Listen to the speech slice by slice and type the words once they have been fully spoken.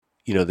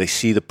they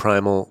see the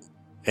primal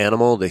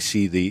animal, they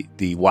see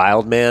the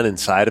wild man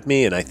inside of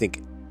me, and I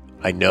think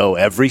I know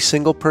every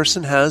single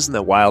person has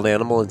that wild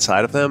animal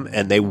inside of them,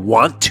 and they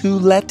want to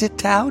let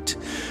it out,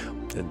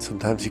 and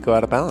sometimes you go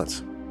out of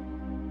balance.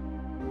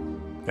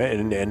 Right?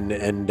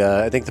 And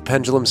I think the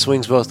pendulum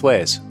swings both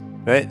ways,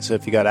 right? So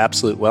if you got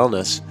absolute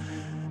wellness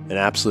and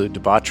absolute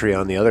debauchery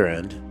on the other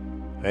end,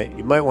 right,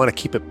 you might want to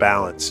keep it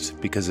balanced,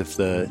 because if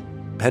the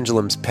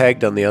pendulum's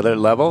pegged on the other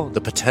level,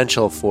 the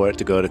potential for it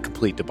to go to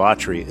complete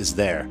debauchery is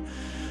there,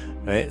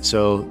 right?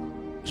 So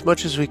as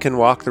much as we can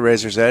walk the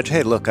razor's edge,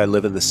 hey, look, I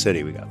live in the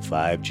city. We got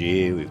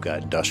 5G, we've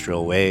got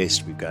industrial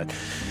waste, we've got,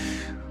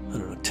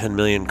 10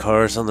 million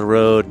cars on the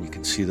road, and you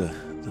can see the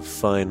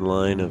fine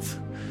line of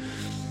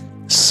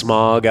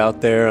smog out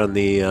there on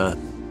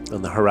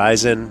the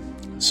horizon.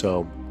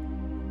 So,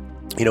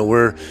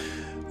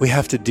 we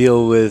have to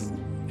deal with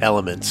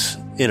elements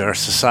in our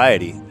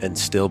society and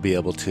still be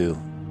able to,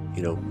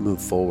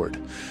 move forward.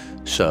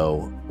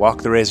 So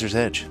walk the razor's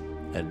edge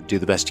and do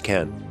the best you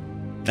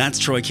can. That's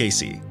Troy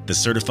Casey, the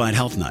Certified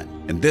Health Nut,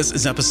 and this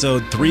is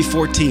episode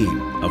 314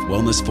 of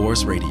Wellness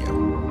Force Radio.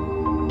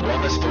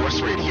 Wellness Force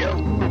Radio,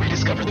 where we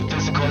discover the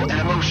physical and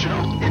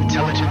emotional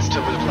intelligence to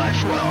live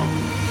life well.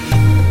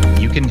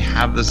 You can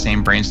have the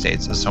same brain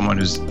states as someone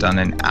who's done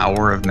an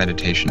hour of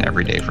meditation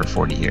every day for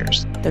 40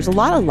 years. There's a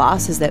lot of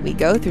losses that we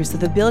go through, so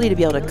the ability to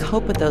be able to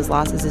cope with those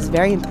losses is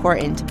very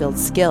important to build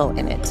skill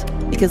in it,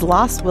 because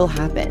loss will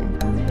happen.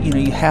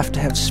 You have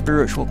to have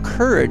spiritual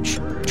courage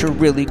to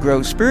really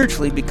grow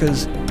spiritually,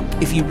 because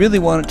if you really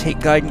want to take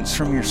guidance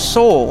from your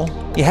soul,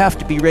 you have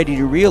to be ready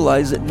to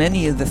realize that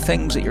many of the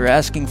things that you're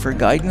asking for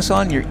guidance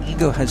on, your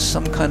ego has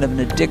some kind of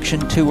an addiction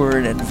to or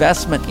an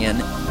investment in.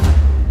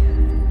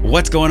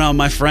 What's going on,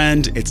 my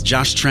friend? It's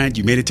Josh Trent.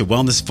 You made it to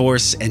Wellness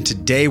Force, and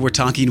today we're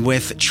talking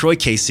with Troy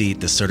Casey,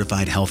 the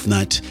Certified Health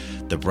Nut,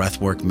 the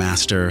breathwork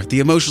master,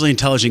 the emotionally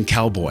intelligent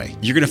cowboy.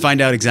 You're going to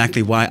find out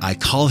exactly why I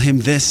call him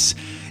this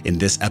in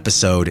this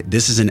episode.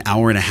 This is an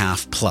hour and a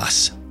half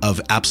plus of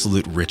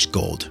absolute rich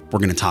gold. We're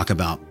going to talk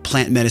about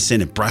plant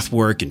medicine and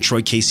breathwork and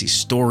Troy Casey's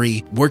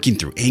story, working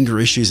through anger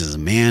issues as a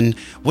man,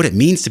 what it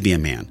means to be a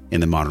man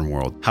in the modern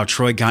world, how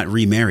Troy got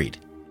remarried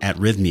at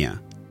Rhythmia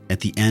at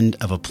the end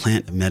of a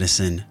plant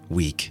medicine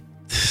week.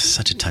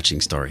 Such a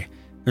touching story.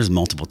 There's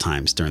multiple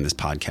times during this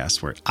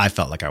podcast where I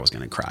felt like I was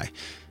going to cry.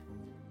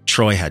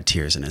 Troy had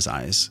tears in his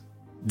eyes.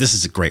 This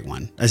is a great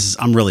one.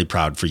 I'm really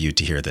proud for you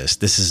to hear this.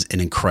 This is an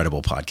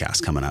incredible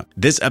podcast coming up.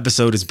 This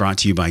episode is brought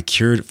to you by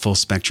Cured Full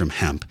Spectrum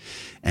Hemp.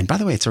 And by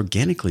the way, it's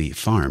organically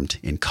farmed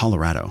in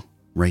Colorado,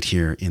 right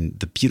here in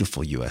the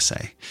beautiful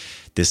USA.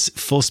 This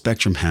full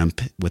spectrum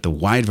hemp with a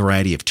wide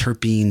variety of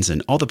terpenes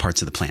and all the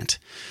parts of the plant.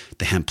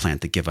 The hemp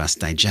plant that give us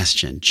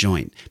digestion,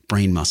 joint,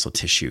 brain muscle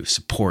tissue,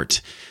 support,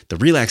 the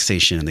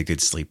relaxation and the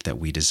good sleep that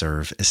we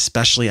deserve,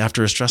 especially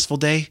after a stressful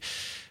day.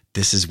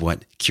 This is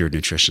what Cured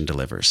Nutrition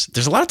delivers.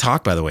 There's a lot of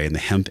talk, by the way, in the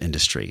hemp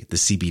industry, the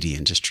CBD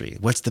industry.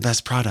 What's the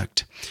best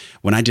product?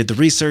 When I did the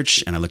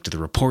research and I looked at the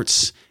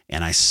reports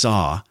and I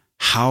saw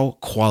how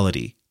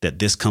quality that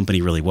this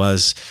company really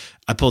was,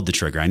 I pulled the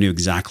trigger. I knew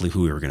exactly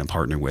who we were going to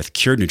partner with.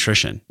 Cured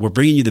Nutrition. We're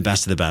bringing you the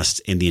best of the best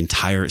in the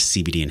entire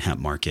CBD and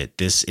hemp market.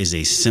 This is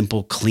a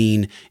simple,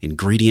 clean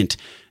ingredient,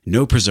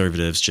 no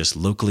preservatives, just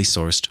locally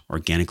sourced,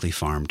 organically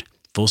farmed,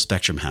 full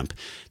spectrum hemp.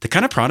 The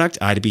kind of product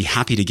I'd be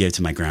happy to give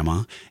to my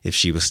grandma if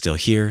she was still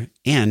here,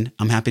 and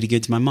I'm happy to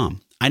give to my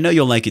mom. I know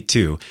you'll like it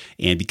too.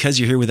 And because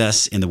you're here with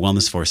us in the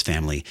Wellness Force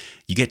family,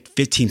 you get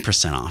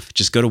 15% off.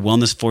 Just go to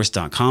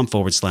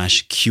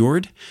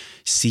wellnessforce.com/cured,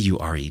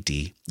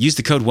 CURED. Use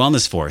the code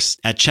WellnessForce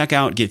at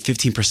checkout. Get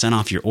 15%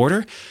 off your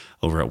order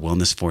over at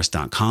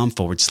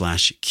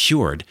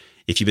wellnessforce.com/cured.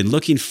 If you've been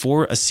looking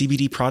for a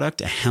CBD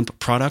product, a hemp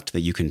product that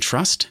you can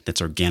trust,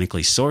 that's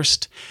organically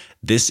sourced,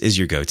 this is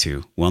your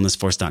go-to,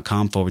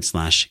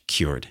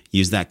 wellnessforce.com/cured.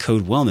 Use that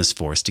code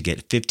WellnessForce to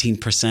get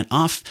 15%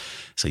 off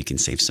so you can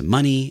save some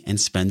money and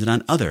spend it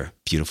on other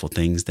beautiful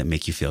things that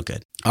make you feel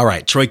good. All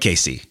right, Troy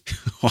Casey.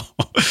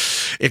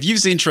 If you've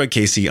seen Troy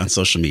Casey on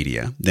social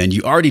media, then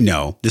you already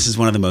know this is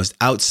one of the most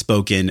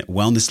outspoken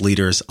wellness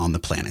leaders on the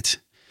planet.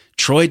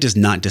 Troy does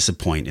not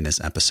disappoint in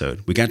this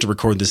episode. We got to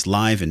record this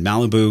live in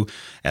Malibu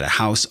at a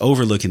house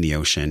overlooking the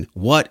ocean.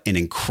 What an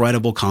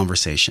incredible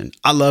conversation.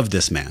 I love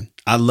this man.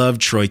 I love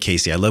Troy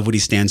Casey. I love what he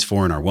stands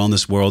for in our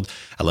wellness world.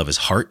 I love his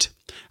heart.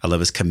 I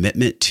love his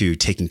commitment to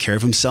taking care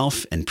of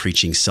himself and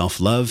preaching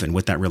self-love and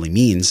what that really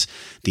means,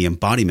 the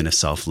embodiment of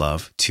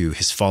self-love to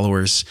his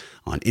followers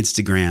on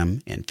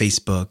Instagram and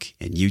Facebook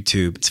and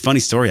YouTube. It's a funny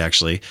story,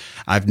 actually.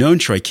 I've known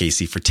Troy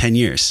Casey for 10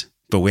 years.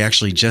 But we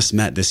actually just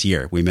met this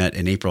year. We met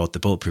in April at the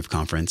Bulletproof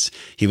Conference.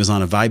 He was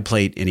on a Vibe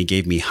plate and he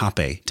gave me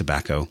Hape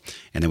tobacco.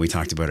 And then we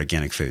talked about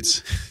organic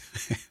foods.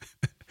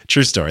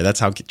 True story.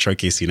 That's how Troy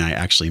Casey and I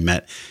actually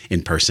met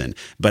in person.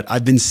 But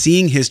I've been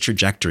seeing his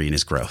trajectory and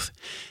his growth.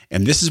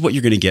 And this is what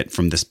you're going to get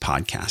from this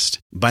podcast.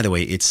 By the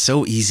way, it's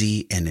so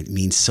easy and it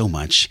means so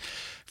much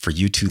for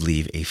you to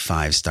leave a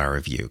 5-star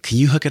review. Can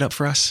you hook it up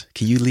for us?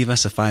 Can you leave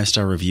us a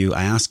 5-star review?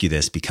 I ask you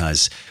this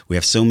because we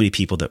have so many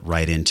people that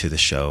write into the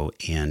show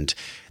and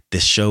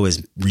this show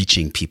is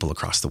reaching people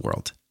across the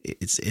world.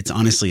 It's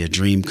honestly a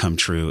dream come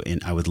true,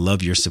 and I would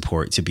love your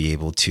support to be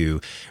able to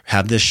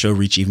have this show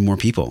reach even more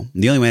people.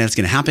 And the only way that's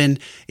going to happen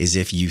is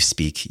if you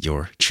speak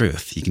your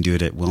truth. You can do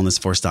it at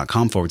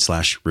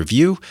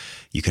wellnessforce.com/review.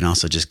 You can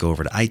also just go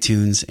over to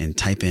iTunes and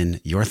type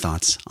in your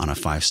thoughts on a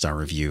 5-star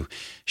review.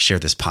 Share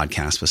this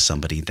podcast with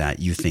somebody that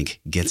you think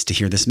gets to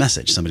hear this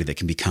message, somebody that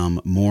can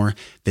become more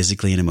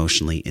physically and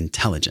emotionally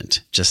intelligent,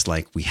 just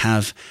like we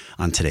have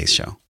on today's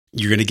show.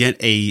 You're going to get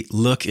a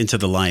look into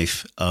the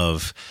life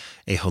of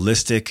a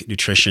holistic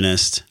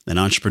nutritionist, an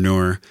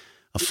entrepreneur,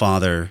 a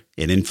father,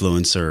 an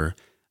influencer,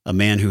 a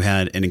man who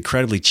had an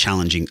incredibly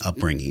challenging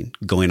upbringing,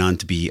 going on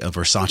to be a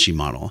Versace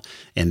model,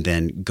 and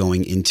then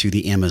going into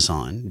the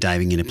Amazon,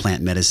 diving into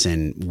plant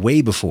medicine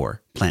way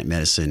before plant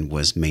medicine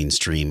was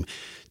mainstream,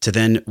 to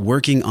then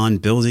working on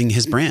building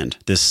his brand,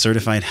 this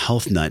certified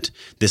health nut,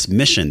 this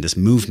mission, this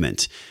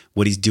movement,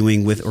 what he's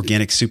doing with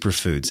organic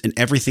superfoods and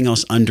everything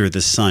else under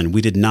the sun.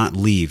 We did not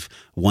leave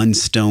one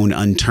stone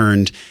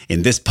unturned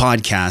in this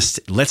podcast.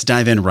 Let's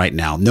dive in right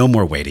now. No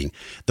more waiting.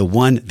 The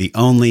one, the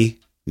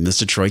only,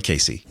 Mr. Troy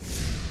Casey.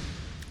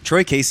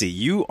 Troy Casey,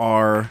 you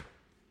are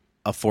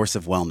a force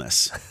of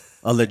wellness.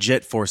 A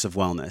legit force of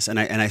wellness. And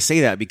I say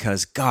that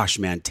because, gosh,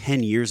 man,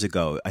 10 years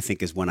ago, I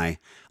think is when I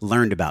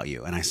learned about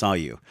you and I saw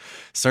you.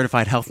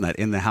 Certified Health Nut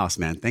in the house,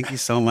 man. Thank you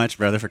so much,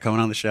 brother, for coming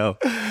on the show.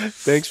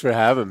 Thanks for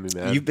having me,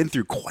 man. You've been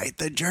through quite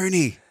the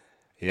journey.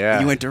 Yeah.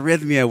 You went to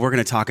Rhythmia. We're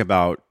going to talk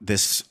about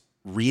this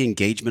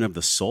re-engagement of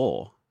the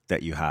soul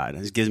that you had.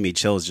 It gives me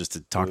chills just to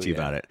talk to you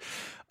about it.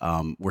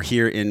 We're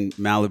here in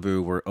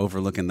Malibu. We're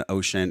overlooking the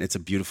ocean. It's a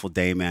beautiful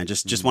day, man.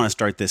 Just want to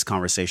start this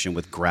conversation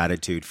with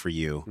gratitude for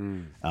you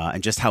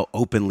and just how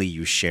openly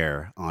you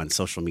share on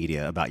social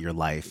media about your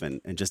life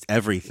and just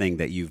everything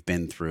that you've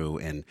been through.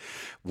 And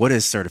what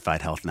is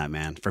Certified Health Nut,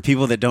 man? For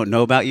people that don't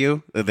know about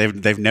you,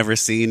 they've never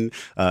seen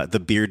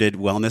the bearded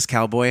wellness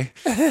cowboy.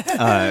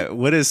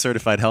 What is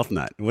Certified Health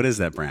Nut? What is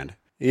that brand?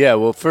 Yeah,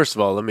 well, first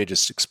of all, let me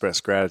just express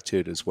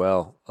gratitude as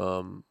well.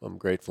 I'm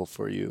grateful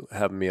for you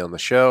having me on the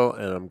show,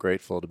 and I'm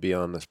grateful to be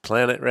on this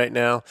planet right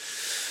now.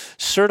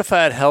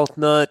 Certified Health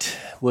Nut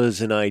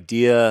was an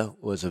idea,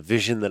 was a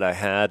vision that I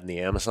had in the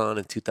Amazon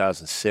in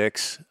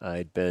 2006.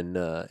 I'd been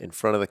in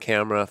front of the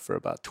camera for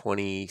about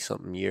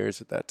 20-something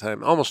years at that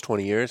time, almost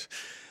 20 years.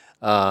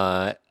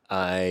 I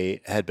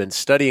had been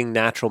studying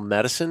natural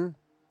medicine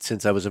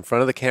since I was in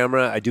front of the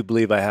camera. I do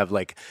believe I have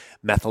like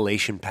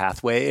methylation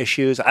pathway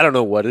issues. I don't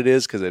know what it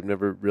is because I've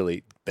never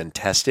really been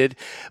tested,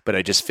 but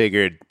I just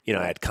figured,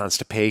 I had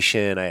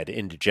constipation, I had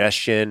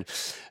indigestion.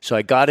 So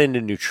I got into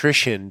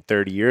nutrition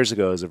 30 years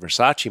ago as a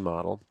Versace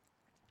model.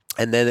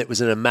 And then it was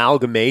an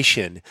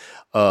amalgamation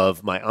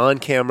of my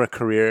on-camera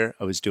career.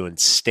 I was doing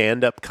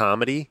stand-up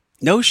comedy.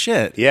 No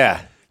shit.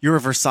 Yeah. You're a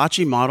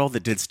Versace model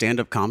that did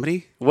stand-up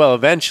comedy? Well,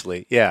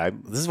 eventually, yeah.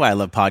 This is why I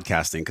love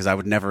podcasting, because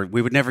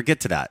we would never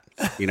get to that,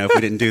 if we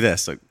didn't do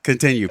this. So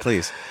continue,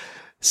 please.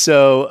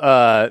 So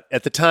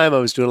at the time, I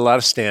was doing a lot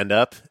of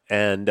stand-up,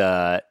 and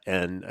I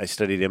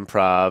studied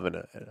improv,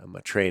 and I'm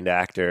a trained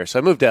actor. So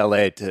I moved to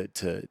LA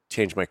to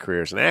change my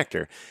career as an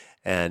actor,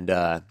 and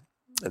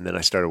then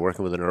I started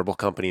working with an herbal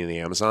company in the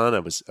Amazon. I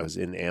was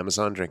in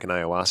Amazon drinking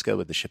ayahuasca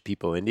with the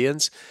Shipibo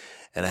Indians.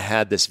 And I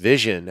had this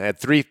vision. I had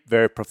 3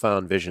 very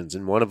profound visions,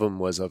 and one of them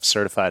was of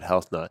Certified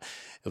Health Nut.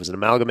 It was an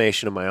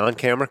amalgamation of my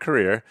on-camera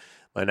career,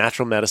 my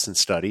natural medicine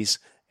studies,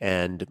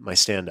 and my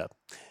stand-up.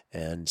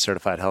 And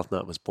Certified Health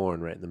Nut was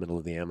born right in the middle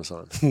of the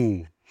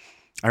Amazon.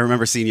 I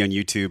remember seeing you on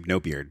YouTube,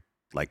 no beard,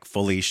 like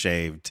fully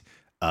shaved.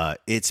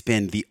 It's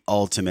been the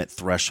ultimate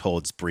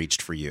thresholds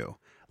breached for you.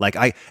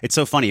 It's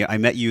so funny. I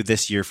met you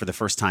this year for the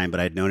first time, but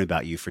I'd known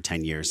about you for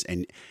 10 years.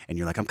 And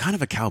you're like, I'm kind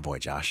of a cowboy,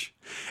 Josh.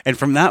 And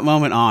from that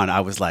moment on,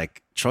 I was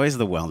like, Troy's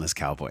the wellness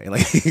cowboy.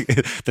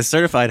 The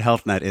Certified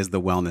Health Nut is the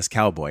wellness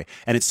cowboy.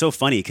 And it's so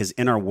funny because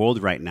in our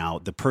world right now,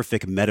 the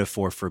perfect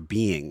metaphor for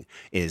being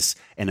is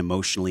an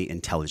emotionally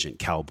intelligent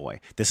cowboy.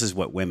 This is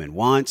what women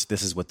want.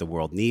 This is what the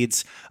world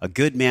needs. A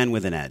good man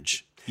with an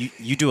edge.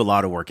 You do a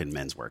lot of work in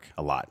men's work,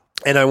 a lot.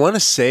 And I want to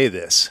say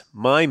this.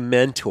 My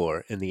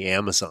mentor in the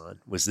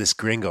Amazon was this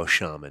gringo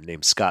shaman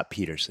named Scott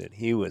Peterson.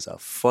 He was a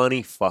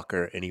funny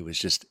fucker, and he was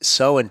just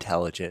so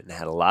intelligent and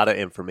had a lot of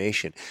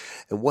information.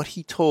 And what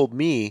he told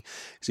me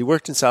is he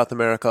worked in South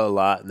America a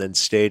lot and then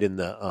stayed in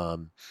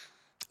the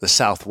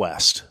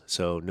Southwest,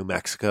 so New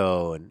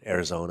Mexico and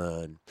Arizona,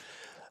 and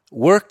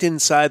worked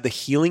inside the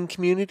healing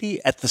community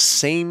at the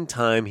same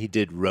time he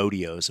did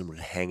rodeos and would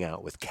hang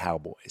out with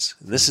cowboys.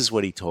 And this is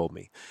what he told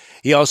me.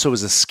 He also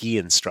was a ski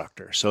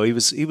instructor, so he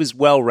was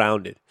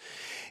well-rounded.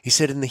 He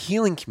said, in the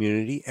healing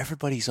community,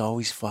 everybody's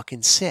always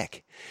fucking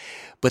sick.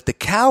 But the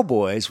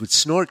cowboys would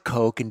snort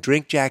coke and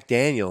drink Jack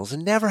Daniels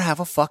and never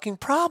have a fucking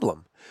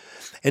problem.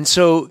 And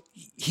so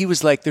he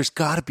was like, there's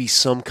got to be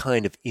some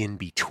kind of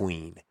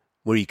in-between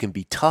where you can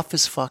be tough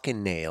as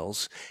fucking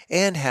nails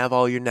and have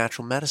all your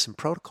natural medicine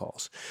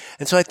protocols.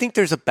 And so I think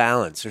there's a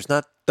balance.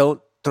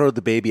 throw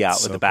the baby out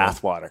with So the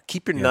bathwater.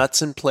 Keep your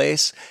nuts in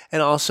place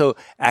and also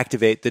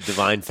activate the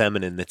divine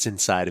feminine that's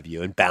inside of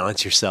you and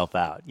balance yourself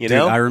out. You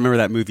know? Dude, I remember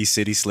that movie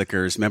City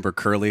Slickers. Remember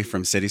Curly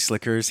from City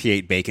Slickers? He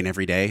ate bacon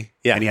every day.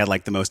 Yeah. And he had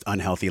like the most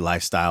unhealthy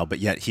lifestyle, but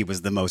yet he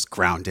was the most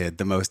grounded,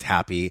 the most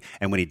happy.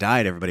 And when he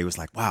died, everybody was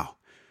like, wow,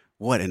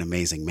 what an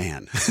amazing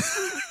man.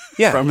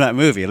 Yeah. From that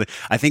movie.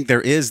 I think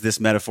there is this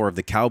metaphor of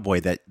the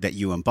cowboy that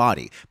you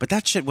embody, but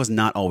that shit was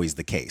not always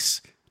the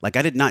case. Like,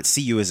 I did not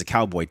see you as a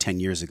cowboy 10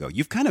 years ago.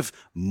 You've kind of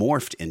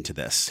morphed into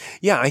this.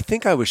 Yeah, I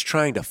think I was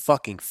trying to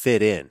fucking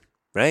fit in,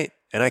 right?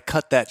 And I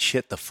cut that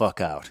shit the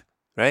fuck out,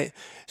 right?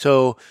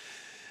 So,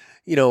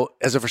 you know,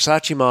 as a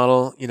Versace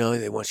model, you know,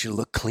 they want you to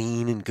look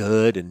clean and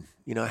good. And,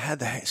 you know, I had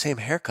the same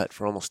haircut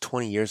for almost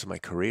 20 years of my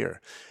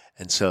career.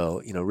 And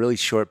so, you know, really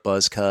short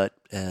buzz cut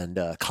and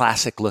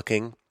classic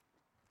looking.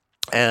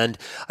 And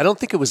I don't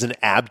think it was an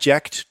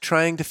abject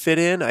trying to fit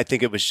in. I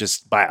think it was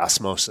just by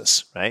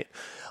osmosis, right?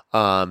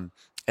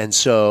 And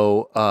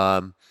so,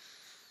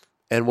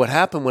 and what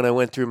happened when I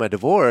went through my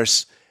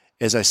divorce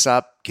is I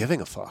stopped giving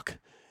a fuck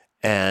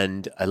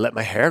and I let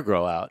my hair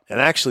grow out.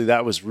 And actually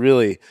that was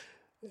really,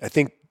 I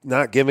think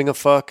not giving a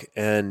fuck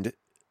and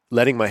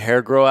letting my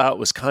hair grow out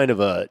was kind of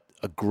a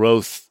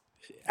growth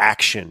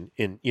action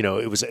in, you know,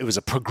 it was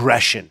a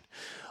progression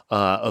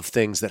of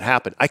things that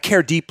happened. I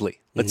care deeply.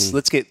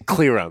 Let's get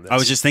clear on this. I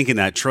was just thinking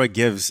that Troy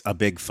gives a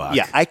big fuck.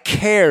 Yeah, I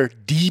care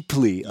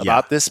deeply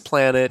about this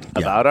planet,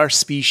 about our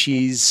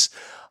species,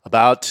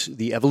 about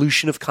the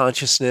evolution of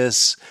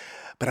consciousness,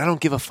 but I don't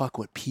give a fuck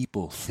what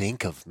people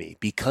think of me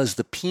because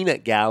the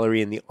peanut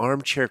gallery and the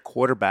armchair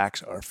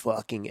quarterbacks are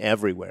fucking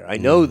everywhere. I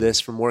know this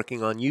from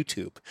working on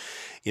YouTube,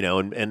 you know,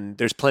 and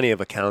there's plenty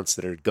of accounts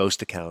that are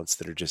ghost accounts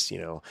that are just, you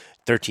know,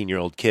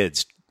 13-year-old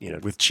kids, you know,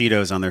 With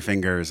Cheetos on their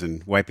fingers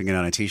and wiping it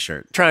on a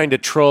T-shirt. trying to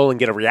troll and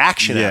get a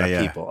reaction out of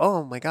Yeah. people.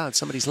 Oh my God,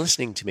 somebody's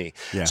listening to me.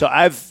 Yeah. So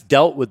I've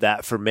dealt with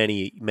that for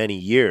many, many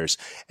years.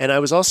 And I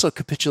was also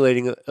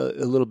capitulating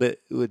a little bit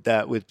with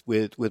that with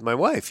my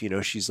wife. You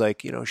know, she's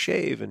like, you know,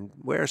 shave and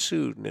wear a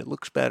suit and it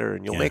looks better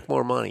and you'll make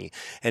more money.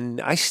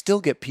 And I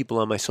still get people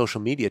on my social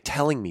media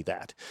telling me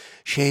that.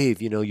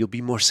 Shave, you know, you'll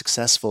be more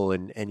successful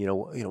and you know,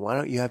 why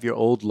don't you have your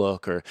old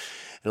look? And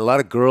a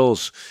lot of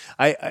girls,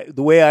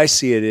 the way I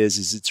see it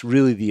is it's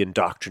really the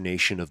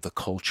indoctrination of the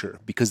culture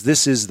because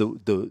this is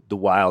the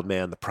wild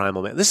man, the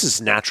primal man. This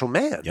is natural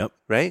man. Yep.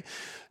 Right.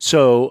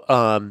 So,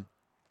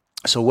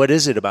 so what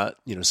is it about,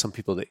 you know, some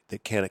people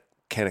that can't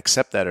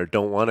accept that or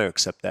don't want to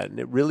accept that? And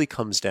it really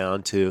comes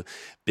down to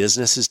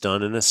business is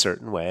done in a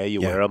certain way.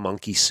 You wear a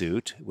monkey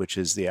suit, which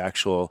is the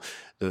actual,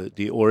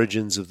 the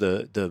origins of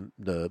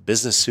the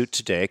business suit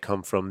today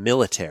come from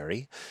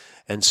military.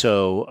 And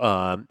so,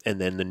 and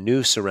then the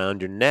noose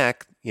around your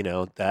neck, you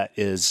know, that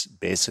is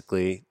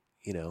basically,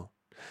 you know,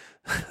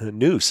 a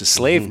noose, a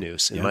slave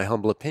noose, in my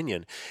humble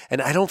opinion.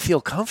 And I don't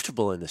feel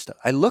comfortable in this stuff.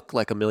 I look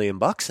like $1 million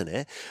in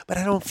it, but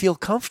I don't feel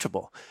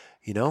comfortable,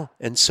 you know?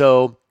 And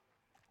so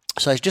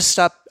I just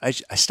stopped, I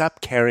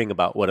stopped caring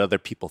about what other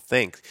people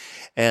think.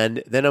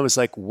 And then I was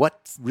like,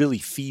 what really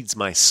feeds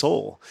my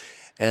soul?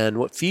 And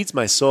what feeds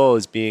my soul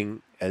is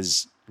being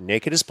as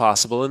naked as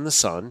possible in the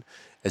sun,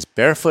 as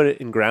barefoot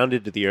and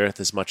grounded to the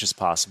earth as much as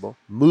possible,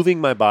 moving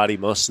my body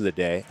most of the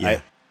day.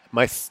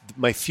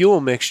 My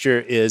fuel mixture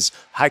is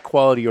high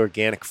quality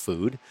organic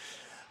food.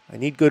 I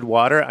need good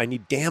water. I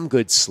need damn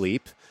good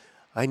sleep.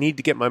 I need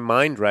to get my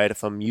mind right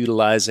if I'm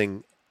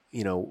utilizing,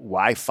 you know,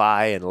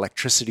 Wi-Fi and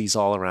electricity's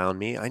all around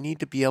me. I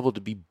need to be able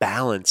to be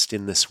balanced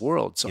in this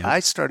world. So I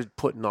started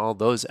putting all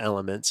those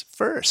elements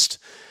first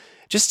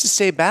just to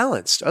stay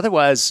balanced.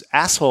 Otherwise,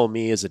 asshole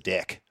me is a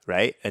dick,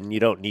 right? And you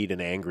don't need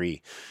an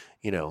angry,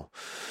 you know,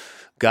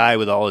 guy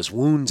with all his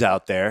wounds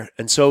out there.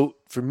 And so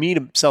for me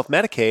to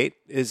self-medicate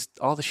is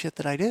all the shit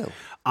that I do.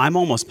 I'm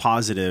almost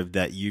positive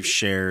that you've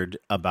shared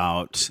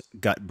about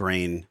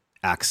gut-brain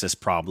axis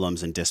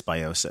problems and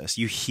dysbiosis.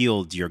 You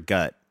healed your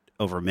gut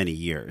over many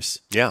years.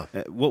 Yeah.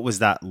 What was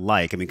that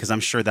like? I mean, because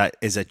I'm sure that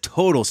is a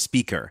total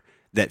speaker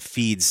that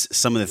feeds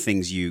some of the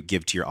things you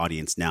give to your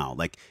audience now.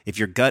 Like if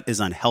your gut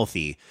is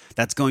unhealthy,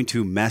 that's going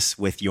to mess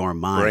with your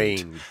mind.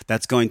 Brain.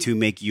 That's going to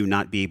make you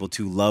not be able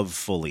to love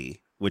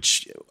fully,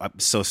 which I'm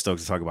so stoked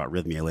to talk about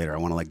arrhythmia later. I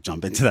want to like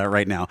jump into that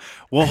right now.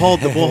 We'll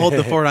hold the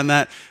fort on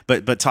that.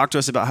 But talk to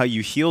us about how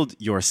you healed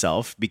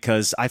yourself,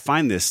 because I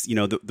find this, you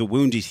know, the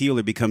wounded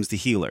healer becomes the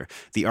healer.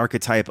 The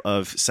archetype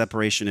of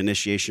separation,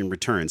 initiation,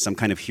 return, some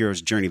kind of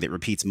hero's journey that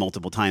repeats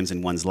multiple times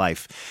in one's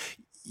life.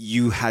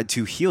 You had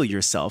to heal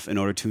yourself in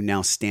order to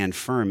now stand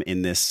firm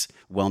in this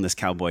wellness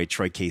cowboy,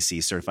 Troy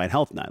Casey certified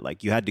health nut.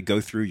 Like you had to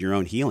go through your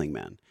own healing,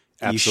 man.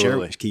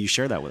 Absolutely. Can you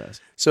share that with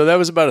us? So that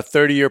was about a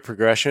 30-year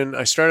progression.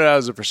 I started out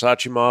as a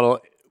Versace model,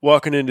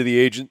 walking into the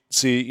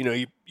agency. You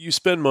know, you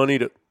spend money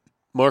to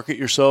market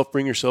yourself,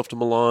 bring yourself to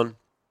Milan,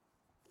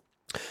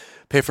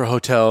 pay for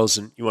hotels,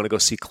 and you want to go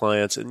see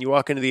clients. And you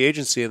walk into the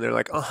agency, and they're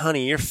like, "Oh,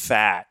 honey, you're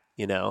fat,"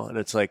 you know. And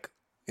it's like,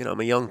 I'm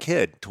a young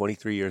kid,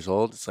 23 years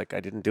old. It's like I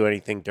didn't do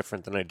anything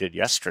different than I did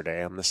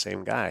yesterday. I'm the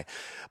same guy.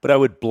 But I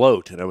would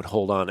bloat and I would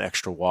hold on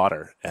extra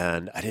water.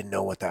 And I didn't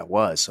know what that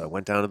was. So I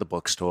went down to the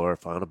bookstore,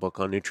 found a book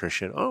on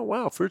nutrition. Oh,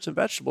 wow, fruits and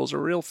vegetables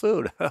are real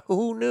food.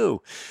 Who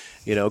knew?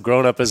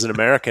 Growing up as an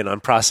American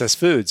on processed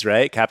foods,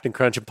 right? Captain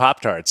Crunch and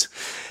Pop-Tarts.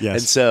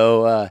 Yes.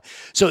 And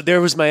so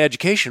there was my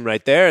education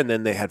right there. And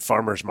then they had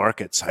farmers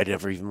markets. I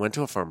never even went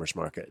to a farmers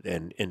market.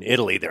 And in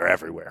Italy, they're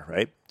everywhere,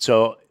 right?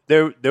 So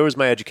there was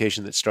my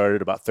education that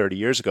started about 30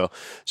 years ago.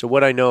 So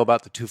what I know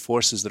about the two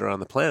forces that are on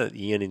the planet, the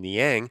yin and the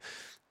yang,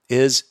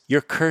 is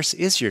your curse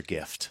is your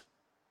gift.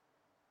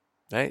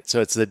 Right? So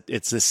it's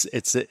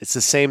the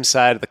same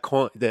side of the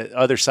coin, the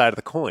other side of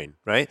the coin,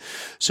 right?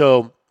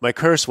 So my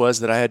curse was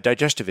that I had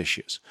digestive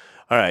issues.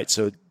 All right,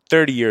 so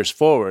 30 years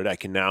forward, I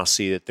can now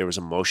see that there was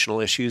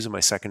emotional issues in my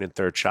second and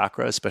third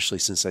chakra, especially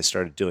since I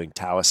started doing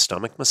Taoist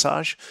stomach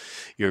massage.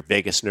 Your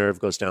vagus nerve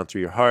goes down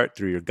through your heart,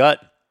 through your gut.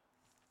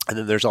 And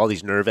then there's all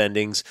these nerve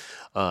endings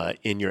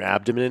in your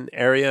abdomen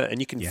area, and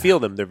you can feel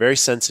them. They're very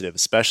sensitive,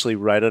 especially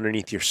right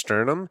underneath your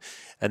sternum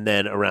and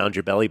then around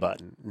your belly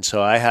button. And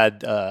so I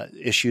had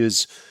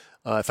issues.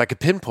 If I could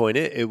pinpoint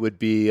it, it would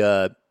be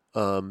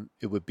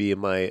in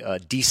my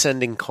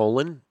descending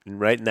colon, and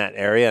right in that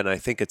area. And I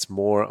think it's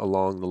more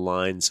along the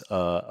lines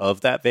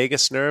of that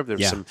vagus nerve.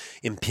 There's some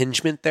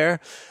impingement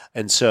there.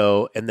 And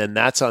then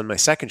that's on my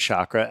second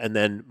chakra. And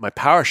then my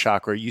power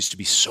chakra used to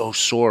be so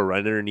sore right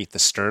underneath the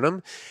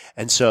sternum.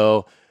 And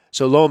so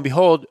lo and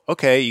behold,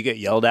 okay, you get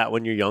yelled at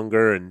when you're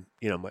younger. And,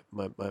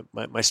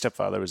 my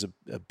stepfather was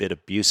a bit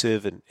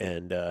abusive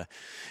and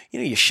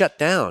you shut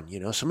down,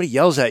 somebody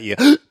yells at you,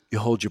 you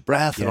hold your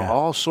breath and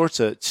all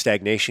sorts of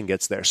stagnation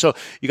gets there. So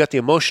you got the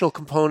emotional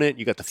component,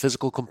 you got the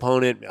physical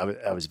component.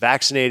 I was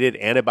vaccinated,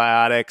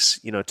 antibiotics,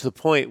 to the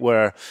point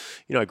where,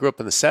 I grew up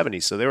in the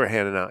 70s. So they were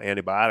handing out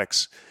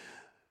antibiotics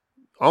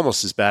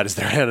almost as bad as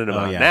they're handing them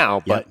out now,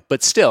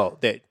 but still,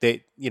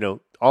 they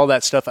all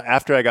that stuff.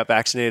 After I got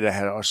vaccinated, I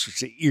had all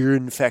sorts of ear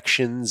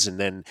infections, and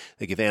then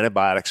they give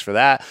antibiotics for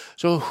that.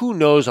 So who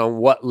knows on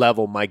what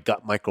level my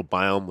gut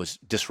microbiome was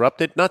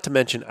disrupted? Not to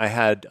mention, I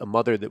had a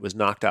mother that was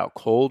knocked out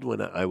cold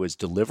when I was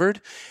delivered,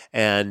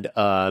 and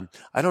I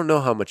don't know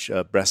how much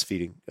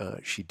breastfeeding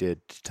she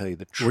did, to tell you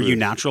the truth. Were you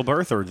natural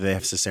birth, or did they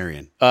have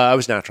cesarean? I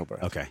was natural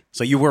birth. Okay,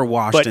 so you were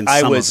washed in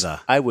some of the.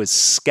 I was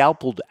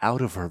scalpeled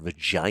out of her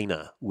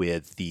vagina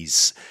with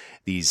these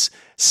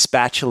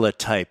spatula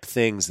type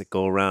things that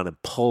go around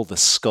and pull the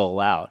skull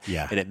out.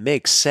 Yeah. And it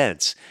makes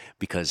sense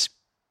because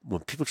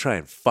when people try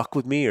and fuck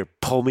with me or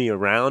pull me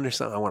around or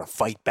something, I want to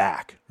fight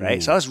back,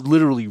 right? So I was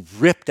literally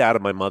ripped out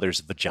of my mother's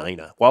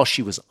vagina while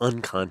she was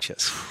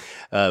unconscious.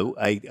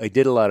 I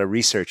did a lot of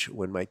research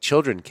when my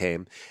children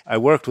came. I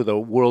worked with a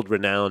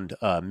world-renowned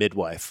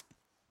midwife,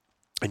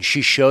 and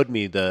she showed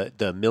me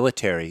the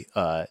military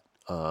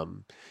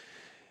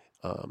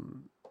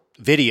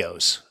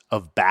videos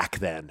of back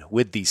then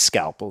with these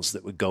scalpels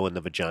that would go in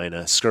the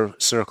vagina,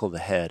 circle the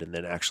head, and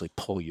then actually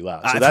pull you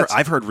out. So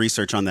I've heard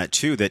research on that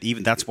too, that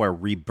even that's where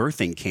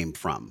rebirthing came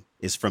from,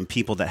 is from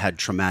people that had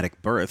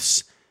traumatic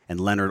births, and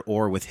Leonard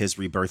Orr with his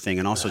rebirthing,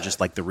 and also just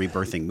like the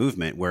rebirthing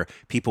movement, where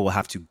people will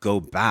have to go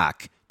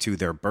back to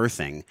their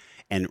birthing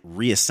and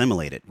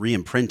re-assimilate it,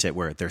 re-imprint it,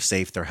 where they're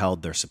safe, they're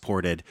held, they're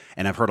supported.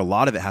 And I've heard a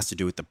lot of it has to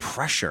do with the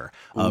pressure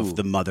of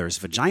the mother's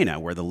vagina,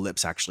 where the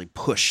lips actually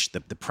push. The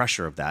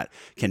pressure of that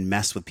can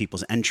mess with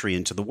people's entry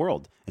into the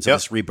world. And so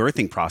this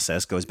rebirthing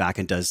process goes back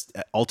and does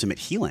ultimate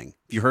healing.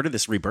 Have you heard of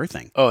this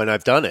rebirthing? Oh, and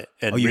I've done it.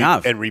 And you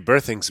have? And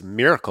rebirthing's a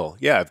miracle.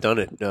 Yeah, I've done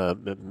it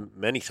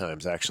many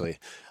times, actually.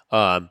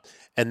 And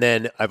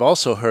then I've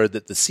also heard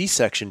that the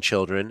C-section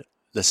children,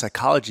 the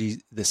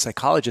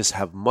psychologists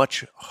have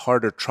much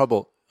harder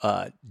trouble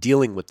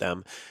dealing with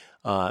them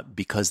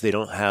because they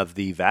don't have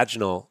the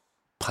vaginal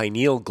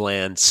pineal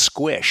gland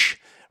squish,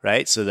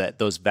 right? So that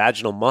those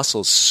vaginal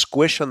muscles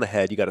squish on the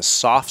head. You got a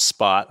soft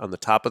spot on the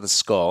top of the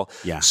skull,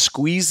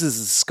 squeezes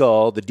the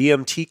skull, the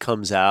DMT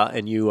comes out,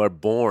 and you are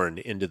born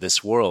into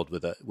this world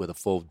with a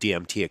full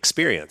DMT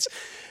experience.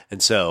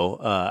 And so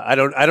I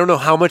don't know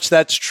how much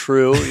that's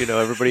true.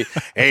 Everybody,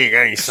 hey, you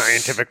got any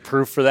scientific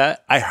proof for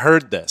that? I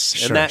heard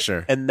this,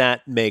 and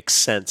that makes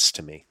sense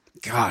to me.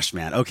 Gosh,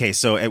 man. Okay,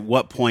 so at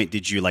what point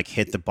did you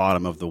hit the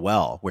bottom of the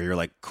well where you're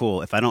like,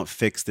 cool, if I don't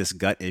fix this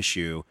gut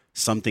issue,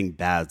 something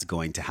bad's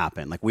going to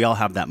happen? We all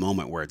have that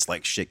moment where it's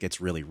like shit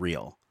gets really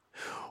real.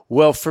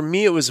 Well, for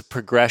me, it was a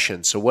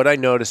progression. So what I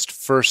noticed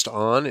first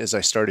on is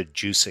I started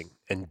juicing,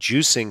 and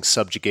juicing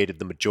subjugated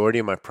the majority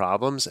of my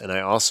problems. And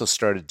I also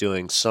started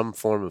doing some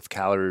form of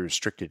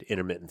calorie-restricted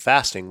intermittent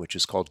fasting, which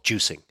is called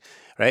juicing,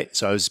 right?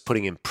 So I was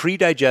putting in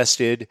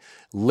pre-digested,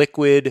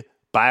 liquid,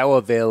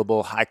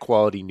 bioavailable,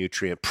 high-quality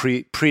nutrient,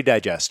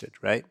 pre-digested,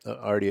 right?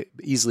 Already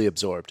easily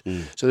absorbed.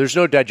 So there's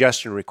no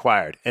digestion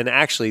required. And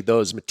actually,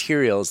 those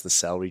materials, the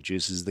celery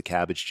juices, the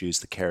cabbage juice,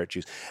 the carrot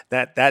juice,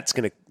 that's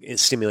going to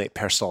stimulate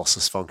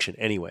peristalsis function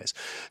anyways.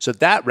 So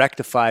that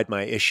rectified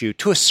my issue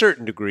to a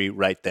certain degree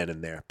right then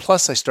and there.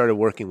 Plus, I started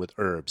working with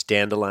herbs,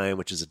 dandelion,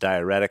 which is a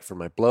diuretic for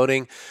my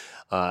bloating,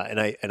 And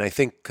I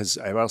think because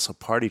I also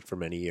partied for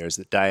many years,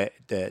 that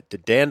the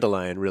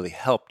dandelion really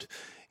helped,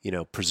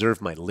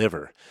 preserve my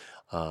liver.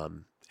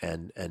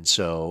 And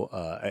so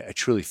I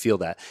truly feel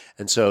that.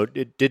 And so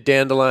did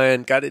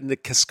dandelion, got into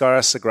Cascara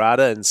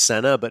Sagrada and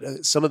Senna,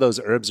 but some of those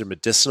herbs are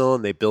medicinal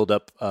and they build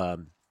up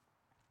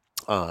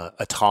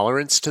a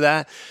tolerance to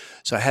that.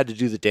 So I had to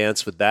do the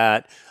dance with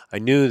that. I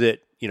knew that,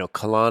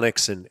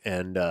 colonics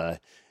and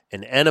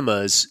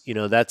enemas,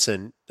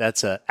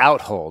 that's a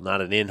out hole,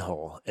 not an in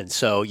hole. And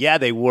so, yeah,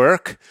 they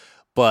work,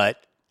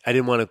 but I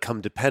didn't want to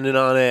become dependent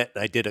on it.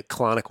 I did a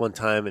colonic one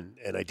time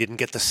and I didn't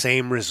get the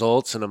same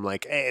results. And I'm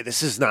like, hey,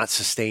 this is not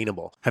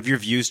sustainable. Have your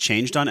views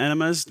changed on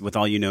enemas with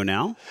all you know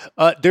now?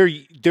 They're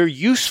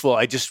useful.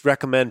 I just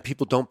recommend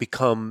people don't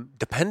become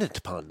dependent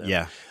upon them.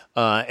 Yeah.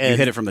 And you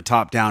hit it from the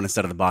top down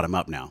instead of the bottom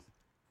up now.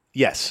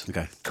 Yes.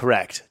 Okay.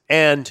 Correct.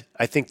 And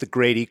I think the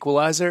great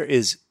equalizer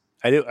is,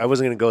 I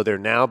wasn't going to go there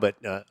now, but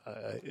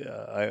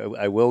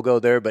I will go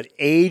there. But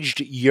aged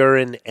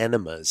urine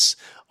enemas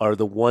are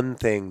the one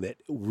thing that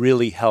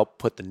really helped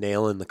put the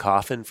nail in the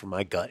coffin for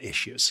my gut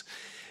issues.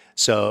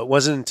 So it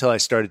wasn't until I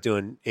started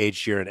doing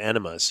aged urine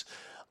enemas.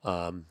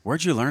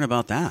 Where'd you learn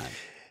about that?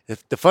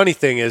 The funny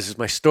thing is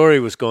my story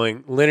was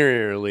going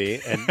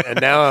linearly,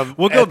 and now I'm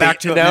we'll go back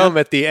to it, now. man. I'm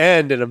at the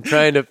end, and I'm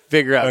trying to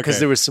figure out because Okay.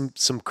 there was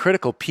some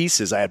critical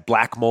pieces. I had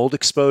black mold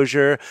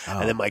exposure,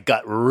 and then my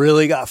gut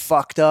really got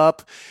fucked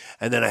up,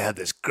 and then I had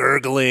this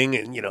gurgling,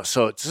 and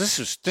so this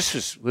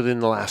is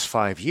within the last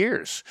 5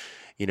 years.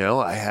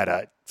 I had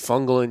a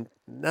fungal,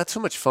 not so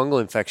much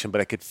fungal infection,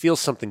 but I could feel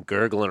something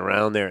gurgling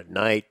around there at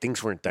night.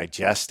 Things weren't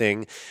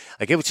digesting,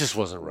 like it just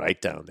wasn't right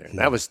down there. And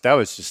that was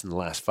just in the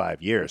last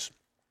 5 years.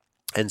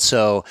 And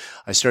so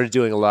I started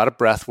doing a lot of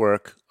breath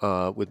work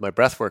with my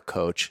breathwork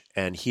coach,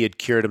 and he had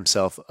cured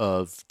himself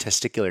of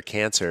testicular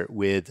cancer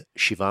with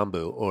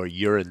Shivambu, or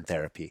urine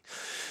therapy.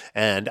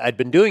 And I'd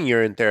been doing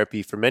urine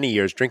therapy for many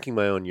years, drinking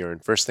my own urine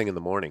first thing in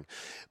the morning.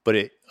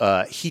 But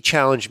he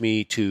challenged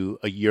me to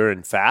a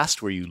urine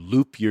fast where you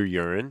loop your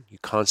urine, you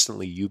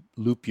constantly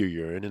loop your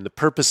urine. And the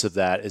purpose of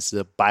that is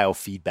the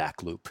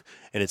biofeedback loop.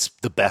 And it's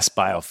the best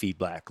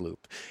biofeedback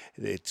loop.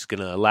 It's going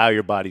to allow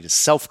your body to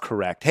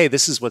self-correct. Hey,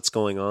 this is what's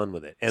going on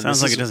with it. And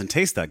Sounds like it doesn't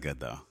taste that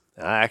good, though.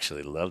 I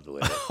actually love the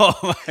way it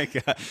Oh my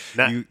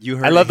god! You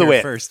heard I love it the here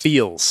way first. it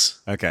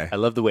feels. Okay. I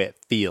love the way it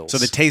feels. So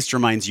the taste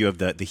reminds you of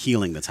the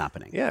healing that's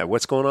happening. yeah,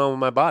 what's going on with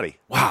my body?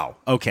 Wow.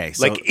 Okay.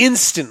 So Like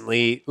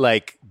instantly,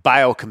 like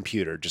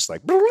biocomputer, just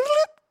like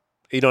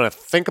you don't have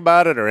to think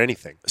about it or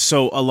anything.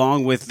 So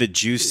along with the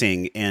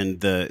juicing and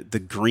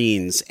the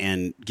greens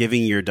and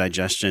giving your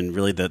digestion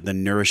really the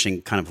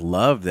nourishing kind of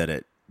love that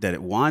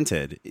it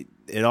wanted,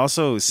 it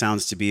also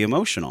sounds to be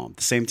emotional at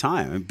the same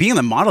time. Being in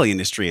the modeling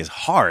industry is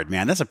hard,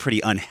 man. That's a pretty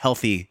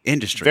unhealthy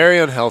industry. Very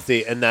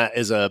unhealthy, and that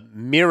is a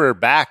mirror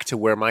back to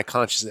where my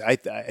consciousness.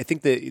 I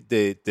think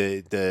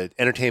the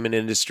entertainment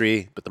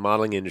industry, but the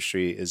modeling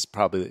industry is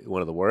probably one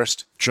of the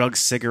worst. Drugs,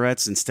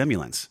 cigarettes, and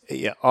stimulants.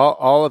 Yeah,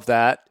 all of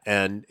that,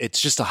 and it's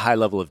just a high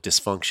level of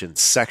dysfunction,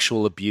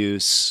 sexual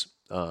abuse.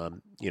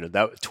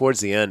 That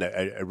towards the end,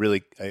 I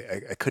really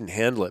couldn't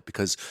handle it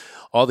because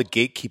all the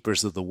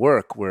gatekeepers of the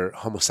work were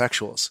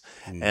homosexuals,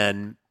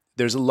 and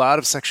there's a lot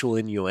of sexual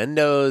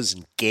innuendos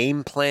and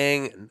game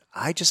playing, and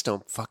I just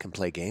don't fucking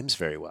play games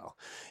very well.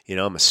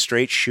 I'm a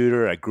straight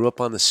shooter. I grew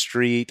up on the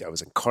street. I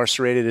was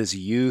incarcerated as a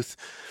youth.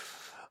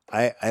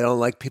 I don't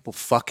like people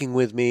fucking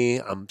with me.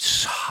 I'm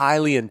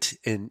highly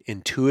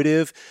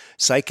intuitive,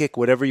 psychic,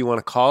 whatever you want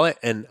to call it.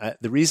 And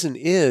the reason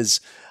is,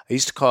 I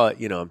used to call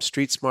it, I'm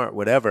street smart,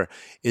 whatever,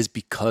 is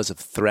because of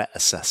threat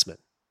assessment.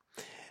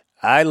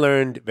 I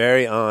learned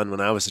very on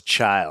when I was a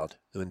child,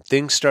 when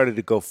things started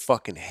to go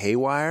fucking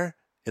haywire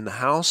in the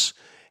house,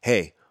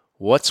 hey,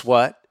 what's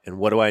what and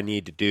what do I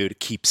need to do to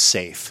keep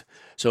safe?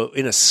 So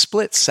in a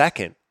split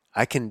second,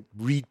 I can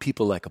read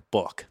people like a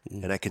book,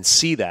 and I can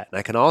see that, and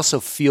I can also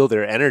feel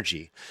their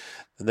energy.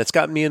 And that's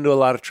gotten me into a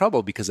lot of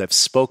trouble because I've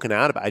spoken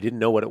out about it. I didn't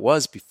know what it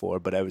was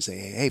before, but I was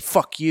saying, hey,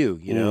 fuck you,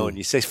 and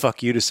you say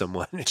fuck you to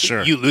someone,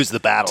 Sure. you lose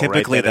the battle.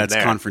 Typically, right then that's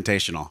and there.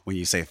 confrontational when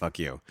you say "fuck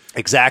you."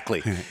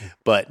 Exactly.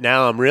 But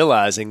now I'm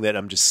realizing that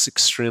I'm just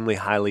extremely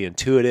highly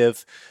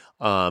intuitive.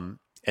 And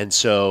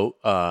so,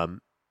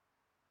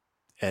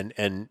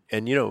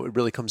 it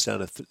really comes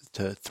down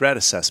to threat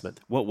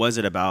assessment. What was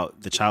it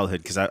about the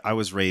childhood? Because I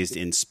was raised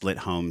in split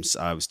homes.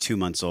 I was 2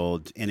 months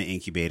old in an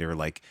incubator.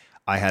 Like,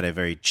 I had a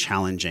very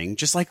challenging,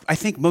 just like I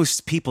think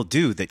most people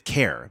do that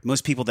care.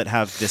 Most people that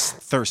have this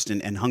thirst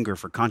and hunger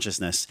for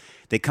consciousness,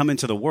 they come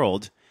into the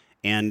world,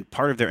 and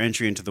part of their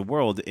entry into the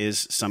world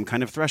is some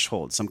kind of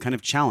threshold, some kind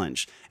of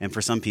challenge. And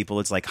for some people,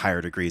 it's like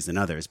higher degrees than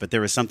others. But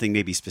there was something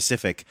maybe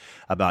specific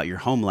about your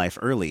home life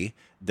early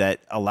that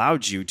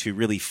allowed you to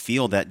really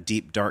feel that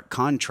deep, dark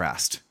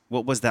contrast.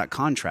 What was that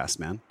contrast,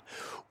 man?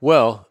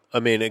 Well, I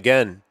mean,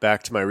 again,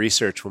 back to my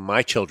research, when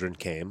my children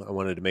came, I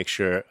wanted to make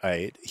sure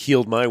I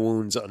healed my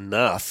wounds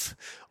enough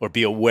or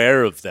be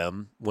aware of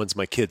them once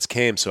my kids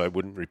came so I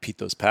wouldn't repeat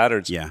those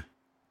patterns. Yeah.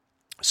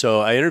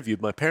 So I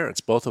interviewed my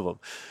parents, both of them.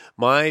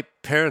 My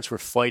parents were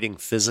fighting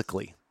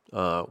physically.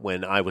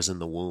 when I was in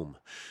the womb.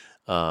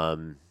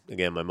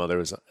 Again, my mother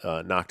was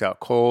knocked out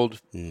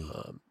cold.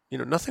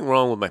 Nothing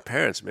wrong with my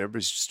parents. I mean,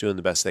 everybody's just doing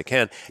the best they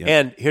can. Yep.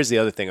 And here's the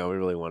other thing I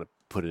really want to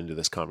put into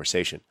this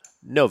conversation.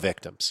 No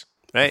victims,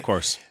 right? Of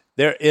course.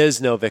 There is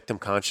no victim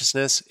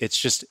consciousness. It's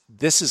just,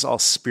 this is all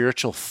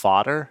spiritual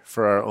fodder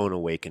for our own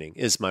awakening,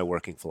 is my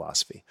working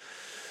philosophy.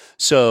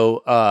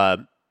 So,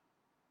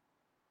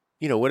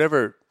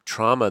 whatever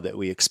trauma that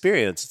we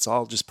experience, it's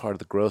all just part of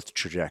the growth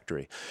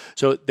trajectory.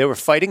 So they were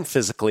fighting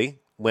physically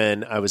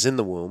when I was in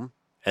the womb.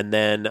 And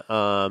then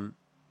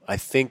I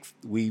think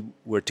we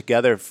were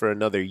together for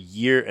another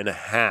year and a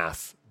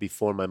half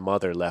before my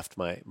mother left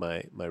my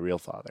real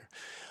father.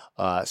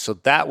 So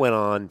that went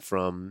on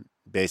from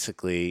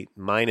basically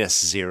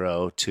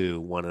 -0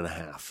 to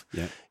 1.5.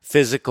 Yeah.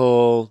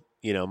 Physical,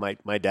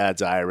 my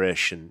dad's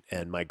Irish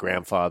and my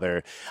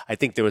grandfather, I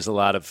think there was a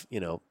lot of,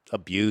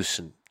 abuse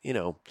and,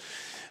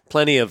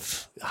 plenty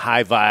of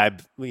high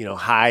vibe,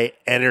 high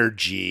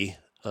energy,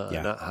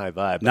 not high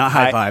vibe. Not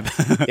high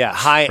vibe. Yeah,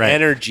 high right.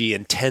 energy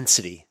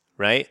intensity,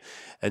 right?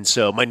 And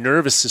so my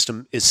nervous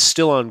system is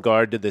still on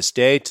guard to this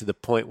day, to the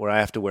point where I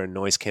have to wear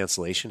noise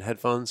cancellation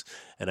headphones.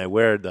 And I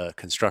wear the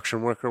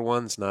construction worker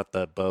ones, not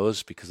the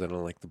Bose, because I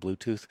don't like the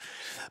Bluetooth.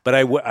 But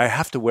I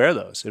have to wear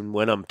those. And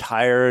when I'm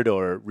tired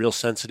or real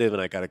sensitive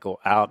and I got to go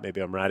out, maybe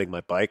I'm riding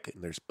my bike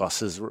and there's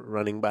buses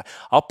running by,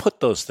 I'll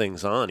put those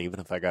things on even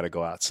if I got to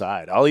go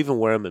outside. I'll even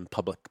wear them in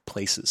public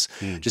places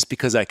just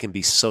because I can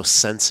be so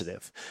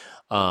sensitive.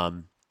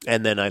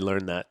 And then I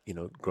learned that,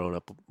 growing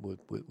up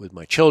with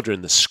my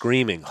children, the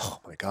screaming, oh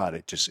my God,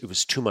 it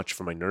was too much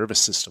for my nervous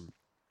system.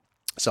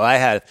 So I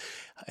had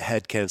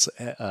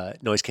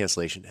noise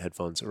cancellation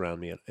headphones around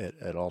me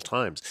at all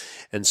times.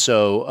 And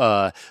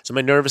so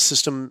my nervous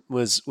system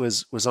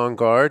was on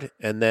guard.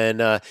 And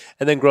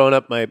then growing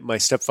up, my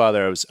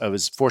stepfather, I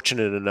was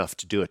fortunate enough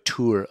to do a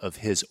tour of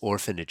his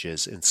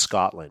orphanages in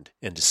Scotland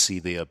and to see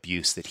the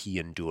abuse that he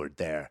endured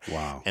there.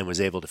 Wow. And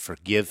was able to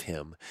forgive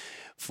him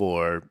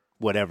for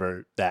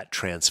whatever that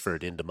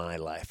transferred into my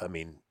life. I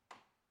mean,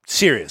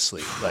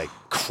 seriously, like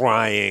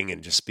crying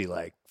and just be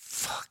like,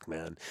 fuck,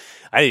 man.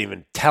 I didn't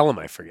even tell him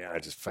I forget. I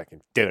just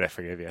fucking, dude, I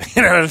forgive you.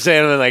 You know what I'm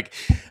saying? I'm like,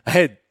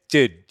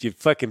 dude, you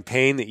fucking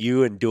pain that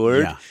you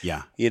endured,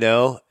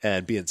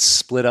 and being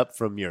split up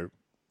from your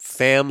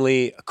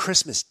family.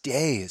 Christmas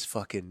Day, his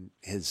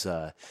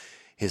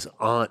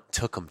aunt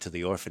took him to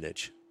the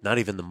orphanage, not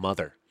even the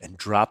mother, and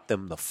dropped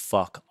them the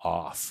fuck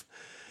off.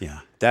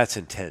 Yeah. That's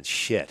intense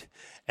shit.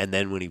 And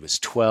then when he was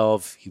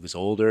 12, he was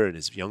older, and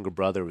his younger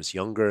brother was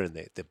younger, and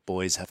the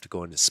boys have to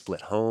go into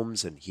split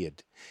homes. And he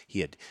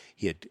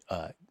had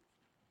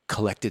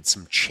collected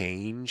some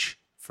change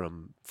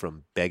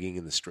from begging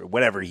in the street,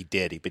 whatever he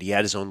did. But he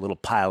had his own little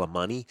pile of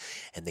money,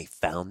 and they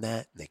found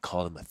that, and they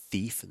called him a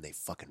thief, and they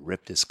fucking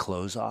ripped his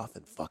clothes off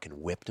and fucking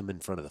whipped him in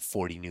front of the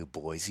 40 new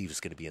boys he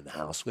was going to be in the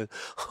house with.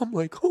 I'm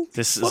like, holy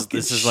this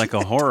is like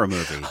a horror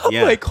movie.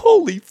 I'm like,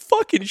 holy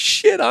fucking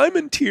shit, I'm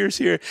in tears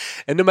here.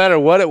 And no matter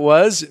what it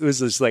was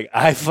just like,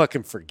 I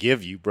fucking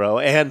forgive you, bro,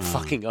 and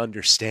fucking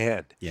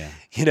understand. Yeah.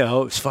 It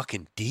was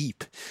fucking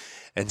deep.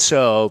 And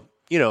so,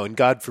 and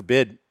God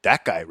forbid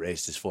that guy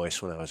raised his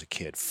voice when I was a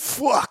kid.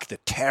 Fuck, the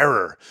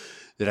terror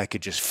that I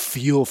could just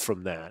feel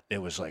from that.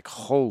 It was like,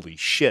 holy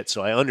shit.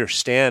 So I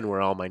understand where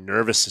all my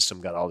nervous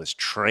system got all this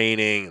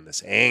training and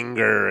this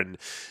anger and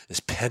this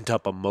pent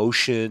up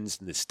emotions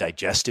and this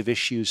digestive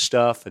issues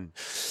stuff. And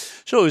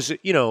so it was,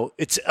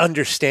 it's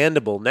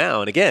understandable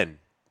now. And again,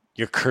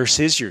 your curse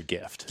is your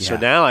gift. Yeah. So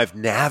now I've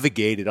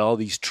navigated all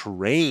these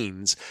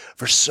terrains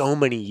for so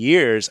many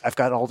years. I've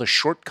got all the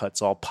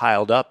shortcuts all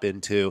piled up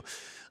into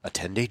a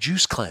 10-day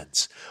juice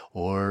cleanse,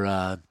 or,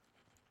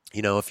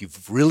 if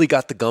you've really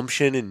got the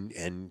gumption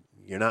and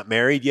you're not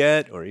married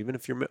yet, or even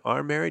if you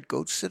are married,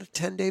 go sit a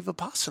 10-day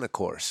Vipassana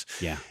course.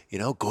 Yeah.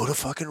 Go to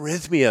fucking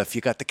Rhythmia if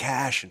you got the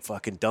cash and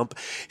fucking dump.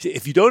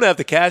 If you don't have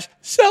the cash,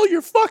 sell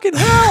your fucking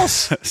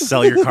house.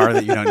 Sell your car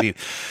that you don't need.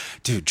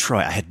 Dude, Troy,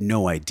 I had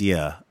no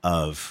idea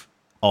of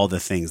all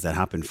the things that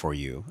happened for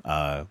you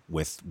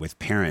with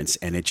parents.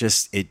 And it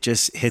just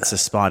hits a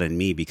spot in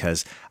me,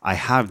 because I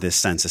have this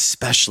sense,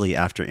 especially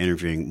after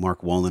interviewing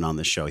Mark Wolin on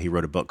the show. He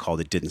wrote a book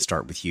called It Didn't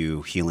Start With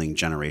You, Healing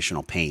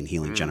Generational Pain,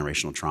 Healing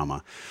Generational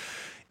Trauma.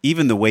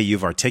 Even the way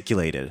you've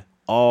articulated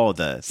all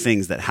the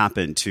things that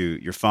happened to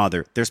your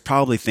father, there's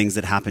probably things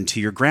that happened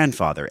to your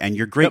grandfather and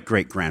your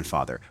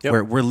great-great-grandfather,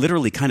 where we're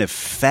literally kind of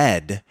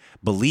fed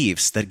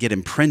beliefs that get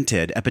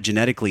imprinted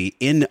epigenetically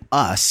in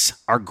us.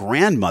 Our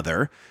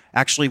grandmother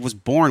actually was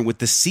born with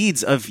the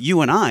seeds of you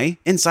and I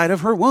inside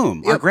of her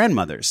womb, our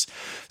grandmothers.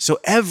 So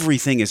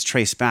everything is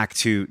traced back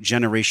to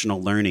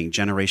generational learning,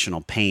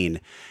 generational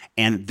pain.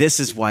 And this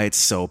is why it's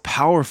so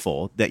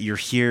powerful that you're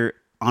here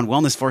on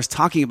Wellness Force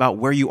talking about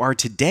where you are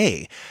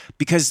today,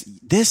 because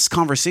this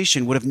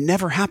conversation would have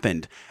never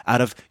happened out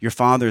of your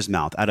father's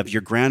mouth, out of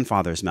your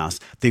grandfather's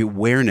mouth. The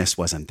awareness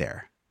wasn't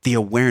there.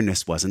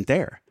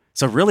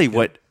 So really,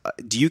 what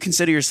do you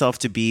consider yourself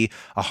to be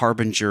a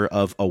harbinger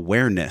of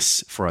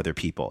awareness for other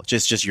people?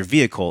 Just your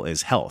vehicle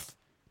is health.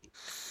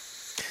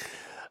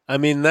 I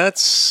mean,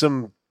 that's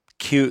some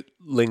cute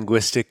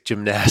linguistic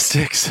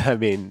gymnastics. I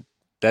mean,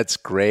 that's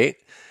great.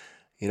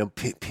 You know,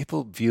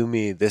 people view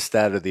me this,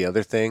 that, or the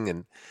other thing,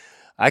 and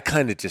I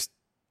kind of just,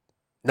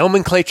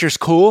 nomenclature's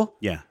cool.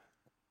 Yeah.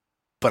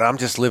 But I'm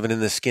just living in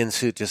the skin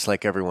suit just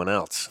like everyone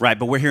else. Right,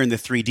 but we're here in the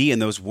 3D, and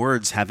those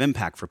words have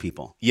impact for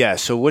people. Yeah,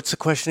 so what's the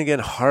question again?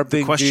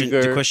 The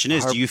question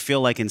is, do you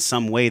feel like in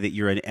some way that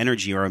you're an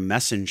energy or a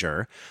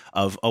messenger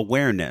of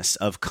awareness,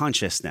 of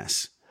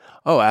consciousness?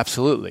 Oh,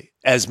 absolutely.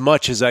 As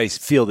much as I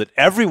feel that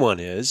everyone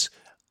is,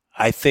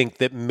 I think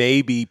that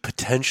maybe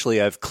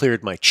potentially I've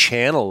cleared my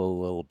channel a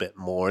little bit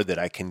more, that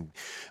I can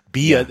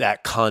be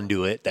that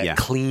conduit, that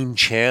clean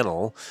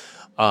channel.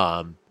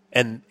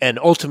 And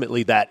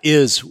ultimately, that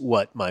is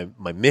what my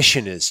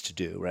mission is to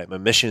do, right? My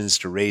mission is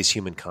to raise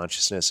human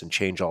consciousness and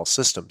change all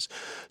systems.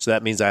 So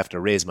that means I have to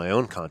raise my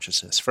own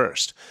consciousness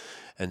first.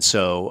 And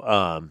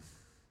so,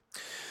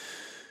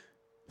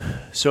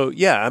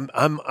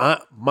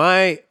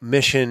 my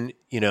mission,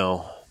 you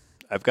know,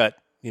 I've got,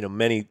 you know,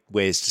 many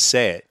ways to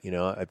say it. You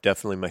know,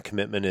 my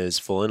commitment is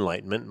full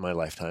enlightenment in my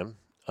lifetime.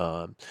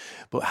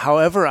 But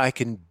however I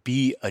can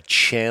be a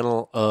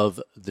channel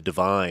of the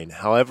divine,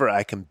 however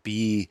I can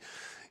be,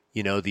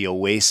 you know, the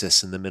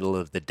oasis in the middle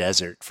of the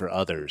desert for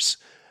others.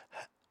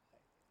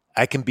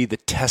 I can be the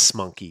test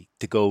monkey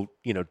to go,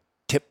 you know,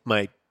 tip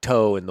my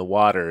toe in the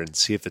water and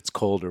see if it's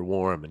cold or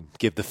warm and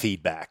give the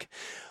feedback.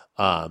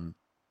 I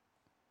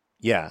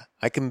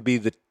can be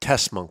the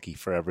test monkey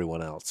for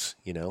everyone else,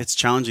 you know? It's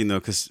challenging, though,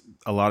 because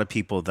a lot of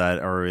people that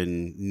are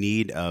in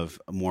need of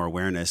more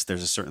awareness,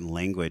 there's a certain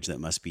language that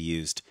must be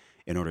used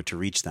in order to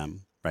reach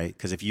them. Right?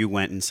 Because if you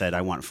went and said, I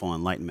want full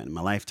enlightenment in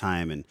my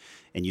lifetime, and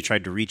you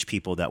tried to reach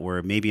people that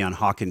were maybe on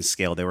Hawkins'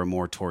 scale, they were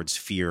more towards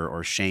fear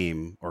or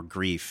shame or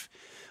grief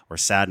or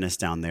sadness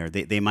down there,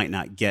 they might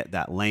not get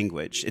that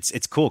language.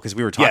 It's cool because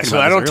we were talking about so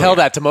I don't tell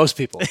that to most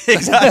people.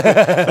 Exactly.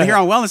 But here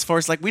on Wellness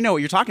Force, like, we know what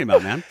you're talking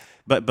about, man.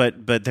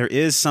 But there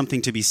is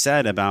something to be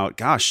said about,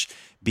 gosh,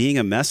 being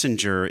a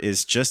messenger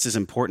is just as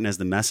important as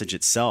the message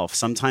itself.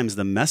 Sometimes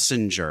the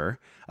messenger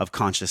of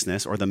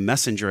consciousness or the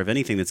messenger of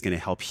anything that's going to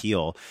help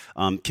heal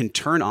can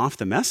turn off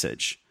the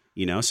message,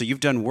 you know? So you've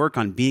done work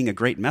on being a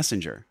great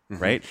messenger,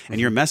 right? And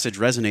your message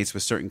resonates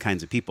with certain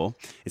kinds of people.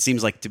 It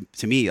seems like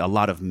to me, a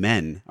lot of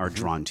men are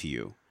drawn to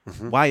you.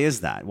 Why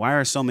is that? Why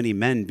are so many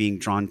men being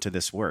drawn to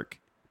this work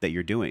that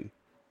you're doing?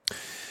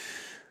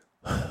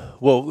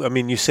 Well, I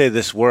mean, you say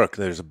this work,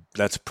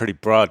 that's pretty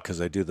broad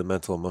because I do the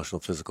mental, emotional,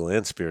 physical,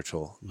 and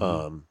spiritual.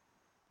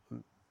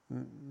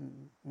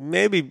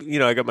 Maybe, you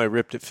know, I got my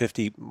Ripped at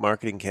 50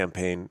 marketing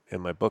campaign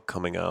and my book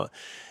coming out.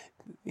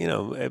 You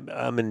know,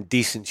 I'm in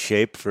decent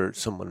shape for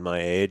someone my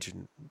age,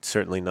 and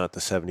certainly not the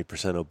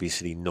 70%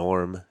 obesity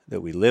norm that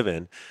we live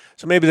in.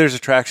 So maybe there's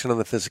attraction on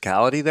the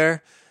physicality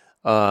there.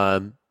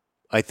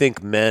 I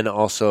think men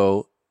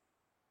also,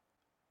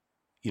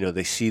 you know,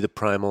 they see the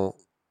primal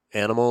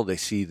animal, they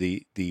see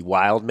the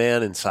wild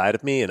man inside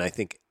of me, and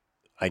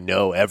I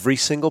know every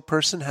single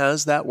person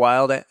has that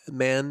wild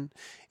man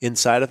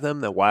inside of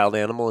them, that wild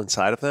animal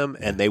inside of them,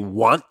 and they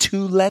want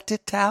to let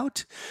it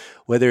out,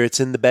 whether it's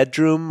in the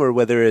bedroom or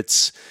whether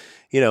it's,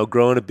 you know,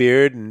 growing a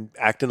beard and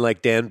acting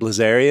like Dan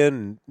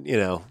Blazarian, you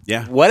know,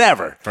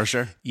 whatever. For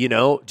sure. You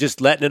know,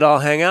 just letting it all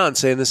hang out and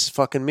saying, this is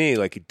fucking me,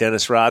 like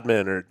Dennis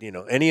Rodman or, you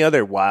know, any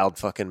other wild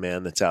fucking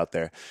man that's out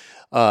there.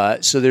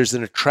 So there's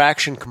an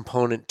attraction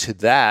component to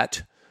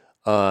that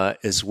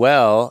as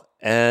well.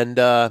 And,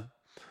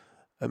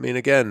 I mean,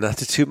 again, not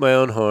to toot my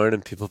own horn,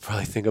 and people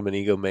probably think I'm an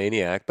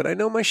egomaniac, but I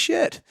know my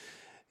shit,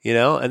 you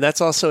know, and that's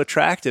also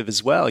attractive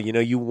as well. You know,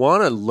 you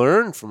want to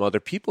learn from other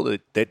people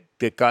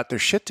that got their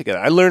shit together.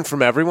 I learn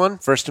from everyone,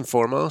 first and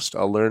foremost.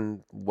 I'll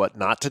learn what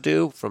not to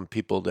do from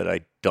people that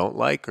I don't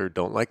like or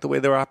don't like the way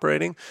they're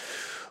operating.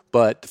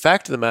 But the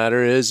fact of the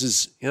matter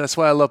is, you know, that's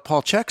why I love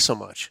Paul Chek so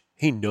much.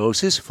 He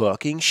knows his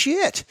fucking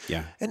shit.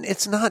 Yeah. And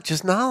it's not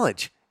just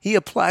knowledge. He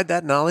applied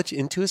that knowledge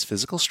into his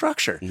physical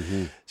structure.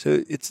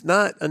 So it's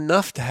not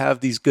enough to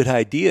have these good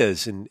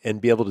ideas and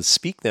be able to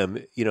speak them.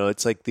 You know,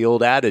 it's like the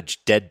old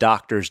adage, dead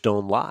doctors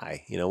don't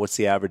lie. You know, what's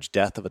the average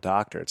death of a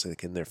doctor? It's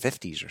like in their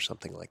 50s or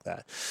something like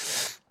that.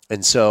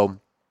 And so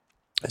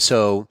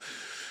you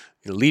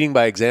know, leading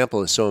by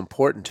example is so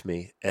important to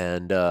me.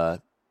 And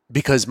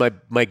because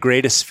my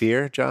greatest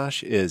fear,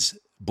 Josh, is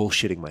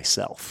bullshitting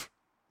myself,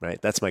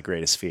 right? That's my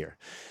greatest fear.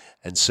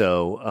 And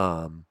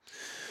so,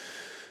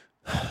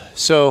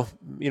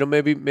 you know,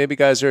 maybe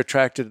guys are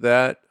attracted to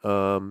that.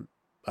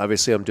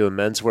 Obviously, I'm doing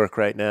men's work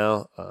right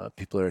now.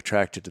 People are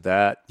attracted to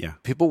that. Yeah.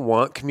 People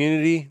want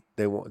community.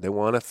 They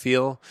want to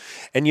feel.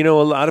 And, you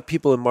know, a lot of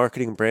people in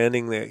marketing and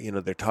branding,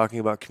 they're talking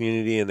about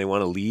community and they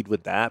want to lead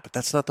with that. But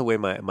that's not the way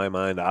my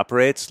mind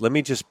operates. Let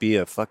me just be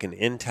a fucking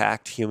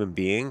intact human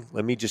being.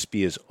 Let me just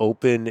be as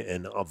open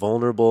and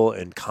vulnerable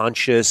and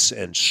conscious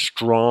and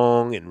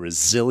strong and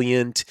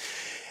resilient.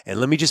 And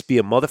let me just be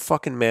a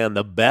motherfucking man,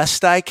 the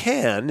best I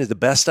can, the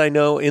best I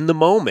know in the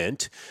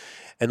moment,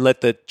 and let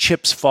the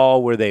chips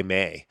fall where they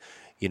may.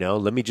 You know,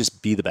 let me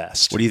just be the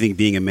best. What do you think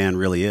being a man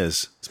really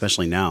is,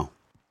 especially now?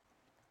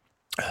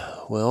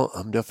 Well,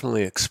 I'm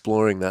definitely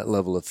exploring that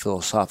level of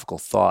philosophical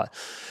thought.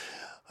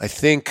 I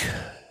think,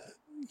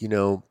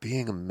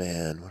 being a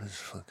man, what is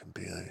fucking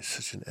being? It's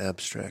such an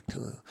abstract,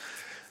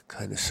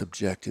 kind of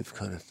subjective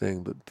kind of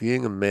thing. But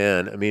being a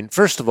man, I mean,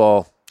 first of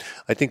all,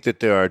 I think that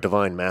there are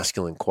divine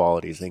masculine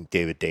qualities. I think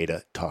David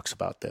Data talks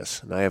about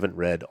this. And I haven't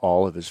read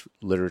all of his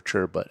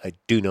literature, but I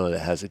do know that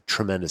it has a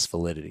tremendous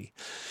validity.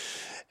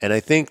 And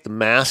I think the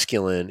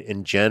masculine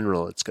in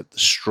general, it's got the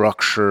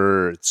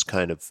structure, it's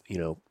kind of,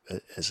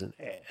 as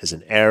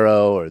an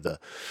arrow, or the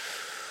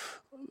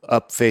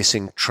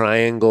up-facing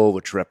triangle,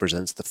 which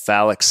represents the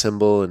phallic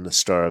symbol in the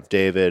Star of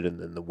David, and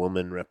then the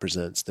woman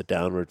represents the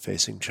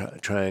downward-facing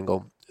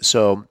triangle.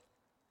 So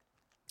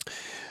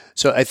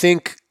I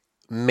think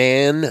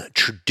man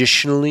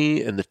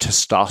traditionally, and the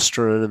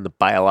testosterone and the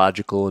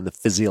biological and the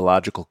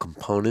physiological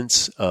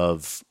components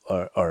of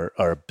our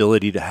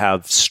ability to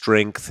have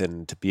strength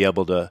and to be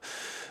able to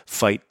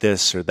fight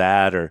this or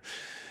that, or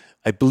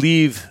I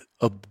believe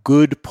a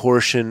good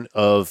portion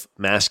of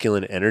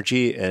masculine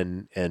energy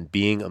and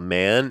being a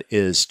man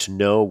is to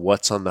know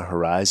what's on the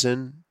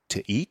horizon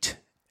to eat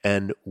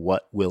and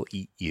what will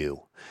eat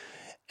you.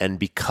 And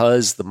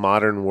because the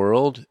modern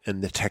world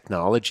and the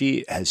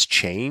technology has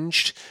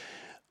changed,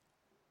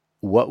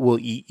 what will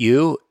eat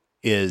you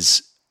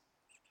is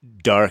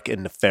dark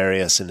and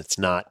nefarious, and it's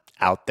not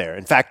out there.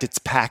 In fact, it's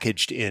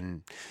packaged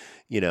in,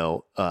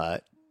 new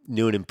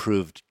and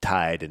improved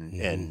Tide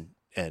and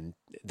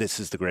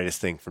this is the greatest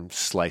thing from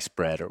sliced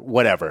bread or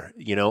whatever,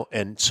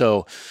 And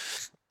so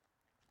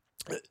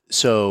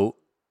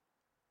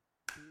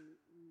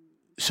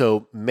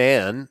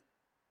man,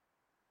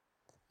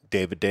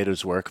 David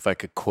Data's work, if I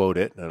could quote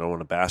it, and I don't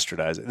want to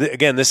bastardize it.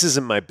 Again, this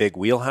isn't my big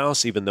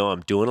wheelhouse, even though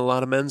I'm doing a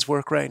lot of men's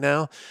work right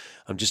now.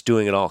 I'm just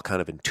doing it all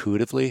kind of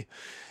intuitively.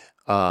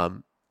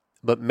 But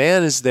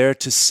man is there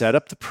to set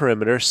up the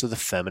perimeter so the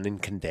feminine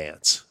can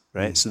dance,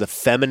 right? So the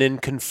feminine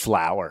can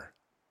flower.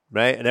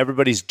 Right? And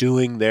everybody's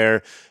doing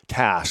their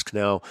task.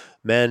 Now,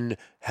 men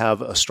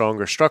have a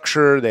stronger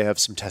structure. They have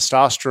some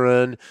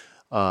testosterone.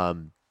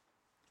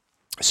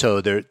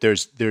 So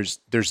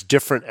there's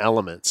different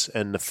elements.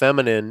 And the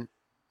feminine,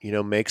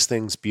 makes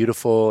things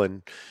beautiful.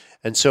 And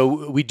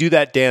so we do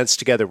that dance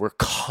together. We're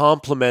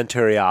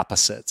complementary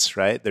opposites,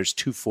 right? There's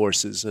two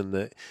forces in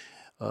the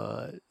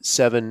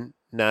 7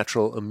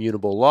 natural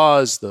immutable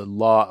laws. The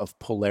law of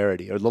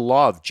polarity, or the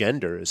law of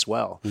gender as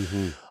well,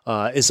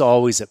 is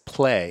always at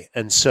play.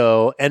 And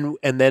so, and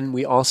then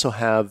we also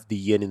have the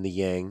yin and the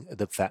yang,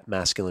 the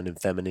masculine and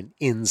feminine,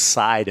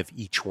 inside of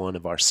each one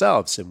of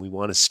ourselves. And we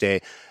want to stay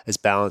as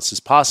balanced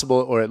as possible,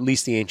 or at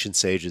least the ancient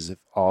sages have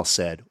all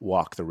said,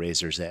 walk the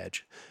razor's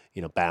edge,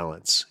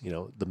 balance,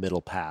 the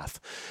middle path.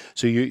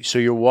 So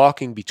you're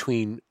walking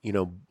between,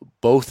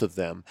 both of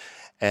them.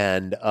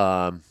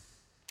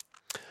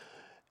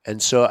 And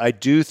so I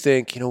do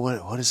think,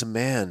 what is a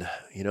man?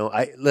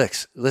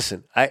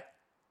 Listen,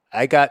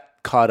 I got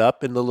caught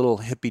up in the little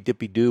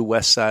hippy-dippy-doo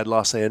West Side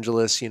Los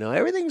Angeles,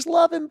 everything's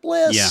love and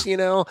bliss,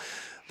 Yeah.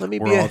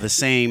 We're all the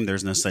same.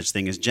 There's no such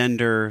thing as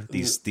gender.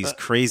 These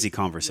crazy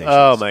conversations.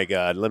 Oh my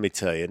God. Let me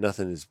tell you,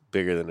 nothing is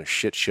bigger than a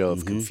shit show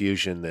of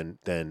confusion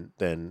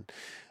than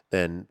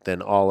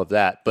all of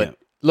that. But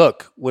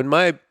look, when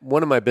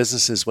one of my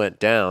businesses went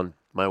down,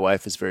 my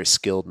wife is very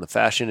skilled in the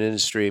fashion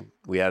industry.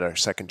 We had our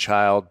second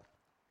child.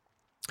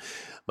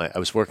 I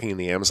was working in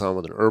the Amazon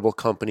with an herbal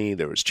company.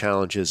 There was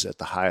challenges at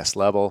the highest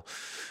level.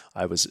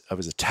 I was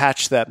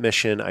attached to that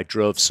mission. I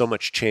drove so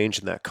much change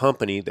in that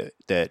company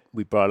that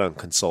we brought on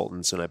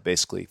consultants, and I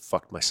basically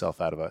fucked myself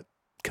out of a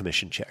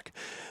commission check.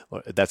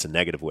 Well, that's a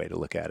negative way to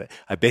look at it.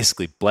 I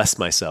basically blessed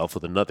myself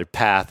with another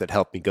path that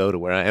helped me go to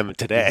where I am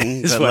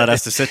today. That led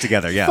us to sit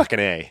together. Yeah. Fucking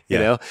A, you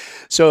know?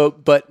 So,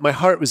 but my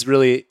heart was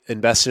really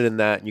invested in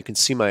that. And you can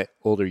see my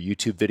older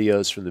YouTube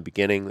videos from the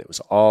beginning. It was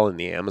all in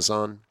the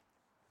Amazon.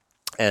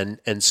 And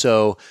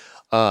so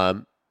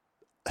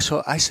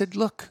I said,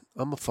 look,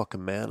 I'm a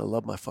fucking man. I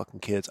love my fucking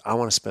kids. I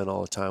want to spend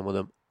all the time with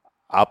them.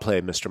 I'll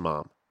play Mr.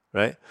 Mom,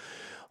 right?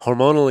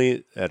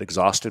 Hormonally, that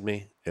exhausted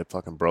me. It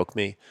fucking broke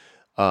me.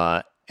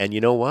 And you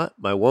know what?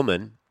 My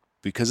woman,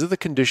 because of the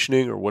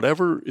conditioning or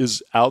whatever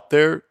is out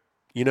there,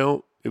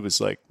 it was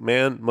like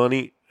man,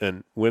 money,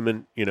 and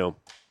women,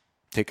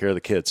 take care of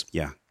the kids.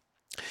 Yeah.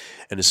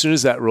 And as soon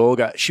as that role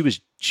she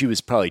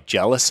was probably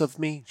jealous of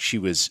me. She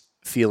was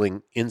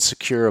feeling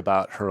insecure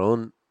about her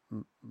own,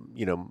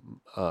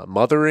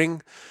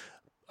 mothering,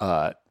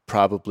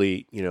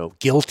 probably,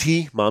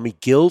 guilty, mommy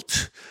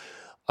guilt,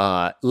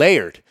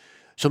 layered.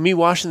 So me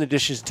washing the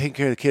dishes and taking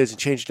care of the kids and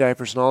changing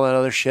diapers and all that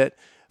other shit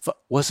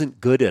wasn't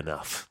good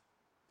enough.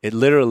 It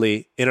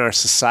literally, in our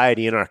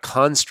society, in our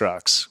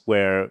constructs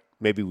where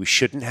maybe we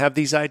shouldn't have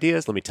these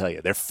ideas, let me tell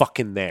you, they're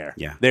fucking there.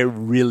 Yeah. They're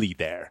really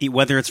there.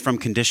 Whether it's from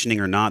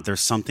conditioning or not,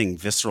 there's something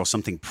visceral,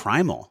 something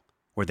primal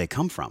where they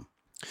come from.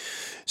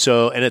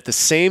 So, and at the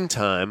same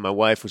time, my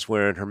wife was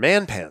wearing her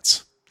man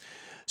pants.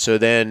 So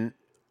then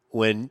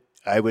when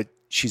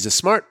she's a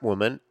smart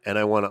woman and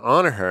I want to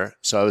honor her.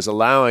 So I was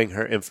allowing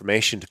her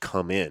information to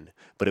come in,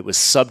 but it was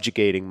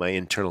subjugating my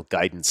internal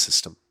guidance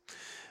system.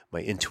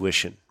 my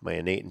intuition, my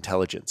innate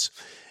intelligence.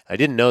 I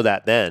didn't know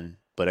that then,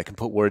 but I can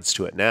put words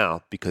to it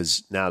now,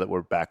 because now that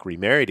we're back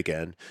remarried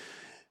again,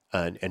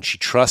 and she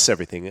trusts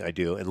everything I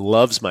do and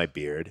loves my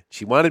beard.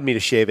 She wanted me to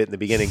shave it in the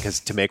beginning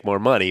to make more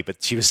money,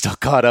 but she was still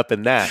caught up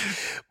in that.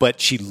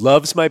 But she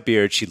loves my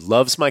beard. She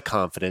loves my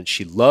confidence.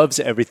 She loves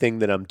everything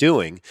that I'm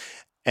doing.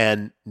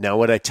 And now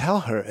what I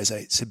tell her is,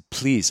 I said,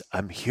 please,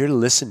 I'm here to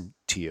listen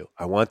to you.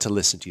 I want to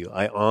listen to you.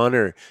 I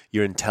honor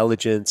your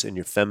intelligence and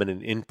your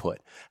feminine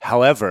input.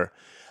 However,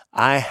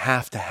 I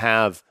have to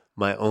have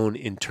my own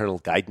internal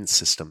guidance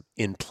system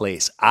in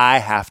place. I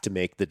have to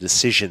make the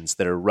decisions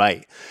that are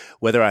right,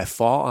 whether I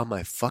fall on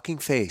my fucking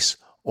face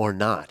or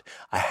not.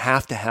 I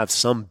have to have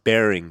some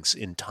bearings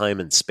in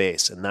time and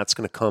space, and that's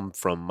going to come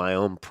from my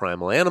own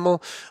primal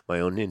animal, my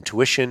own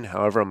intuition,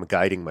 however I'm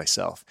guiding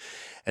myself.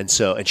 And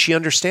she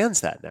understands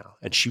that now,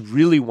 and she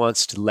really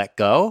wants to let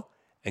go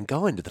and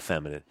go into the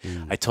feminine.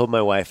 I told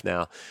my wife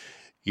now,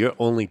 your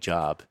only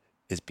job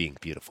is being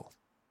beautiful.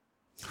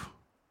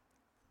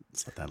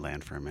 Let's let that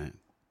land for a minute.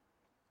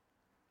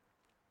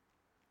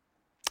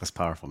 That's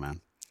powerful,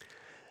 man.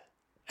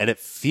 And it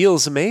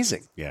feels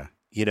amazing. Yeah.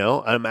 You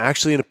know, I'm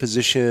actually in a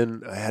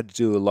position, I had to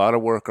do a lot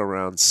of work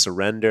around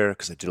surrender,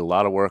 because I did a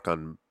lot of work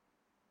on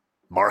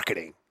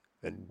marketing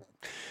and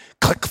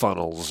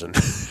ClickFunnels and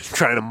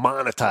trying to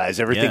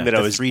monetize everything that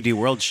I was 3D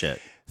world shit.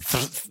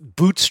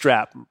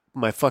 Bootstrap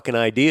my fucking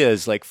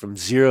ideas like from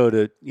zero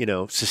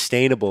to,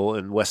 sustainable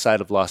in west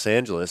side of Los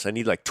Angeles. I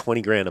need like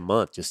 $20,000 a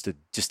month just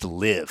to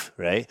live.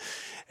 Right.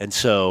 And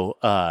so,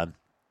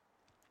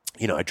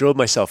 I drove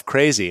myself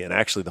crazy, and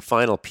actually the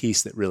final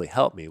piece that really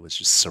helped me was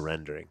just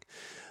surrendering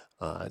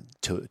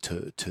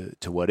to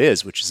what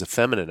is, which is a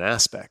feminine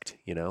aspect,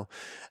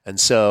 And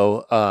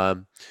so,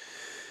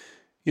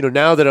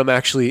 now that I'm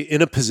actually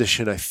in a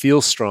position, I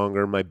feel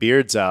stronger, my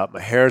beard's out,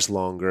 my hair's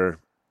longer,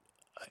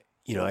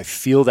 I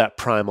feel that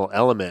primal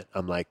element.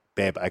 I'm like,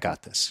 babe, I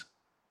got this.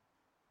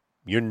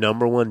 Your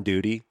number one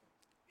duty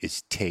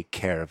is take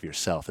care of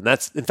yourself. And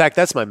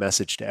that's my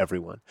message to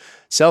everyone.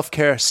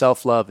 Self-care,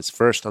 self-love is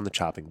first on the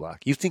chopping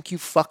block. You think you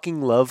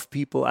fucking love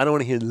people? I don't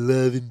want to hear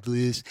love and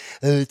bliss.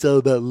 It's all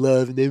about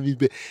love and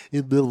everybody.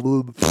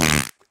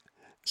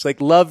 It's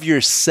like, love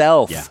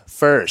yourself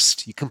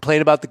first. You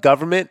complain about the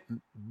government,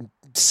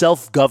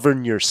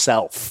 self-govern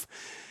yourself,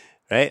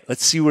 right?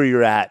 Let's see where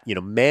you're at.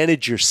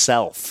 Manage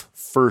yourself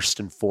first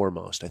and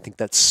foremost. I think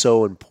that's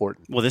so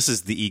important. Well, this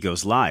is the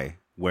ego's lie,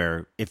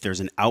 where if there's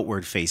an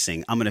outward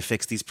facing, I'm going to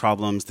fix these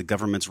problems, the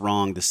government's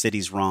wrong, the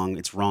city's wrong,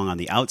 it's wrong on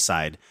the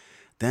outside,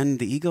 then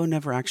the ego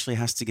never actually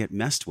has to get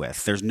messed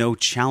with. There's no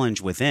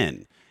challenge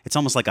within. It's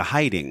almost like a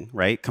hiding,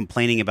 right?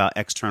 Complaining about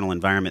external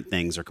environment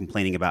things, or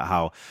complaining about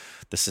how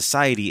the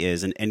society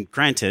is. And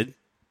granted,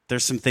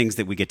 there's some things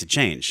that we get to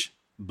change.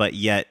 But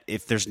yet,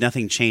 if there's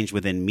nothing changed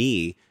within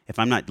me, if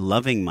I'm not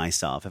loving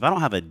myself, if I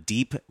don't have a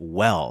deep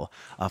well,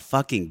 a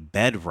fucking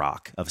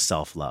bedrock of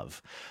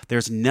self-love,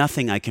 there's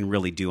nothing I can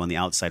really do on the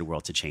outside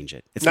world to change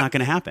it. It's not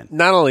going to happen.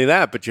 Not only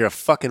that, but you're a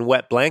fucking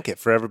wet blanket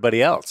for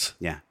everybody else.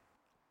 Yeah.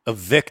 A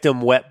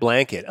victim wet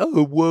blanket.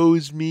 Oh, woe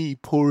is me,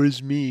 poor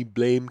is me,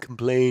 blame,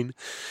 complain.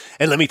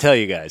 And let me tell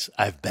you guys,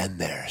 I've been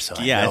there. So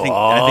I know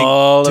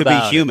all to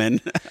about be human,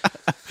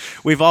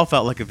 we've all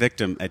felt like a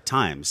victim at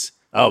times.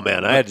 Oh,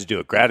 man, I had to do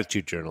a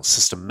gratitude journal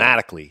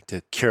systematically to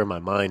cure my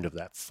mind of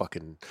that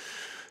fucking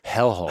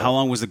hellhole. How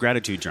long was the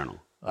gratitude journal?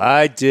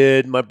 I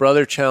did. My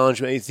brother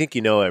challenged me. You think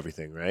you know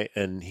everything, right?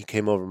 And he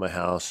came over to my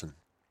house, and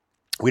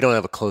we don't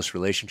have a close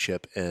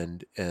relationship.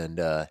 And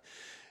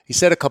he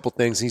said a couple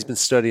things. He's been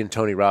studying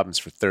Tony Robbins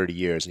for 30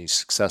 years, and he's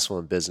successful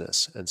in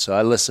business. And so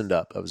I listened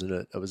up. I was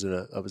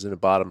in a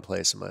bottom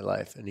place in my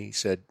life. And he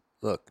said,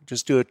 look,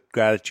 just do a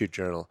gratitude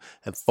journal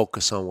and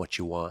focus on what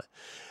you want.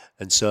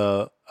 And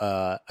so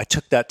I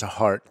took that to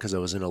heart because I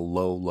was in a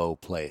low, low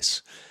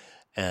place.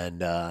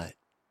 And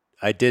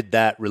I did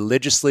that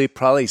religiously,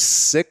 probably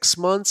 6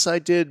 months I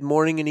did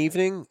morning and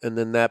evening. And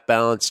then that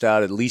balanced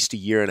out at least a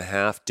year and a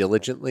half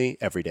diligently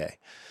every day.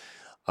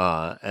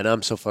 And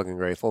I'm so fucking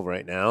grateful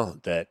right now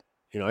that,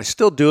 I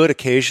still do it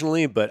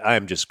occasionally, but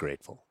I'm just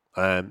grateful.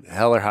 I'm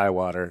hell or high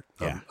water.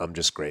 Yeah. I'm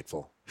just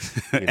grateful.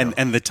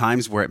 And the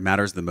times where it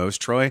matters the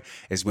most, Troy,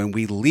 is when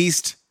we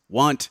least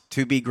want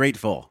to be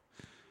grateful.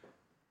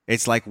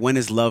 It's like, when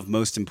is love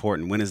most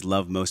important? When is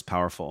love most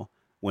powerful?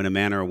 When a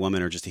man or a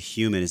woman or just a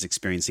human is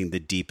experiencing the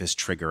deepest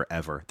trigger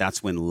ever.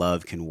 That's when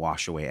love can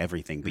wash away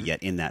everything. But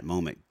yet in that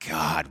moment,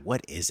 God,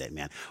 what is it,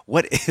 man?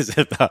 What is it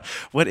about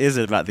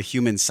the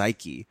human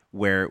psyche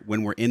where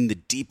when we're in the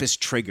deepest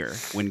trigger,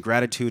 when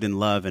gratitude and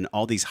love and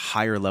all these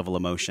higher level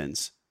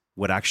emotions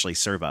would actually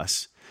serve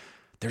us,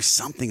 there's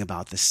something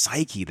about the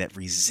psyche that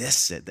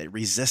resists it, that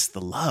resists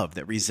the love,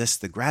 that resists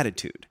the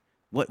gratitude.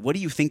 What do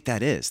you think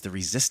that is, the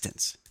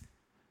resistance?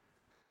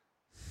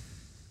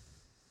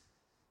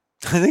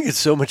 I think it's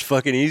so much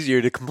fucking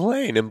easier to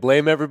complain and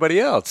blame everybody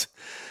else.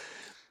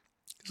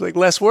 It's like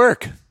less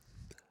work.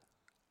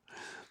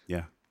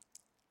 Yeah.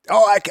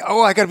 I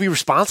got to be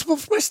responsible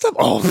for my stuff?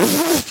 Oh,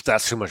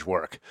 that's too much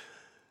work.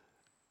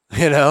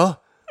 Yeah.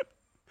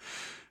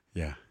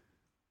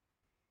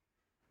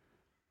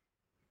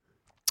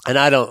 And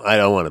I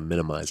don't want to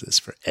minimize this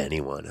for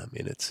anyone. I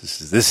mean,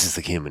 this is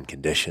the human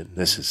condition.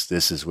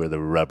 This is where the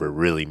rubber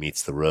really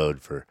meets the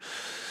road for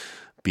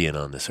being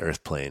on this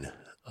earth plane.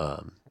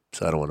 So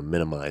I don't want to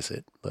minimize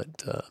it, but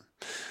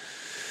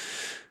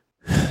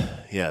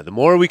yeah, the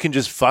more we can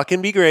just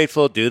fucking be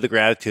grateful, do the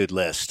gratitude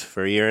list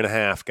for a year and a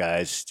half,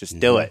 guys. Just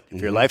do it.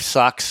 If your life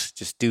sucks,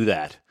 just do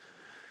that.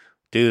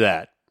 Do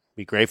that.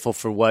 Be grateful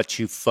for what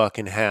you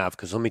fucking have,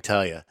 because let me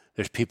tell you,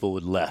 there's people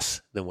with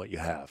less than what you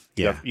have.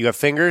 You got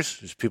fingers,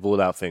 there's people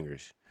without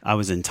fingers. I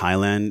was in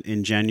Thailand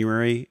in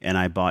January, and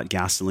I bought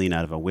gasoline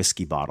out of a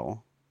whiskey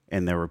bottle,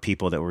 and there were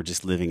people that were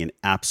just living in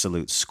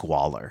absolute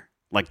squalor,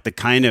 like the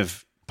kind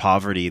of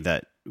poverty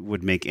that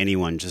would make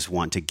anyone just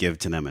want to give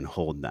to them and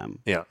hold them.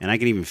 Yeah. And I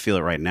can even feel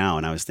it right now.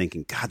 And I was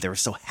thinking, God, they were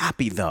so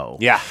happy though.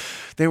 Yeah.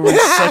 They were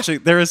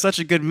in such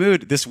a good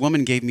mood. This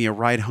woman gave me a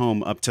ride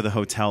home up to the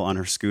hotel on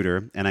her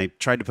scooter, and I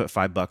tried to put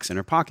 $5 in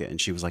her pocket, and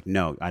she was like,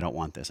 no, I don't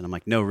want this. And I'm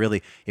like, no,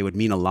 really, it would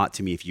mean a lot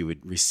to me if you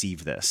would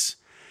receive this.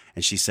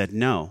 And she said,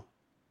 no,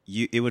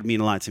 it would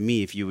mean a lot to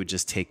me if you would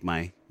just take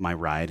my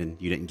ride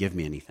and you didn't give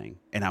me anything.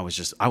 And I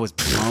was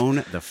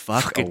blown the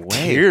fuck away.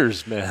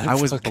 Tears, man. I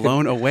was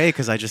blown away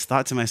because I just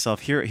thought to myself,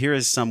 here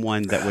is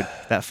someone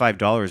that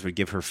 $5 would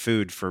give her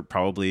food for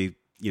probably,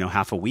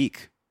 half a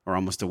week or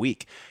almost a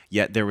week.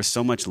 Yet there was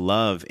so much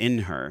love in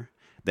her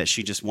that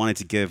she just wanted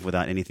to give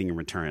without anything in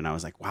return. And I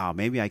was like, wow,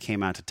 maybe I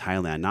came out to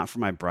Thailand, not for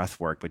my breath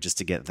work, but just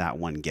to get that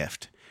one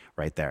gift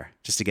right there,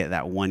 just to get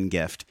that one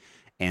gift.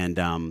 And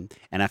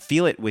I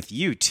feel it with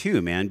you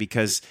too, man,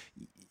 because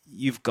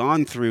you've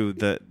gone through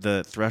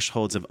the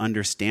thresholds of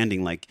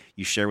understanding. Like,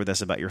 you share with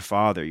us about your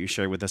father, you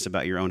share with us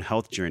about your own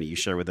health journey, you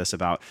share with us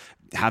about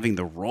having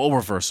the role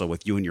reversal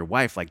with you and your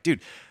wife. Like,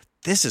 dude,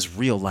 this is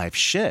real life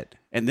shit.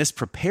 And this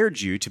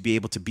prepared you to be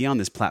able to be on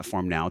this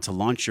platform now to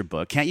launch your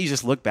book. Can't you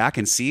just look back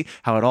and see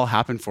how it all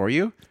happened for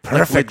you?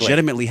 Perfectly. Like,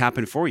 legitimately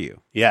happened for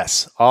you.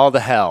 Yes, all the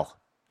hell.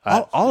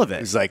 All of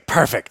it. It's like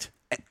perfect.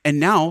 And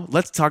now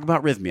let's talk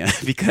about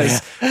Rhythmia,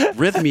 because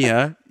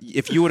Rhythmia,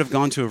 if you would have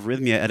gone to a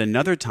Rhythmia at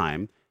another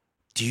time,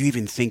 do you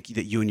even think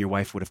that you and your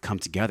wife would have come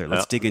together?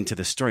 Let's dig into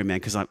the story, man,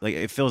 because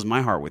it fills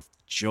my heart with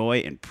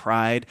joy and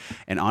pride,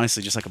 and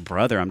honestly, just like a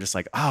brother, I'm just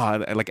like,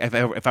 like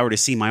if I were to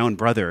see my own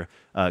brother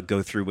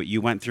go through what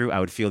you went through, I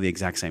would feel the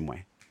exact same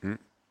way.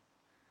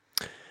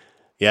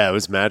 Yeah, it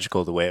was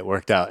magical the way it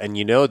worked out. And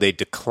they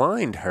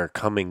declined her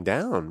coming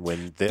down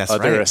when the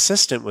other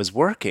assistant was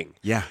working.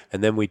 Yeah.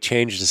 And then we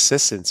changed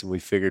assistants, and we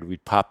figured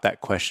we'd pop that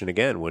question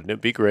again. Wouldn't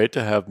it be great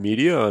to have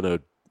media on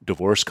a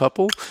divorced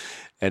couple?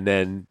 And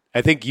then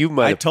I think you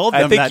might have told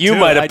them that you too.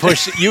 might have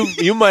pushed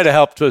you might have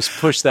helped us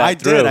push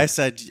that through. I did. I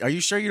said, "Are you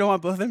sure you don't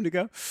want both of them to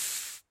go?"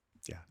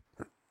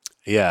 Yeah.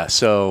 Yeah,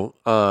 so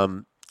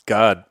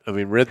God, I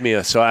mean,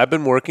 Rhythmia. So I've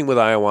been working with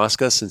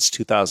ayahuasca since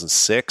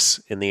 2006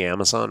 in the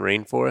Amazon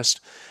rainforest.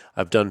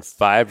 I've done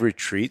 5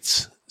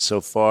 retreats so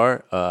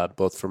far,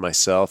 both for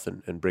myself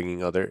and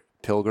bringing other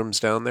pilgrims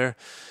down there.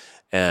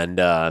 And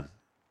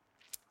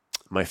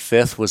my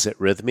 5th was at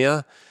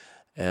Rhythmia.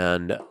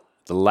 And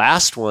the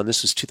last one,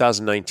 this was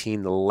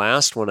 2019. The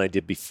last one I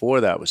did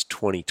before that was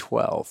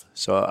 2012.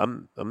 So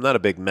I'm not a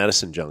big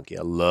medicine junkie.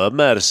 I love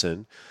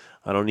medicine.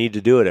 I don't need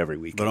to do it every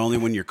week. But only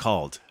when you're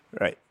called.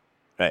 Right.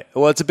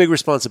 Well, it's a big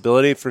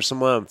responsibility for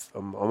someone.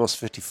 I'm almost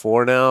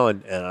 54 now,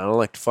 and I don't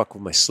like to fuck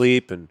with my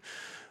sleep. And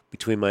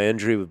between my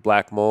injury with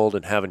black mold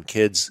and having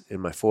kids in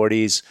my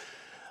 40s,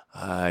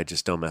 I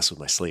just don't mess with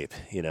my sleep,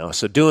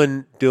 So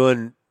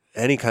doing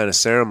any kind of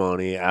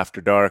ceremony after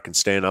dark and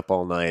staying up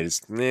all night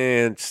is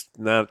it's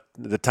not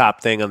the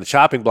top thing on the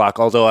chopping block.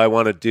 Although I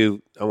want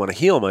to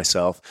heal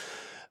myself.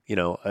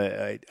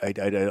 I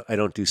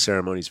don't do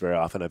ceremonies very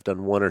often. I've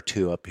done 1 or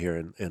 2 up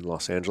here in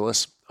Los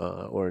Angeles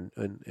or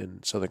in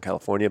Southern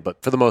California.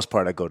 But for the most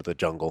part, I go to the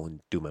jungle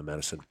and do my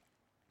medicine.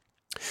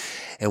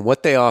 And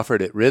what they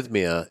offered at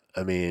Rhythmia,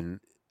 I mean,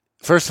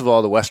 first of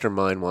all, the Western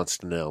mind wants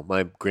to know.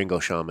 My gringo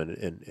shaman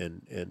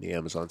in the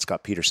Amazon,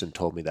 Scott Peterson,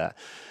 told me that.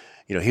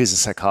 He was a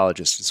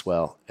psychologist as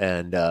well.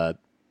 And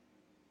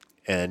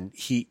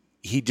he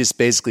just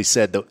basically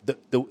said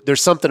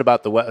there's something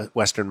about the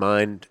Western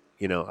mind.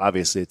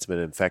 Obviously it's been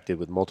infected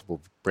with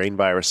multiple brain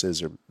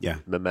viruses or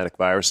mimetic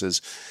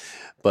viruses,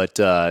 but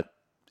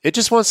it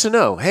just wants to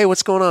know, hey,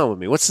 what's going on with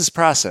me? What's this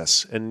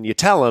process? And you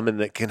tell them,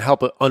 and it can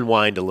help it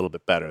unwind a little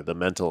bit better, the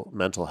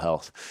mental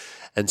health.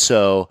 And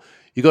so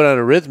you go down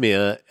to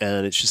Rhythmia,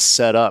 and it's just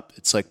set up.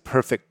 It's like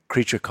perfect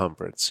creature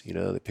comforts.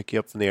 They pick you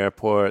up from the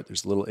airport.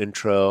 There's a little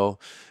intro.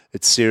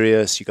 It's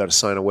serious. You got to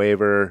sign a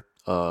waiver.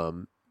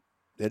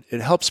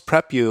 It helps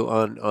prep you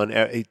on.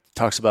 It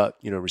talks about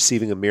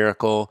receiving a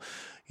miracle.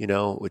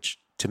 Which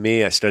to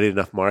me, I studied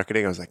enough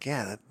marketing. I was like,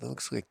 yeah, that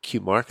looks like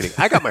cute marketing.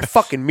 I got my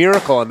fucking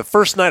miracle on the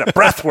first night of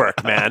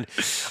breathwork, man.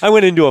 I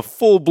went into a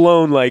full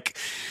blown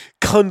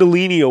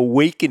Kundalini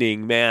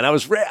awakening, man. I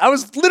was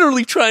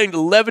literally trying to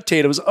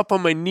levitate. I was up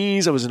on my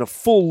knees. I was in a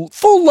full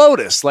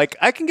lotus. Like,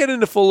 I can get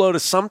into full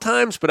lotus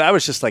sometimes, but I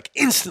was just like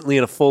instantly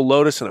in a full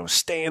lotus, and I was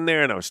staying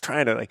there, and I was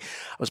trying to I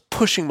was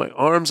pushing my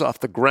arms off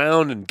the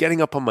ground and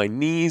getting up on my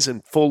knees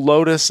in full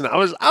lotus, and I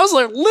was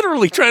like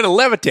literally trying to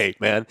levitate,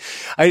 man.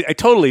 I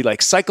totally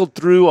like cycled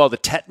through all the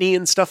tetany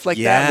and stuff like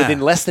that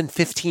within less than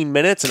 15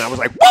 minutes, and I was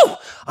like, whoa,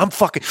 I'm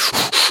fucking.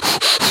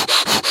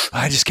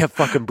 I just kept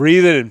fucking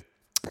breathing, and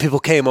people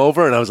came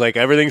over, and I was like,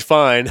 everything's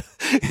fine.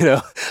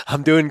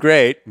 I'm doing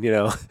great.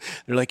 They're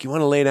like, you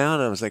want to lay down?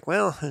 And I was like,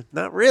 well,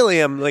 not really.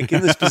 I'm like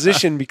in this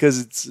position because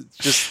it's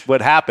just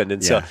what happened.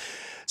 And so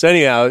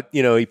anyhow,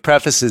 he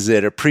prefaces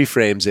it or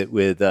pre-frames it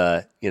with,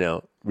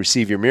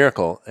 receive your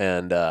miracle.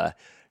 And,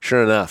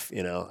 sure enough,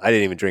 I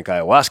didn't even drink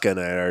ayahuasca, and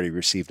I had already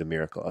received a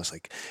miracle. I was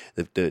like,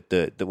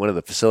 the one of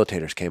the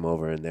facilitators came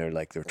over, and they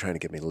were trying to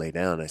get me to lay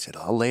down. And I said,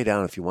 I'll lay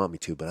down if you want me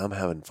to, but I'm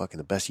having fucking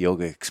the best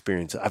yoga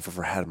experience I've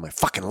ever had in my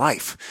fucking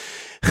life.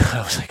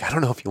 I was like, I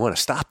don't know if you want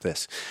to stop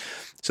this.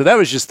 So that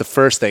was just the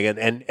first thing.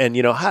 And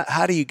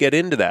how do you get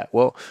into that?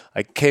 Well,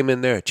 I came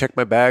in there, I checked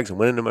my bags, I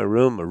went into my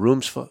room.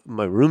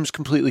 My room's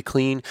completely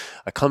clean.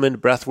 I come into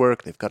breath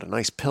work. They've got a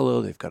nice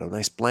pillow. They've got a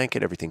nice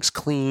blanket. Everything's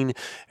clean.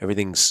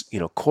 Everything's,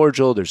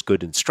 cordial. There's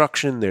good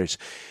instruction. There's,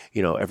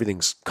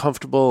 everything's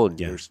comfortable, and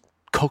there's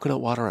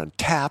coconut water on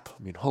tap.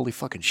 I mean, holy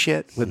fucking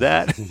shit with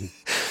that.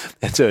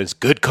 And so it's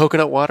good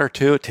coconut water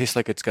too. It tastes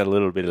like it's got a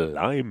little bit of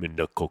lime in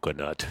the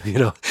coconut,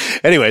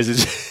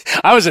 Anyways,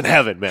 I was in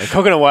heaven, man.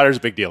 Coconut water is a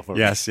big deal for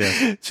me. Yes.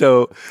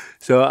 So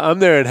I'm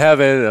there in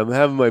heaven, and I'm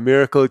having my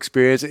miracle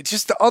experience. It's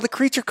just all the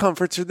creature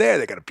comforts are there.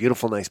 They got a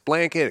beautiful, nice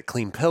blanket, a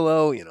clean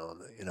pillow,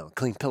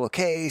 clean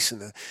pillowcase,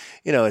 and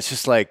it's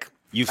just like,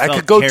 I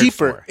could go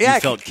deeper. Yeah, I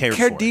felt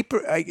cared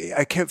deeper.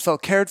 I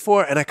felt cared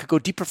for, and I could go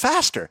deeper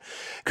faster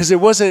because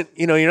it wasn't.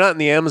 You're not in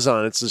the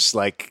Amazon. It's just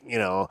like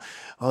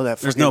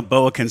there's no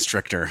boa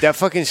constrictor. That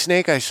fucking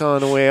snake I saw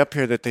on the way up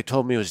here that they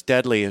told me was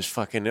deadly is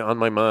fucking on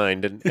my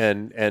mind,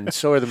 and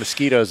so are the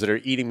mosquitoes that are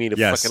eating me to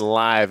fucking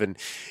alive, and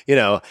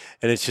and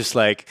it's just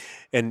like,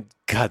 and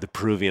God, the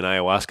Peruvian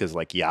ayahuasca is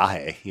like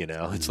yahe,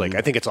 It's like,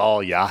 I think it's all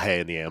yahe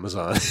in the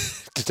Amazon,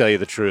 to tell you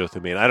the truth. I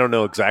mean, I don't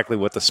know exactly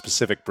what the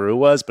specific brew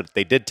was, but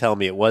they did tell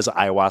me it was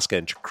ayahuasca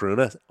and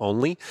chacruna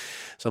only.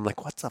 So I'm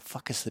like, what the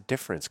fuck is the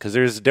difference? Because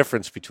there's a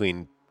difference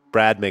between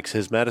Brad makes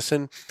his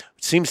medicine.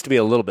 It seems to be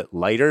a little bit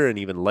lighter and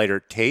even lighter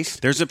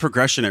taste. There's a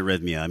progression at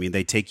Rhythmia. I mean,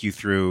 they take you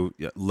through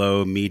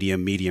low,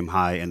 medium,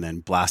 high, and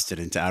then blast it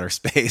into outer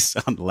space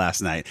on the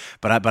last night.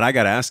 But I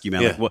got to ask you,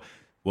 man,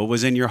 what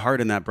was in your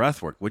heart in that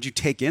breath work? What'd you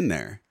take in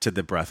there to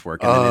the breath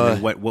work?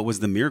 And then what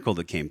was the miracle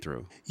that came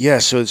through? Yeah,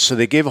 so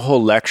they gave a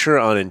whole lecture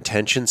on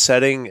intention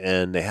setting,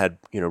 and they had,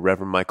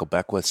 Reverend Michael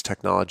Beckwith's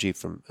technology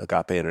from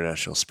Agape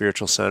International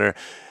Spiritual Center.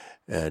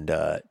 And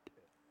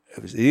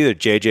it was either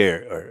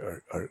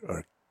JJ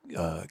or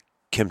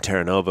Kim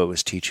Terranova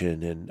was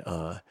teaching, and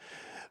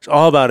it's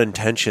all about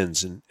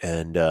intentions.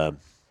 And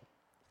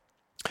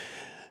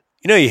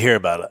you hear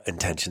about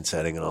intention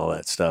setting and all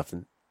that stuff,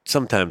 and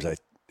sometimes I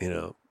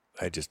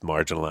just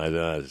marginalize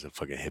it. It's a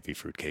fucking hippie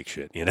fruitcake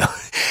shit,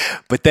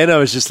 But then I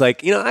was just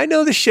like, I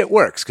know this shit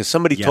works because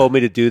somebody told me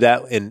to do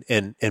that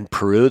in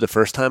Peru the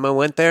first time I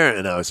went there.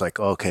 And I was like,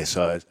 okay,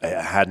 so I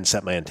hadn't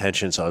set my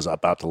intention. So I was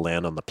about to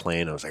land on the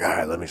plane. I was like, all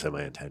right, let me set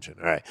my intention.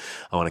 All right,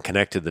 I want to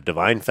connect to the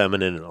divine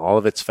feminine and all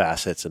of its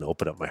facets and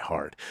open up my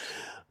heart.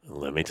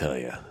 Let me tell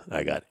you,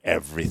 I got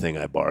everything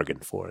I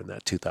bargained for in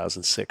that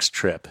 2006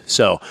 trip.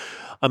 So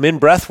I'm in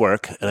breath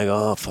work, and I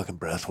go, fucking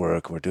breath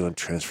work. We're doing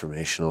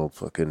transformational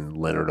fucking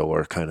Leonard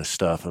Orr kind of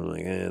stuff. I'm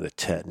like, the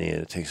tetany,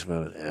 it takes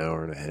about an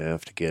hour and a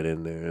half to get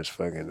in there. It's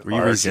fucking Were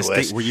you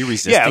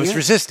resisting? Yeah, I was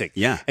resisting.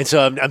 Yeah. And so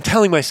I'm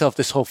telling myself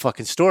this whole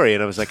fucking story,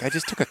 and I was like, I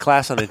just took a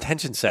class on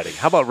intention setting.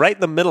 How about right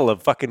in the middle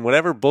of fucking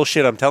whatever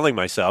bullshit I'm telling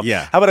myself?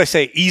 Yeah. How about I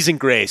say ease and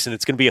grace, and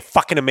it's going to be a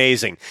fucking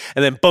amazing.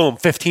 And then boom,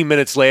 15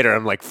 minutes later,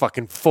 I'm like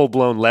fucking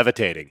full-blown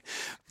levitating,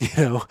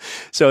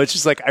 So it's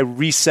just like I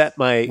reset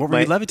my. What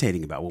were you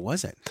levitating about? What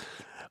was it?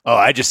 Oh,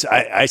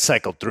 I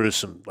cycled through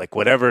some, like,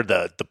 whatever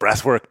the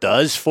breath work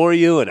does for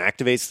you and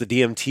activates the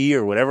DMT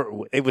or whatever.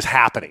 It was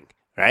happening,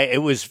 right?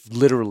 It was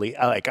literally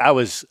like I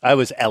was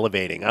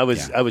elevating. I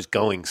was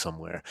going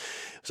somewhere.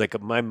 It was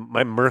like my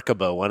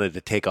Merkaba wanted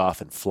to take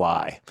off and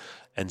fly,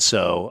 and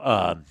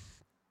so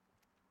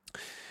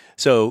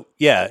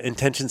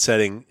intention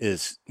setting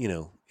is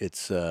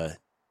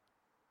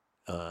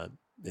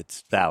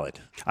it's valid.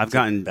 I've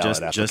gotten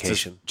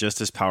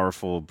just as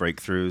powerful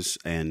breakthroughs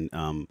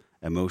and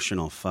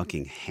emotional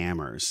fucking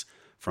hammers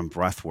from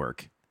breath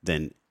work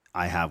than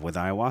I have with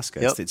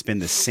ayahuasca. Yep. It's been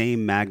the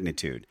same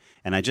magnitude.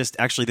 And I just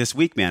actually this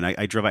week, man,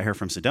 I drove out here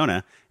from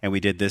Sedona, and we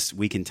did this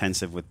week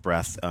intensive with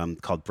breath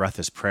called Breath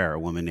is Prayer, a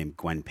woman named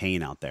Gwen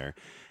Payne out there.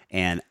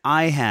 And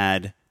I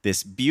had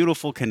this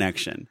beautiful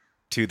connection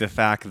to the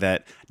fact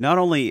that not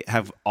only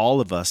have all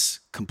of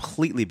us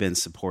completely been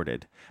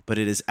supported, but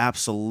it is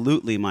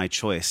absolutely my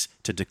choice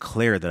to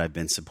declare that I've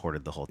been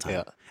supported the whole time.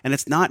 Yeah. And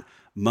it's not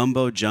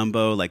mumbo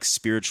jumbo, like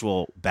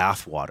spiritual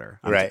bathwater.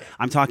 Right.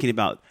 I'm talking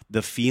about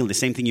the feel, the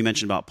same thing you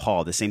mentioned about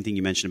Paul, the same thing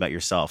you mentioned about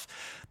yourself,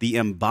 the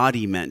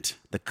embodiment,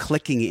 the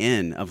clicking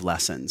in of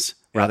lessons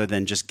rather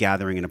than just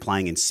gathering and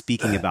applying and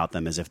speaking about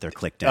them as if they're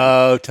clicked in.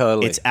 Oh,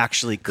 totally. It's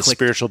actually the clicked.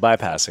 spiritual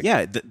bypassing.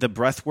 Yeah, the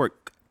breath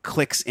work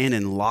clicks in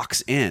and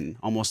locks in,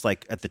 almost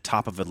like at the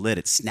top of a lid,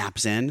 it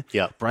snaps in.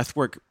 Yeah. Breath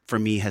work for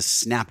me has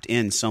snapped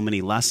in so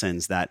many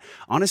lessons that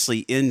honestly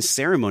in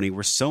ceremony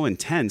we're so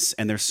intense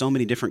and there's so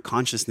many different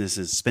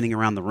consciousnesses spinning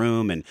around the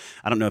room. And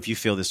I don't know if you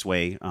feel this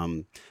way.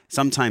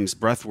 Sometimes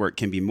breath work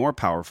can be more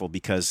powerful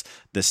because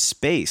the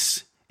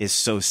space is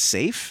so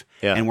safe.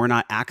 Yeah. And we're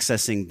not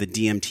accessing the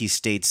DMT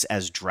states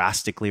as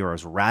drastically or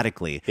as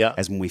radically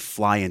as when we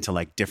fly into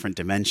like different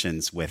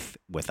dimensions with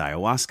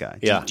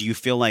ayahuasca. Do you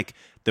feel like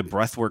the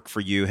breath work for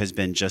you has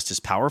been just as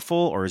powerful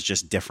or is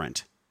just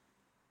different?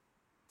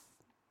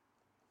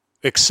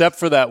 Except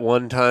for that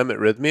one time at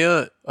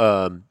Rhythmia,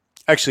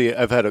 actually,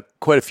 I've had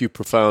quite a few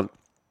profound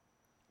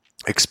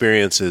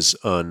experiences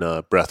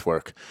on breath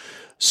work.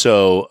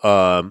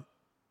 So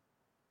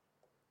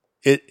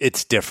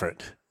it's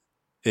different.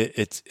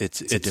 It's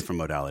a different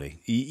modality.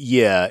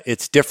 Yeah,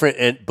 it's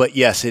different, but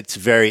yes, it's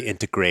very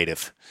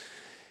integrative.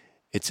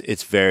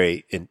 It's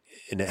very, and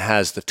it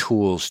has the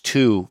tools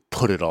to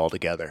put it all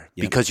together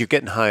because you're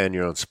getting high on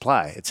your own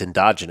supply. It's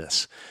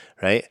endogenous,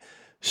 right?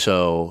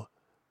 So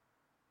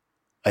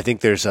I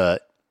think there's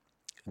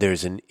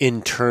an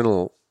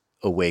internal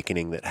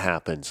awakening that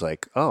happens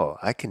like, oh,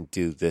 I can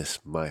do this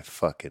my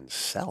fucking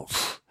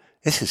self.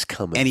 This is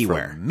coming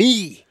anywhere from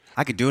me.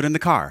 I could do it in the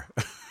car.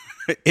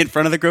 In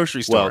front of the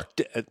grocery store.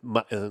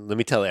 Well, let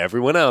me tell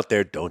everyone out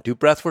there, don't do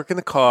breath work in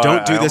the car.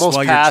 Don't do this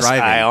while you're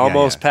driving. I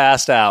almost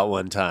passed out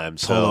one time.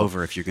 Pull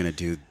over if you're going to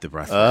do the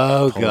breath work.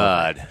 Oh,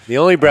 God. Over. The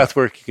only breath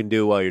work you can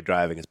do while you're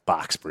driving is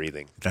box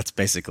breathing. That's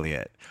basically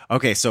it.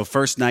 Okay, so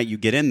first night you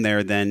get in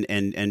there then,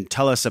 and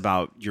tell us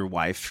about your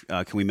wife.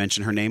 Can we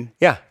mention her name?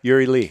 Yeah,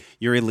 Yuri Lee.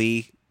 Yuri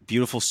Lee,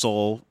 beautiful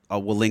soul.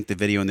 We'll link the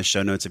video in the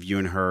show notes of you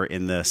and her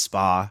in the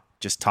spa.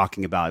 Just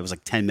talking about, it was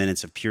like 10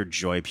 minutes of pure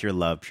joy, pure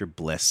love, pure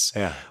bliss.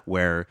 Yeah.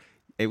 Where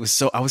it was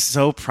so, I was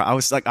so proud. I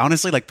was like,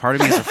 honestly, like part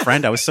of me as a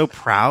friend, I was so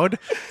proud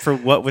for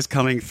what was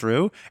coming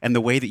through and the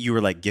way that you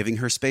were like giving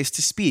her space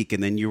to speak.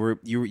 And then you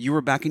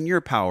were back in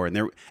your power.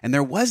 And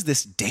there was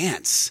this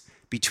dance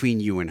between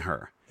you and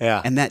her.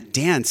 Yeah. And that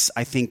dance,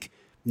 I think,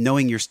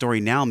 knowing your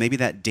story now, maybe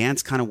that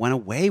dance kind of went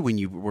away when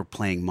you were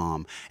playing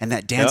mom. And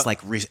that dance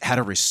had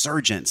a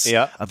resurgence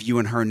of you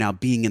and her now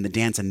being in the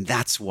dance. And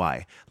that's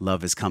why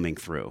love is coming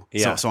through.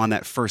 Yeah. So on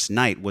that first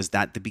night, was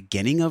that the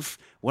beginning of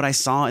what I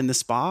saw in the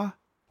spa?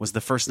 Was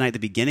the first night the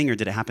beginning or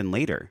did it happen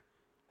later?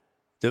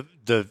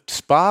 The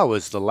spa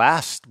was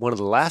one of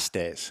the last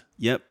days.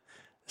 Yep.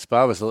 The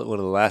spa was one of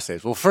the last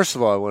days. Well, first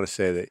of all, I want to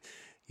say that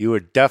you were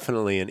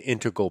definitely an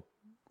integral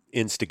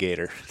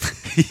instigator.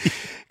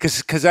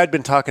 Because I'd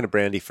been talking to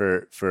Brandy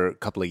for a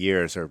couple of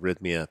years, or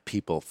Rhythmia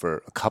people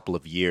for a couple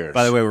of years.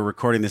 By the way, we're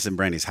recording this in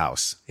Brandy's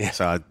house. Yeah.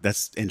 So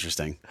that's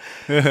interesting.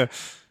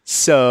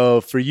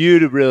 So for you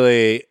to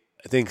really,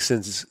 I think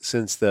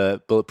since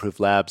the Bulletproof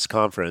Labs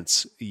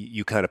conference,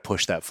 you kind of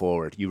pushed that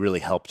forward. You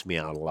really helped me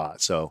out a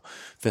lot. So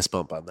fist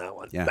bump on that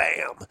one. Yeah.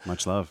 Bam.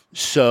 Much love.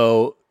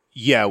 So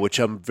yeah, which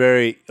I'm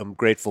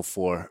grateful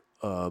for.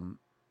 But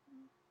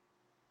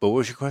what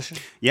was your question?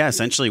 Yeah,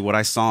 essentially what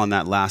I saw in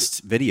that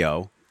last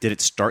video. Did it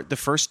start the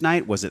first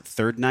night? Was it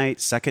third night,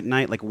 second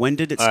night? Like when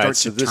did it start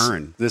to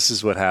turn? This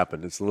is what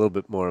happened. It's a little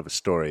bit more of a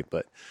story,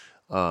 but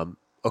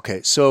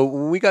okay. So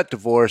when we got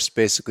divorced,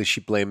 basically she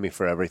blamed me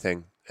for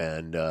everything,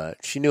 and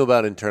she knew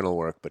about internal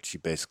work, but she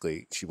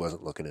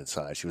wasn't looking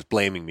inside. She was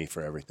blaming me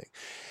for everything.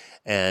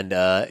 And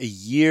a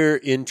year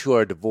into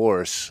our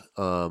divorce,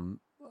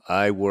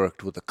 I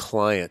worked with a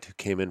client who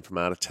came in from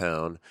out of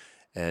town,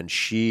 and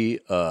she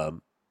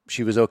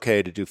was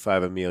okay to do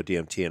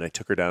 5-MeO-DMT, and I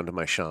took her down to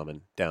my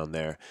shaman down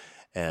there,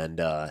 and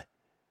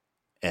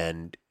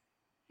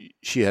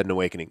she had an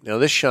awakening. Now,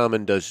 this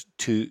shaman does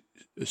 2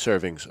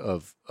 servings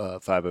of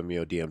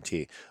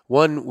 5-MeO-DMT.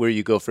 One where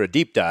you go for a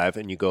deep dive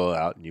and you go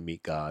out and you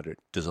meet God or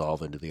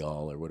dissolve into the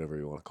all or whatever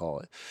you want to call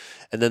it.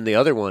 And then the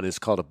other one is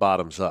called a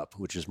bottoms up,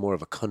 which is more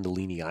of a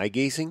Kundalini eye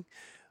gazing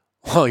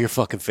while your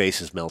fucking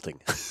face is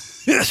melting.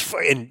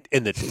 And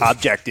the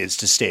object is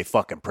to stay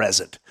fucking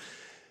present,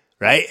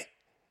 right?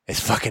 It's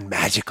fucking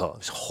magical.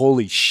 It's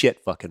holy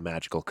shit fucking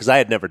magical because I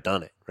had never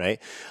done it, right?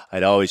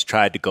 I'd always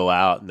tried to go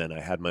out and then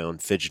I had my own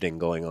fidgeting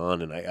going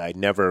on and I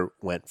never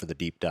went for the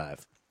deep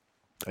dive.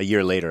 A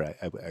year later,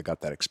 I got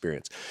that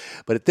experience.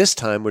 But at this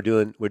time, we're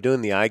doing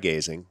the eye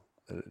gazing.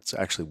 It's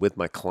actually with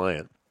my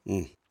client,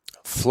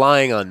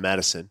 flying on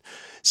medicine,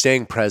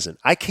 staying present.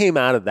 I came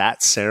out of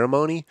that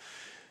ceremony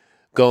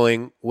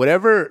going,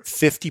 whatever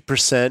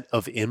 50%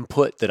 of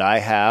input that I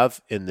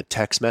have in the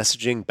text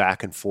messaging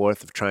back and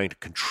forth of trying to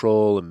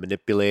control and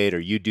manipulate,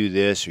 or you do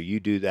this or you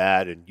do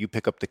that, and you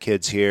pick up the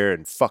kids here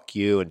and fuck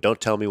you and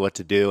don't tell me what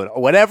to do. And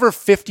whatever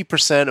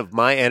 50% of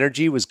my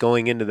energy was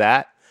going into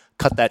that,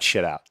 cut that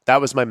shit out. That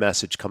was my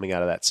message coming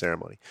out of that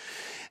ceremony.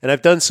 And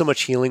I've done so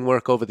much healing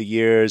work over the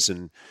years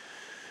and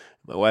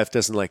My wife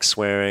doesn't like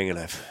swearing, and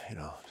I've,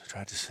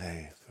 tried to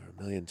say for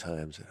a million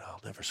times that I'll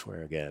never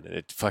swear again. And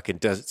it fucking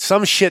does.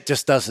 Some shit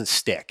just doesn't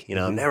stick.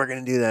 I'm never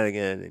going to do that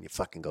again. And you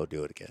fucking go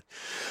do it again.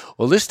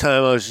 Well, this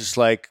time I was just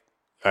like,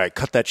 all right,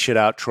 cut that shit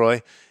out,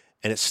 Troy.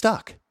 And it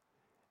stuck.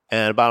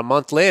 And about a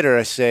month later,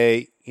 I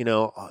say,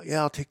 oh, yeah,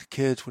 I'll take the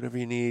kids, whatever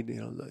you need.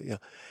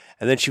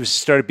 And then she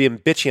started being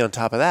bitchy on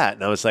top of that.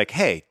 And I was like,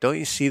 hey, don't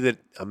you see that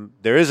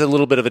there is a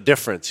little bit of a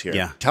difference here?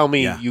 Yeah. Tell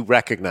me you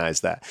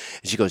recognize that.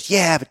 And she goes,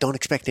 yeah, but don't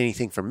expect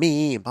anything from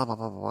me, and blah, blah,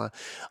 blah, blah, blah.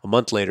 A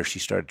month later, she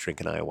started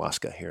drinking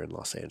ayahuasca here in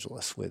Los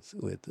Angeles with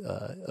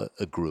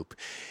a group.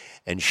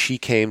 And she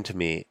came to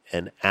me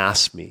and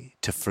asked me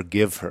to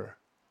forgive her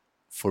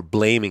for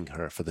blaming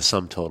her for the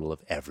sum total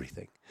of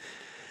everything.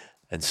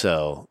 And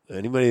so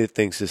anybody that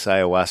thinks this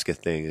ayahuasca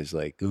thing is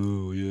like,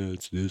 oh, yeah,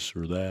 it's this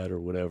or that or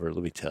whatever,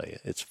 let me tell you,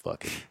 it's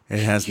fucking It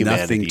has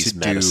nothing to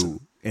medicine.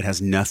 do. It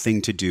has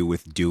nothing to do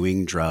with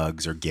doing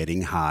drugs or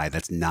getting high.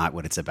 That's not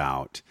what it's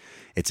about.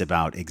 It's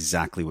about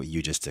exactly what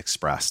you just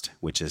expressed,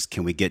 which is,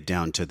 can we get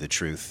down to the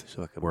truth It's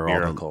like a where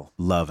miracle. all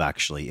the love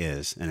actually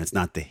is? And it's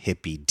not the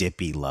hippy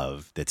dippy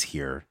love that's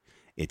here.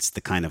 It's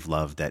the kind of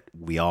love that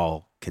we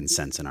all can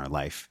sense in our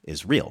life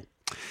is real.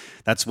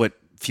 That's what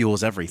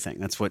fuels everything.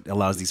 That's what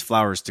allows these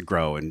flowers to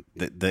grow, and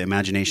the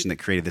imagination that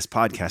created this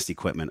podcast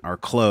equipment, our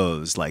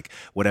clothes, like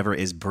whatever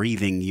is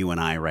breathing you and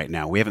I right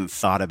now. We haven't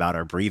thought about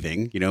our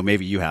breathing,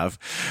 maybe you have.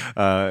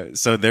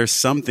 So there's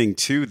something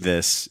to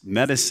this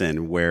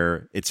medicine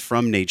where it's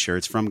from nature,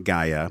 it's from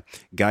Gaia.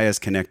 Gaia is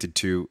connected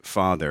to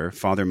Father,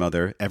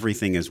 Mother,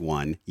 everything is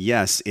one.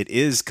 Yes, it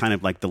is kind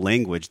of like the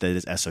language that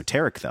is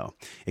esoteric though.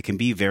 It can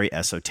be very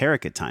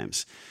esoteric at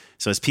times.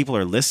 So as people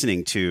are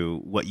listening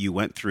to what you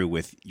went through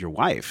with your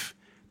wife,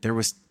 there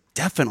was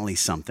definitely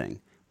something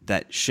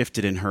that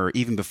shifted in her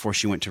even before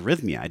she went to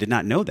Rhythmia. I did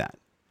not know that.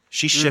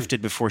 She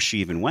shifted before she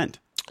even went.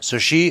 So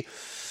she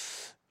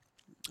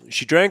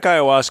drank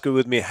ayahuasca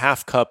with me a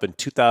half cup in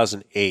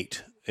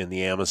 2008 in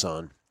the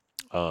Amazon.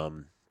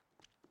 Got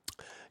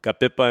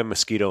bit by a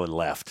mosquito and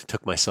left.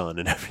 Took my son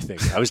and everything.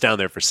 I was down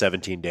there for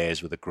 17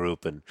 days with a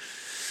group, and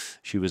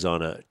she was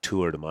on a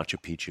tour to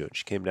Machu Picchu, and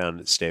she came down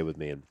to stay with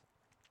me. And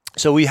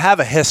so we have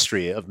a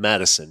history of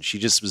medicine. She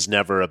just was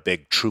never a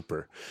big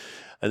trooper.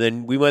 And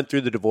then we went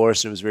through the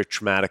divorce, and it was very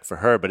traumatic for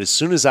her. But as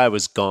soon as I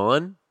was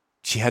gone,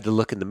 she had to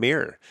look in the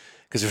mirror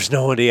because there was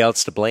nobody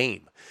else to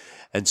blame.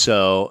 And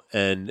so,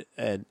 and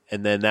then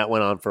that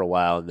went on for a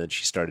while, and then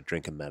she started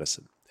drinking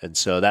medicine. And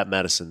so that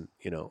medicine,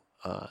 and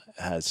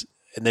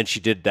then she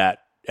did that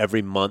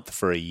every month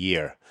for a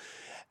year.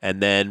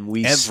 And then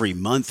Every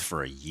month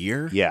for a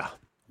year? Yeah.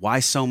 Why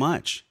so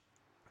much?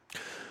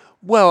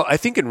 Well, I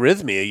think in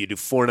Rhythmia, you do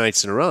 4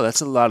 nights in a row. That's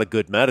a lot of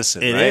good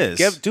medicine, It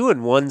right? is.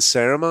 Doing one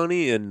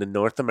ceremony in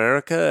North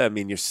America, I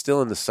mean, you're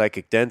still in the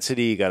psychic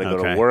density. You got to go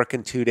Okay. to work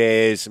in 2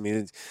 days. I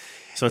mean,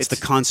 So it's the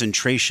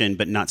concentration,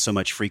 but not so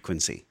much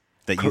frequency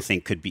that you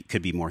think could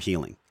be more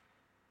healing.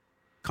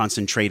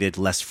 Concentrated,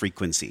 less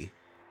frequency.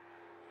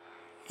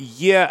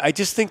 yeah, I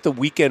just think the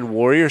weekend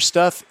warrior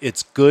stuff,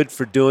 it's good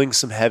for doing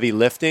some heavy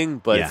lifting.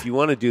 But Yeah. if you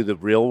want to do the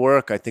real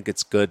work, I think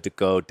it's good to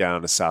go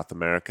down to South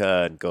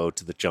America and go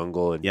to the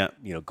jungle and, Yeah.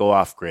 Go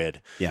off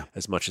grid Yeah.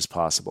 as much as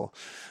possible.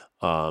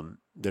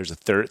 There's a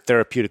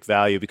therapeutic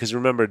value because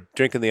remember,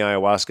 drinking the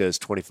ayahuasca is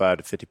 25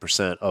 to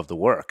 50% of the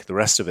work. The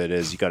rest of it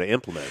is you got to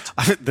implement.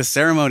 The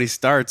ceremony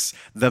starts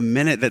the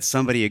minute that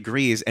somebody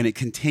agrees, and it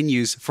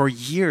continues for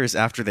years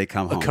after they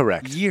come home.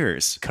 Correct.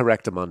 Years.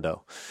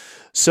 Correctamundo.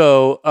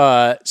 So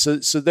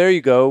there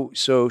you go.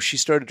 So she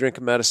started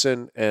drinking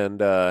medicine and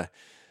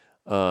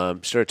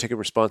started taking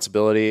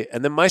responsibility.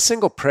 And then my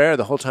single prayer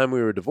the whole time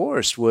we were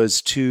divorced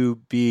was to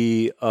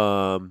be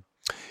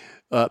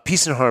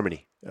peace and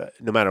harmony,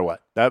 no matter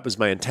what. That was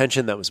my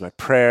intention. That was my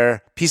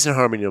prayer. Peace and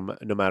harmony,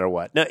 no matter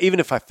what. Now, even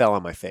if I fell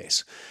on my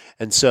face.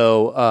 And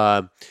so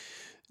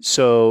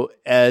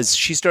as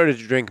she started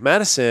to drink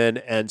medicine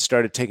and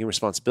started taking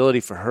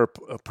responsibility for her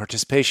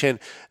participation,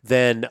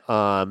 then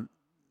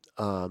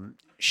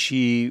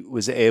she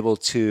was able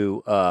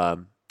to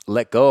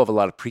let go of a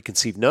lot of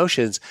preconceived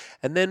notions,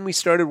 and then we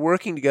started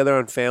working together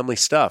on family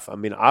stuff. I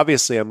mean,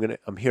 obviously,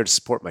 I'm here to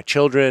support my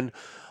children.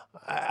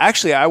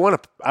 Actually, I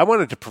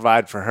wanted to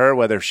provide for her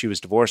whether she was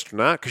divorced or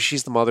not, because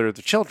she's the mother of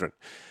the children,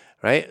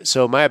 right?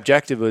 So my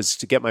objective was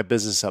to get my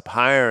business up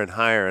higher and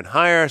higher and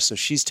higher, so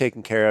she's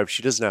taken care of.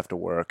 She doesn't have to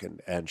work,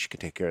 and she can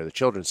take care of the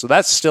children. So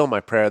that's still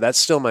my prayer. That's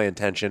still my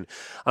intention.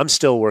 I'm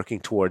still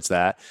working towards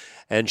that.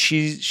 And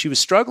she was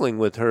struggling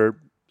with her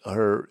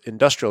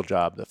industrial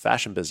job, the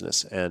fashion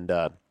business, and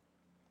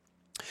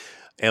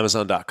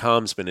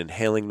Amazon.com's been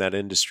inhaling that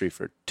industry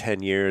for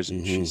 10 years,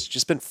 and she's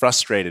just been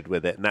frustrated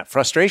with it. And that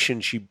frustration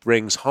she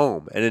brings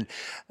home.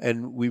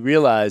 And we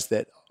realized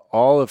that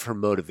all of her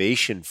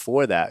motivation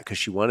for that, because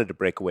she wanted to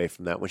break away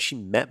from that, when she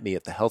met me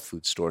at the health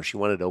food store, she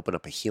wanted to open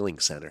up a healing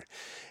center.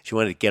 She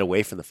wanted to get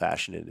away from the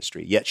fashion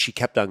industry. Yet she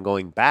kept on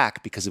going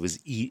back because it was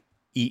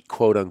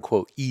quote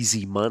unquote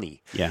easy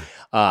money. Yeah.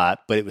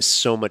 But it was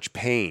so much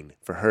pain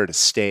for her to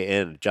stay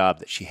in a job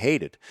that she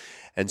hated.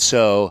 And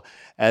so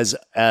as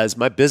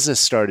my business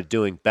started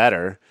doing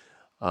better,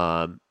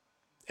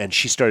 and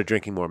she started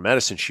drinking more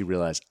medicine, she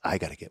realized, I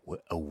got to get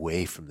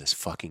away from this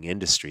fucking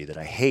industry that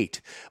I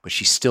hate. But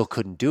she still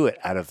couldn't do it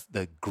out of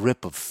the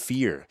grip of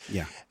fear.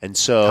 Yeah. And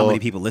so how many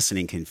people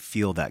listening can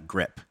feel that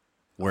grip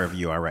wherever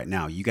you are right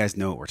now? You guys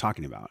know what we're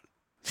talking about.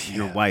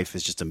 Your wife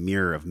is just a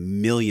mirror of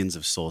millions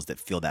of souls that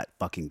feel that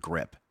fucking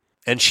grip.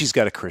 And she's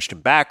got a Christian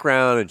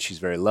background, and she's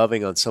very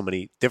loving on so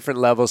many different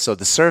levels. So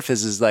the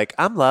surface is like,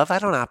 I'm love. I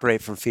don't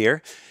operate from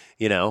fear.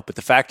 But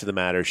the fact of the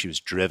matter is she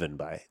was driven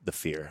by the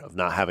fear of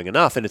not having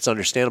enough. And it's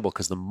understandable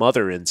because the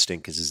mother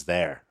instinct is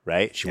there,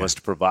 right? She wants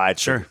to provide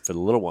for the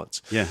little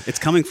ones. Yeah. It's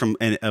coming from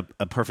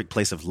a perfect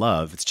place of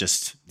love. It's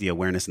just the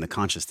awareness and the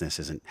consciousness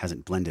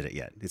hasn't blended it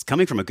yet. It's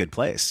coming from a good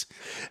place.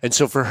 And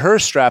so for her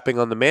strapping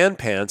on the man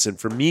pants and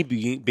for me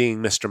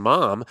being Mr.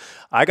 Mom,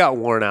 I got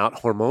worn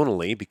out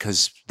hormonally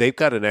because they've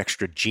got an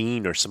extra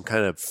gene or some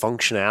kind of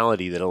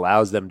functionality that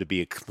allows them to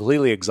be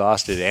completely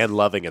exhausted and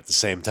loving at the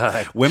same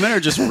time. Women are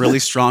just really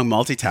strong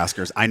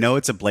multitaskers. I know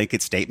it's a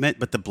blanket statement,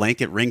 but the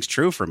blanket rings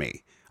true for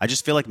me. I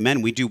just feel like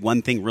men, we do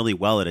one thing really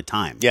well at a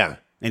time. Yeah.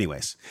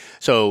 Anyways.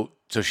 So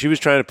she was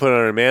trying to put on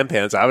her man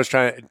pants. I was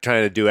trying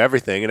to do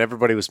everything, and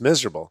everybody was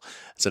miserable.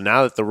 So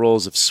now that the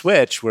roles have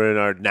switched, we're in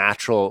our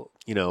natural,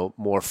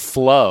 more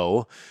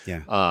flow.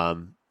 Yeah.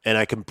 And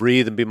I can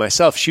breathe and be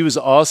myself. She was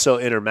also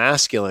inner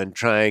masculine,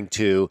 trying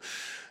to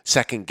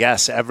second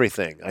guess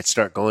everything. I'd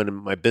start going in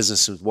my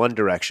business in one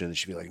direction, and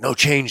she'd be like, no,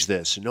 change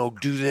this, no,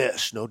 do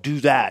this, no, do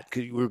that.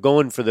 'Cause we're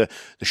going for the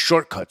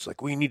shortcuts.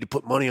 Like, we need to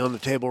put money on the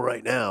table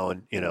right now.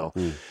 And,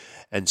 and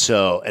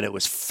it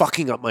was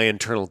fucking up my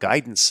internal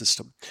guidance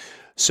system.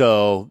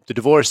 So the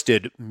divorce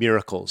did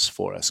miracles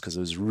for us because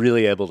I was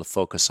really able to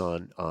focus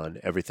on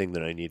everything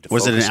that I need to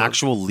focus on. Was it an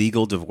actual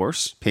legal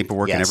divorce,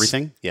 paperwork and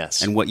everything?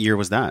 Yes. And what year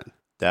was that?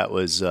 That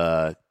was,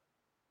 I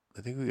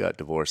think we got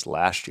divorced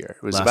last year.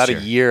 It was Last about year.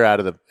 a year out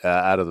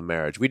of the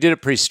marriage. We did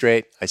it pretty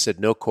straight. I said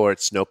no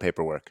courts, no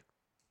paperwork.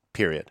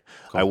 Period.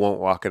 Cool. I won't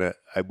walk in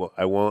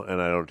I won't,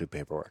 and I don't do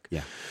paperwork.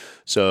 Yeah.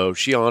 So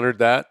she honored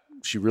that.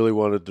 She really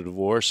wanted the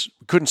divorce.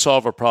 We couldn't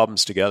solve our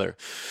problems together,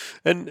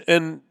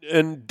 and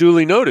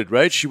duly noted,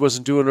 right? She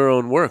wasn't doing her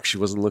own work. She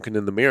wasn't looking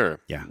in the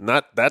mirror. Yeah.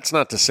 That's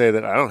not to say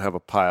that I don't have a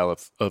pile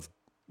of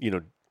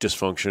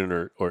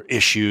dysfunction or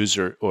issues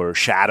or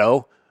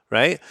shadow,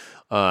 right?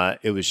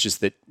 It was just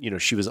that,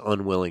 she was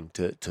unwilling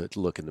to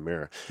look in the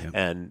mirror. Yep.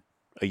 And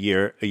a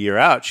year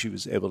out, she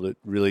was able to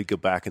really go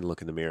back and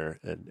look in the mirror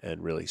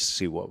and really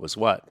see what was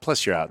what.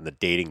 Plus, you're out in the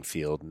dating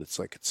field, and it's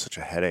such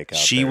a headache out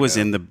there. She was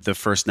now. in the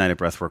first night of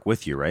breathwork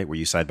with you, right? Were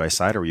you side by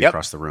side or were you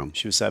across the room?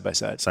 She was side by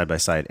side. Side by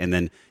side. And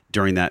then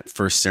during that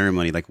first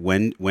ceremony, like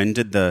when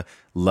did the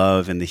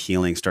love and the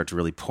healing start to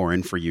really pour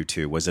in for you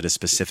two? Was it a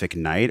specific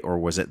night or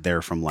was it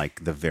there from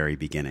like the very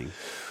beginning?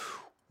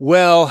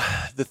 Well,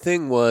 the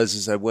thing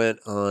was I went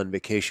on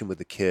vacation with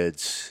the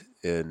kids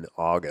in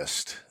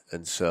August,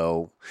 and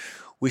so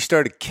we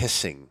started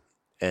kissing.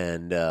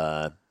 And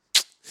the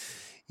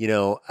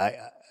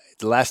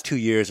last 2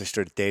 years I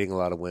started dating a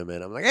lot of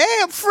women. I'm like, hey,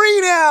 I'm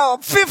free now.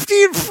 I'm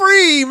 50 and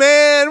free,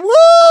 man.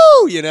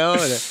 Woo! And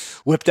I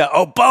whipped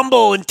out,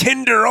 Bumble and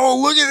Tinder. Oh,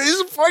 look at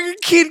this fucking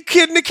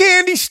kid in the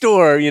candy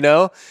store,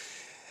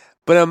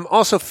 But I'm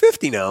also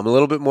 50 now. I'm a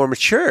little bit more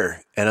mature.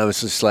 And I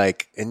was just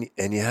like, and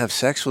you have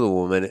sex with a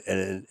woman,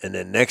 and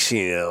then next thing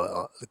you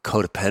know,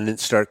 codependents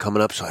start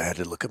coming up. So I had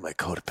to look at my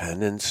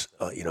codependents.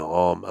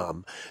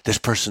 This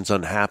person's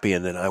unhappy,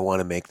 and then I want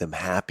to make them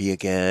happy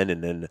again.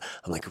 And then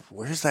I'm like,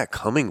 where's that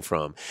coming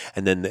from?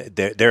 And then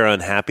their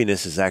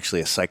unhappiness is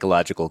actually a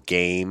psychological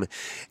game,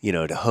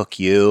 to hook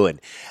you. And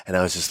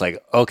I was just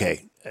like,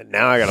 okay,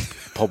 now I got to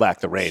pull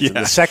back the reins. Yeah. And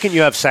the second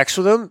you have sex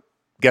with them,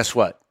 guess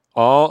what?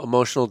 All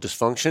emotional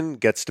dysfunction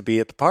gets to be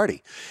at the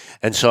party.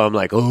 And so I'm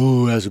like,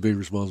 oh, that's a big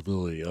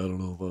responsibility. I don't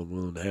know if I'm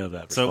willing to have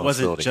that So it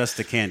wasn't responsibility. just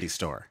a candy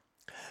store.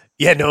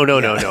 Yeah, no. No,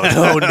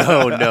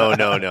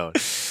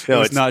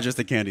 It's not just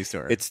a candy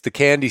store. It's the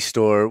candy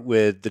store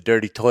with the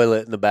dirty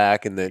toilet in the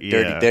back and the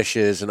dirty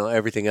dishes and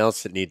everything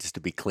else that needs to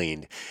be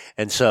cleaned.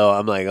 And so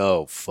I'm like,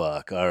 oh,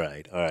 fuck. All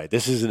right.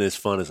 This isn't as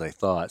fun as I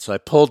thought. So I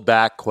pulled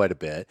back quite a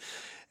bit.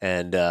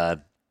 And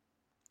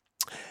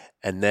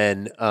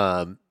then,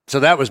 so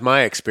that was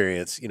my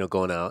experience,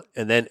 going out.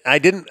 And then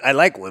I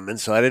like women,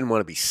 so I didn't want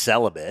to be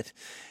celibate.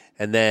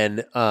 And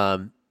then,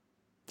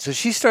 so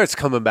she starts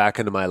coming back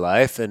into my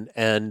life,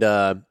 and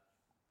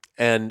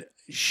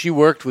she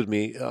worked with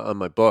me on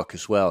my book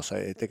as well. So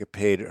I think I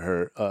paid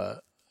her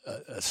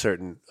a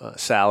certain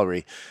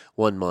salary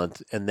 1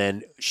 month, and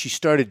then she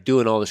started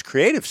doing all this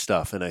creative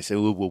stuff. And I said,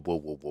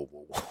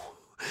 whoa.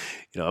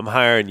 I'm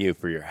hiring you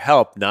for your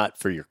help, not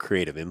for your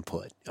creative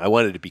input. I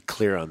wanted to be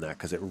clear on that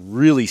because it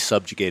really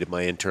subjugated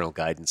my internal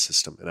guidance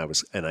system,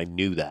 and I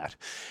knew that.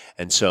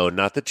 And so,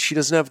 not that she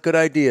doesn't have good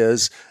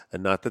ideas,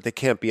 and not that they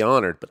can't be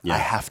honored, but I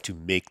have to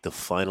make the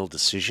final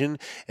decision.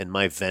 And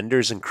my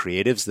vendors and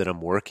creatives that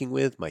I'm working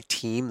with, my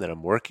team that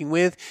I'm working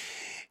with,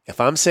 If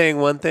I'm saying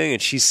one thing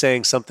and she's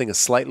saying something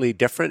slightly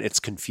different,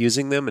 it's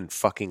confusing them and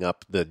fucking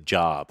up the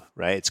job,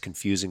 right? It's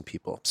confusing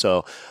people.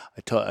 So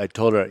I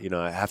told her,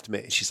 I have to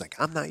make, she's like,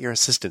 I'm not your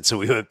assistant. So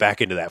we went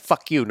back into that.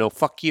 Fuck you. No,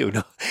 fuck you.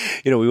 No,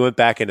 we went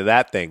back into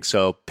that thing.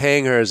 So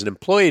paying her as an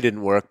employee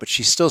didn't work, but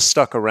she still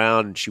stuck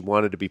around and she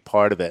wanted to be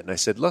part of it. And I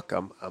said, look,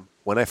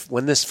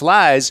 when this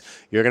flies,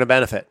 you're going to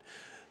benefit.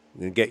 I'm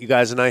going to get you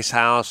guys a nice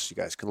house you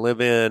guys can live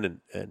in,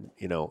 and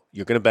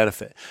you're going to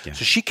benefit. Yeah.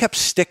 So she kept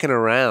sticking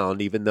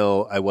around even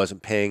though I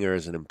wasn't paying her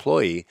as an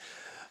employee.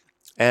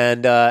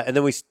 And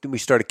then we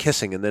started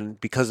kissing. And then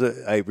because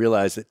I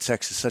realized that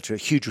sex is such a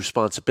huge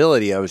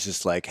responsibility, I was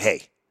just like,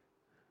 hey,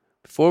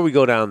 before we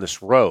go down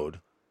this road,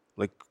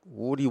 like,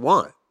 what do you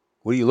want?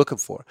 What are you looking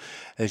for?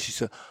 And she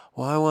said,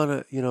 well, I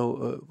want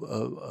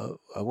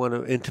I want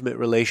an intimate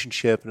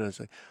relationship. And I was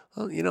like,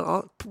 well,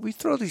 we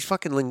throw these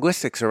fucking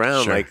linguistics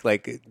around, sure.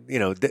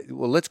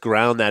 well, let's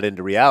ground that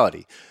into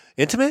reality.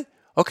 Intimate?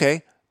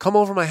 Okay, come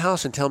over my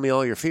house and tell me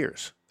all your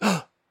fears.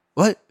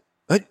 What?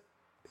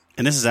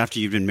 And this is after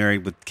you've been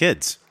married with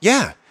kids.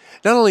 Yeah.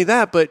 Not only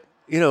that, but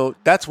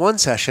that's one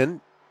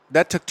session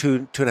that took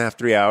 2.5,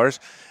 3 hours.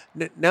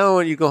 Now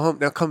when you go home,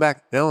 now come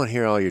back. Now I want to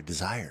hear all your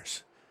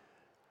desires,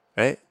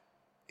 right?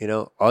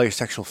 All your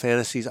sexual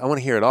fantasies. I want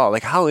to hear it all.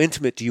 Like, how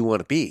intimate do you want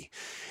to be?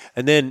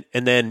 And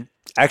then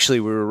actually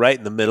we were right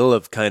in the middle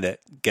of kind of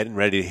getting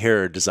ready to hear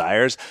her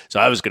desires. So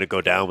I was going to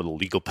go down with a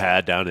legal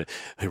pad down in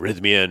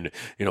Arrhythmia and,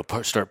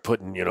 start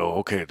putting,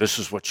 okay, this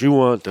is what you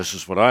want. This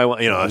is what I want.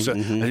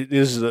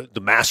 This is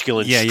the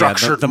masculine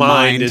structured the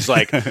mind is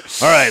like, all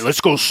right, let's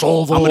go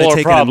solve all our problems. I'm going to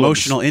take an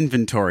emotional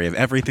inventory of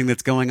everything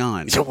that's going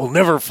on. So we'll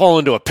never fall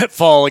into a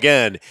pitfall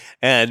again.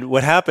 And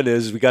what happened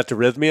is we got to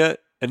Arrhythmia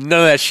and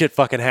none of that shit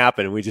fucking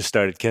happened. And we just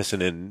started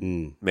kissing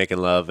and making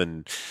love.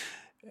 And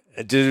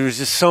there was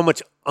just so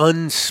much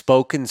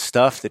unspoken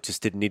stuff that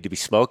just didn't need to be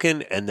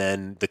spoken. And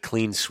then the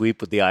clean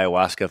sweep with the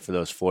ayahuasca for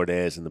those 4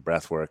 days and the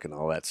breath work and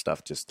all that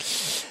stuff just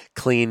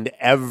cleaned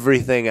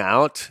everything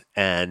out.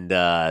 And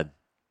there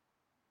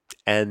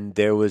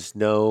were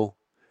no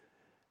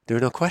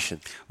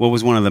questions. What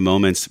was one of the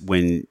moments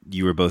when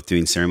you were both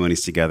doing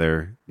ceremonies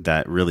together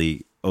that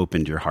really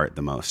opened your heart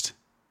the most?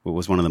 What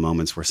was one of the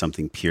moments where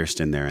something pierced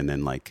in there and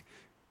then like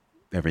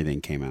everything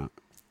came out?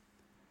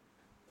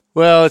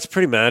 Well, it's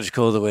pretty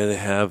magical the way they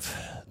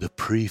have the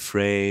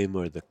pre-frame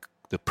or the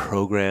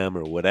program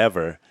or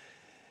whatever,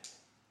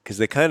 because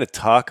they kind of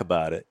talk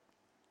about it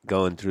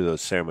going through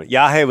those ceremonies.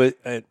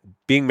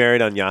 Being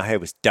married on Yahe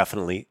was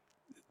definitely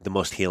the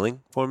most healing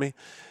for me,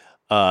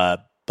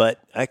 but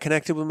I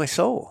connected with my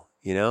soul.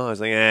 I was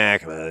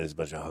like, come on, there's a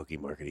bunch of hokey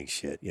marketing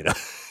shit.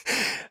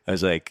 I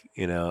was like,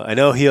 I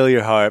know heal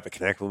your heart, but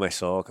connect with my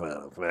soul. Come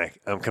on,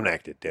 I'm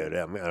connected, dude.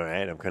 I'm all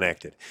right. I'm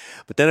connected.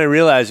 But then I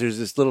realized there's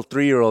this little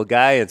 3-year-old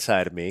guy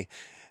inside of me,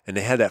 and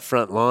they had that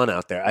front lawn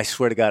out there. I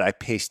swear to God, I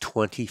paced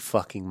 20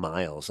 fucking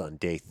miles on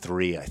day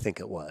 3, I think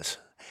it was.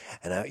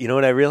 And you know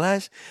what I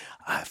realized?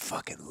 I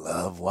fucking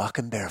love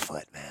walking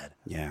barefoot, man.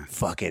 Yeah.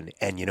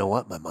 And you know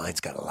what? My mind's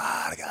got a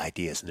lot of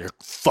ideas, and they're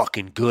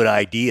fucking good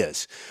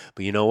ideas.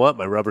 But you know what?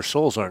 My rubber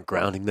soles aren't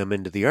grounding them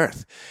into the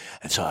earth.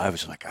 And so I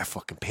was like, I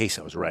fucking pace.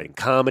 I was writing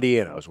comedy,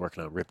 and I was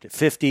working on Ripped at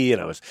 50,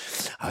 and I was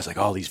like,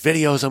 all these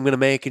videos I'm going to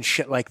make and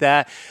shit like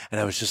that. And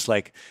I was just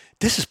like,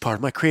 this is part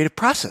of my creative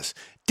process.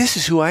 This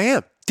is who I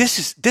am.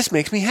 This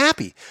makes me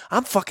happy.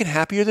 I'm fucking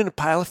happier than a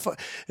pile of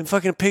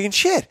fucking pig and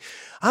shit.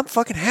 I'm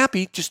fucking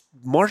happy just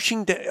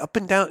marching up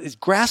and down. There's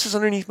grasses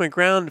underneath my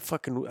ground.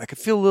 I could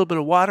feel a little bit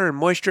of water and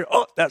moisture.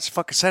 Oh, that's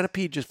fucking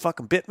centipede just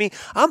fucking bit me.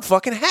 I'm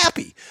fucking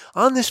happy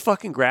on this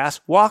fucking grass,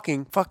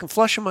 walking, fucking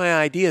flushing my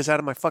ideas out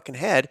of my fucking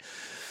head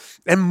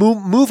and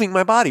moving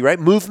my body, right?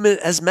 Movement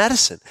as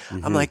medicine.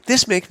 Mm-hmm. I'm like,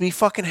 this makes me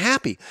fucking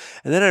happy.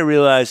 And then I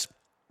realized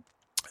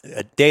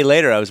a day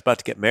later, I was about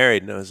to get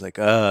married, and I was like,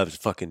 I was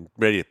fucking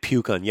ready to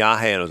puke on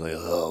Yahe, and I was like,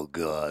 oh,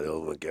 God,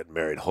 I'm getting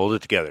married. Hold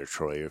it together,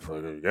 Troy. You're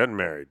fucking getting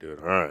married, dude.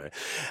 All right.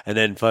 And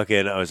then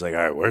I was like,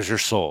 all right, where's your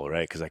soul,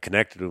 right? Because I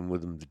connected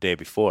with him the day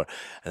before.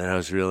 And then I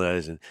was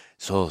realizing,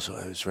 soul, so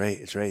it's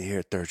right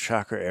here, third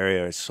chakra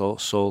area,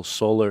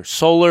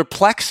 solar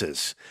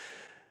plexus.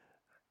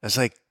 I was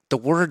like, the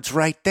word's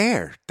right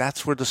there.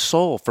 That's where the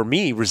soul, for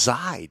me,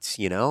 resides.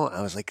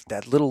 I was like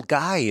that little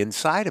guy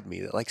inside of me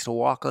that likes to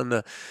walk on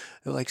the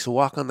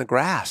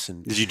grass.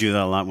 And did you do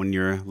that a lot when you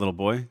were a little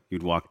boy?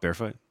 You'd walk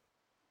barefoot?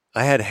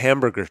 I had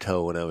hamburger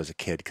toe when I was a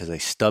kid because I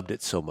stubbed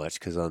it so much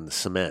because on the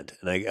cement.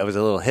 And I was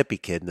a little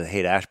hippie kid in the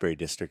Haight-Ashbury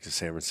district of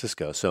San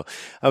Francisco. So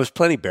I was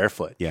plenty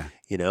barefoot. Yeah.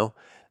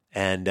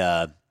 And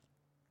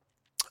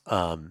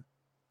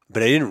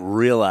but I didn't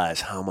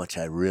realize how much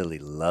I really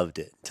loved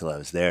it until I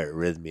was there at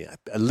Arrhythmia.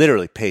 I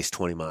literally paced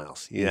 20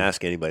 miles. You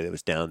ask anybody that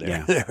was down there.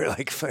 Yeah. They were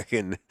like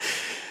fucking,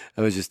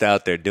 I was just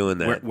out there doing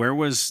that. Where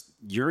was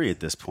Yuri at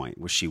this point?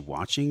 Was she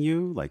watching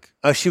you?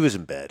 Oh, she was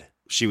in bed.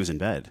 She was in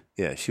bed.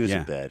 Yeah, she was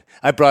in bed.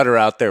 I brought her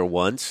out there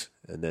once,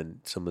 and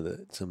then some of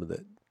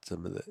the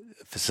some of the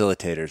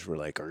facilitators were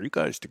like, "Are you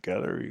guys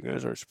together? You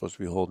guys aren't supposed to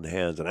be holding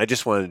hands." And I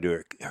just wanted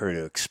her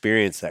to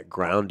experience that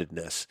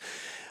groundedness.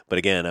 But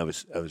again, I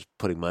was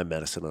putting my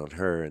medicine on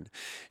her, and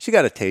she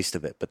got a taste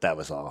of it. But that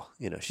was all.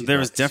 There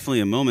was definitely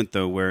a moment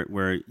though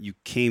where you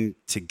came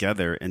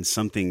together and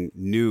something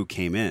new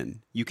came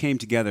in. You came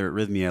together at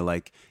Rhythmia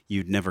like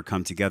you'd never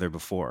come together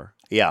before.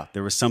 Yeah,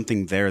 there was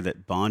something there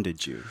that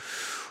bonded you.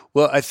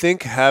 Well, I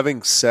think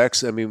having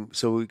sex. I mean,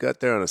 so we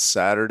got there on a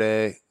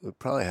Saturday. We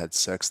probably had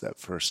sex that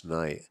first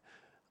night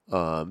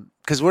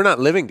because we're not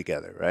living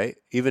together, right?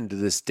 Even to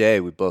this day,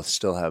 we both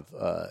still have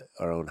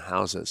our own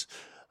houses.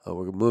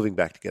 We're moving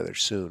back together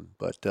soon,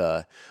 but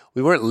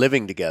we weren't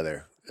living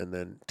together. And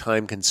then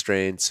time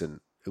constraints, and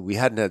we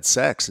hadn't had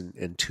sex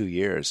in 2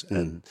 years.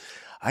 And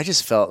I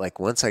just felt like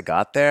once I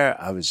got there,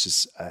 I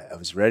was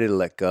ready to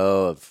let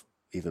go of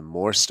even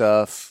more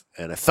stuff,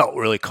 and I felt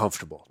really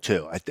comfortable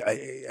too.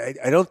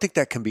 I don't think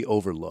that can be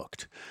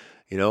overlooked.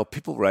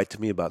 People write to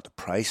me about the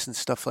price and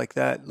stuff like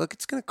that. Look,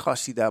 it's going to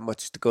cost you that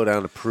much to go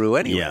down to Peru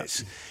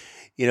anyways.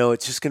 Yeah.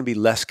 It's just going to be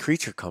less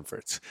creature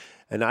comforts.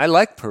 And I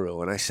like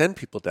Peru, and I send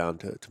people down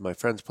to my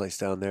friend's place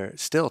down there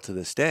still to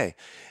this day.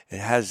 It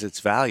has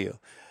its value.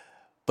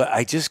 But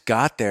I just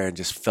got there and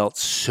just felt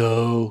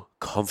so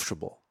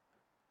comfortable.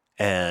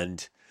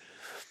 And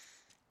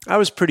I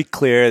was pretty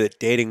clear that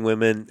dating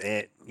women,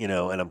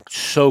 and I'm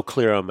so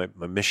clear on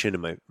my mission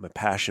and my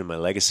passion, my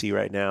legacy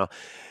right now.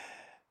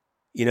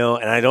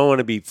 And I don't want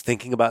to be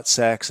thinking about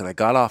sex. And I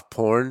got off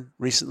porn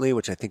recently,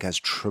 which I think has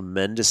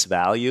tremendous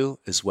value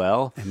as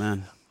well.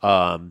 Amen.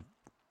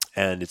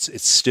 And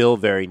it's still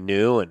very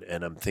new,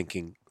 and I'm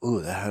thinking,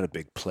 ooh, that had a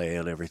big play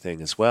on everything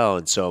as well.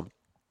 And so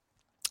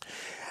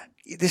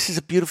this is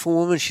a beautiful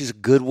woman. She's a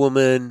good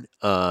woman.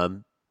 I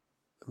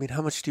mean,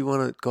 how much do you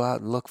want to go out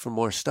and look for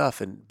more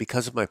stuff? And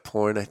because of my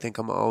porn, I think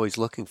I'm always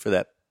looking for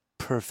that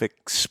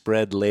perfect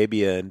spread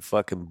labia and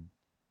fucking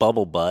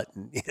bubble butt,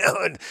 and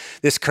and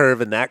this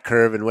curve and that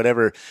curve and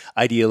whatever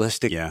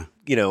idealistic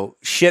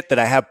shit that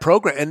I have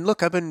programmed. And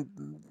look, I've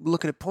been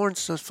looking at porn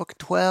since I was fucking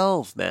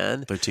 12,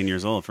 man. 13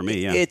 years old for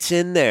me. Yeah, it's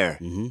in there,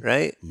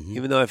 right?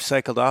 Even though I've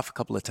cycled off a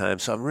couple of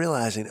times, so I'm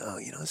realizing,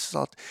 this is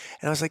all.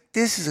 And I was like,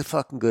 this is a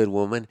fucking good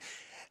woman.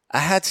 I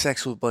had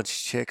sex with a bunch of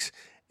chicks,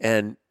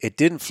 and it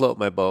didn't float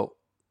my boat.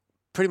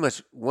 Pretty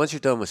much, once you're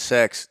done with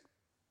sex,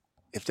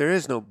 if there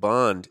is no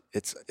bond,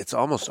 it's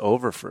almost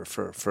over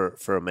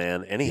for a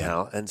man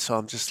anyhow. Yeah. And so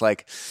I'm just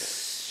like,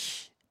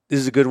 this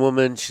is a good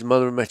woman. She's the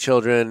mother of my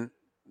children.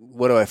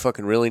 What do I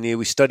fucking really need?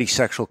 We study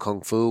sexual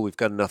kung fu. We've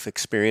got enough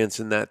experience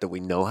in that we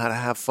know how to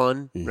have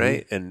fun,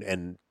 right?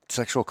 And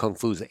sexual kung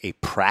fu is a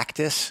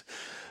practice.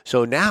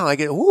 So now I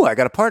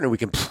got a partner. We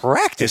can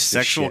practice. Is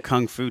sexual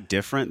kung fu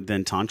different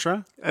than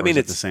tantra? I mean,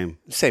 it's the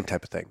same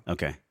type of thing.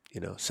 Okay.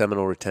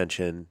 Seminal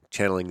retention,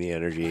 channeling the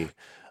energy.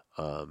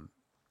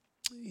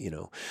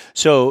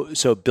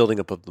 So building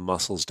up of the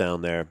muscles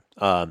down there.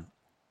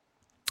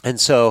 And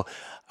so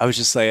I was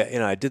just like,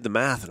 I did the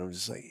math, and I'm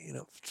just like,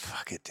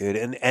 fuck it, dude.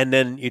 And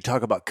then you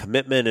talk about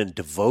commitment and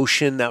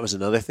devotion. That was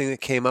another thing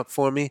that came up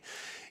for me.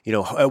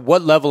 At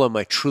what level am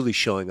I truly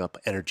showing up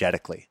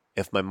energetically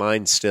if my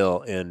mind's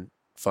still in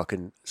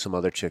fucking some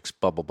other chick's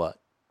bubble butt,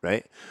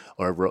 right?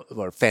 Or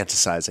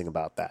fantasizing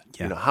about that.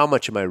 Yeah. How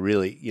much am I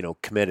really,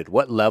 committed?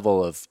 What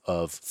level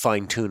of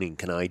fine tuning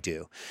can I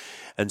do?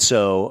 And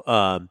so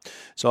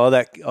all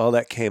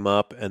that came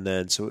up, and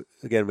then so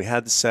again we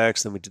had the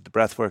sex, then we did the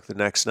breath work the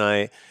next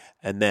night,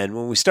 and then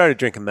when we started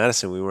drinking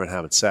medicine, we weren't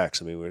having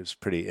sex. I mean, it was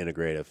pretty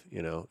integrative,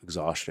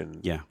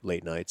 exhaustion,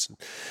 late nights. And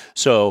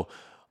so,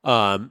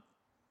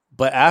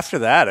 but after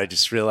that, I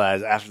just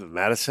realized after the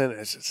medicine,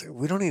 it's just,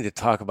 we don't need to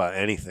talk about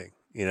anything.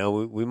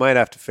 We might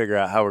have to figure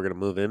out how we're going to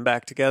move in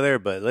back together,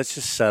 but let's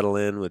just settle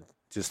in with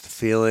just the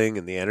feeling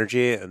and the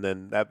energy. And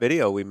then that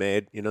video we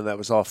made, that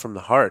was all from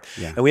the heart.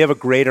 Yeah. And we have a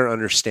greater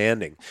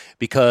understanding,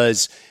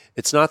 because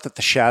it's not that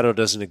the shadow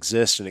doesn't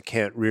exist and it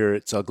can't rear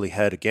its ugly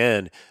head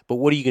again, but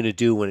what are you going to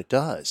do when it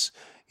does?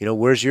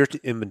 Where's your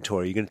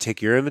inventory? You're going to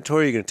take your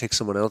inventory, you're going to take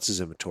someone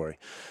else's inventory.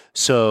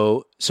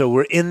 So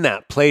we're in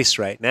that place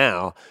right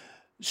now.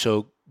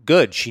 So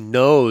good. She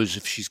knows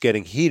if she's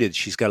getting heated,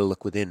 she's got to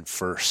look within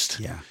first.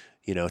 Yeah.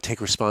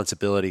 Take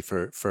responsibility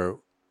for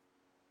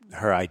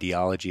her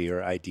ideology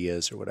or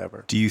ideas or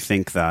whatever. Do you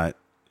think that,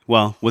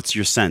 what's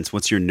your sense?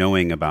 What's your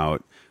knowing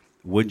about,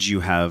 would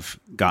you have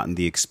gotten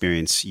the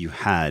experience you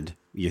had,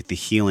 the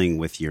healing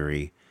with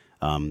Yuri,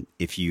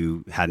 if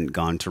you hadn't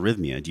gone to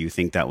Rhythmia? Do you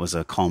think that was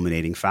a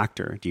culminating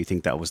factor? Do you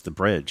think that was the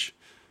bridge?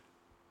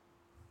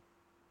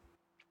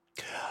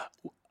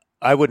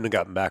 I wouldn't have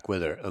gotten back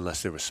with her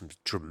unless there was some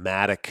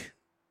dramatic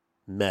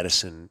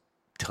medicine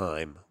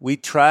time. We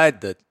tried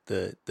the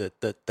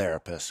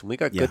therapist, and we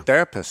got good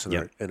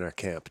therapists in our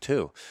camp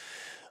too.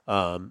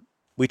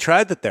 We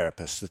tried the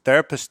therapist. The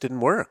therapist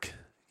didn't work.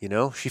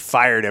 She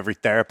fired every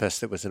therapist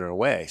that was in her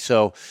way.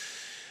 So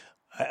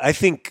I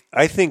think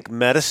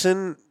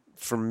medicine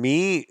for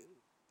me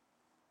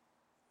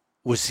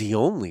was the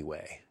only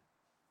way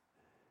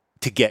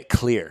to get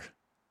clear.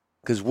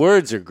 Because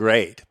words are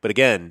great. But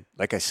again,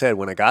 like I said,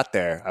 when I got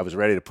there, I was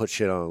ready to put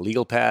shit on a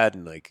legal pad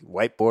and like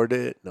whiteboard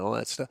it and all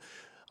that stuff.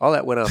 All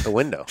that went out the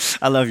window.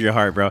 I love your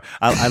heart, bro.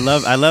 I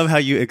love how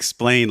you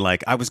explain,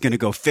 like, I was going to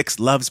go fix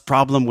love's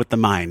problem with the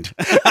mind.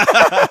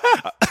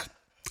 I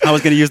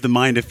was going to use the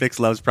mind to fix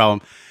love's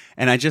problem.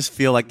 And I just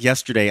feel like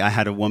yesterday I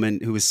had a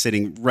woman who was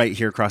sitting right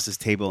here across this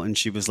table, and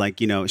she was like,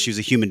 she was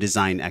a human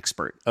design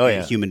expert. Oh,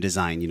 yeah. Human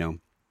design,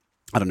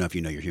 I don't know if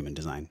you know your human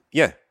design.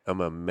 Yeah. I'm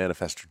a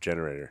manifestor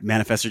generator.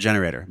 Manifestor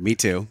generator. Me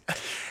too.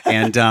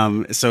 And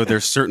so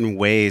there's certain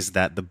ways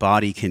that the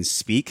body can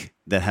speak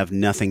that have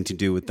nothing to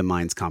do with the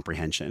mind's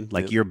comprehension.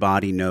 Like your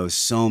body knows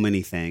so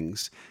many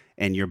things,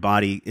 and your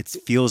body, it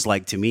feels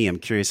like, to me, I'm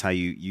curious how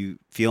you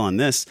feel on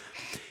this.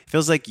 It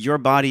feels like your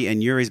body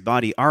and Yuri's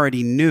body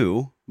already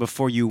knew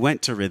before you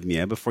went to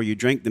Rhythmia, before you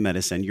drank the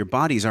medicine. Your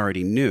body's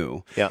already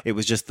knew. Yeah. It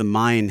was just the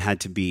mind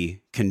had to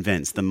be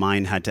convinced. The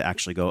mind had to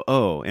actually go,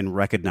 oh, and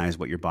recognize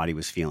what your body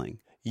was feeling.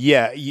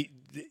 Yeah,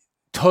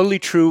 totally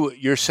true what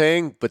you're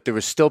saying, but there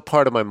was still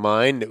part of my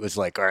mind that was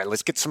like, all right,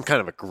 let's get some kind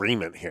of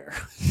agreement here.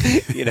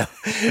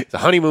 The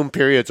honeymoon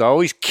period's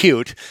always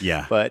cute.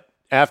 Yeah. But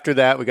after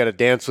that, we got to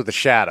dance with the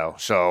shadow.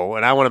 So,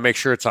 and I want to make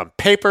sure it's on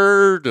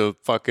paper to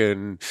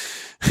fucking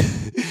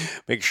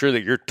make sure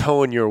that you're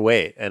towing your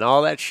weight. And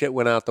all that shit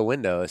went out the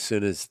window as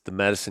soon as the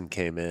medicine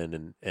came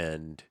in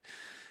and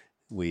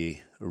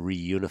we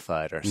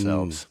reunified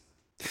ourselves.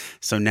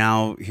 So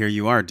now here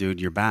you are,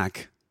 dude. You're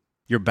back.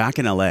 You're back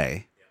in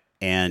LA,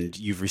 and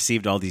you've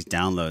received all these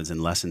downloads and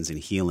lessons in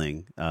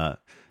healing.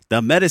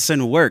 The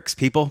medicine works,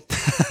 people.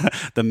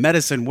 The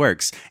medicine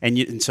works.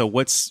 And so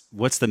what's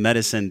the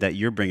medicine that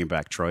you're bringing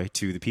back, Troy,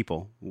 to the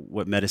people?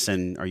 What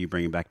medicine are you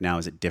bringing back now?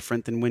 Is it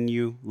different than when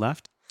you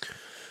left?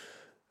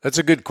 That's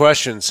a good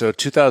question. So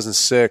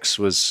 2006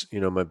 was,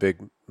 my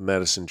big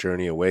medicine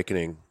journey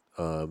awakening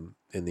in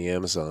the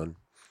Amazon.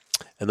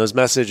 And those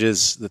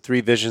messages, the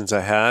 3 visions I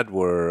had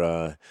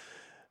were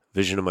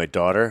vision of my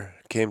daughter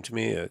came to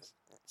me, a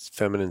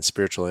feminine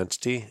spiritual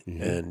entity.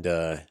 Mm-hmm. And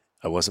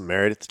I wasn't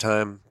married at the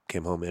time.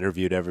 Came home,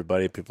 interviewed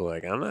everybody. People were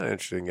like, I'm not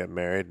interested in getting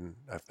married. And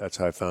that's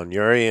how I found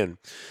Yuri. And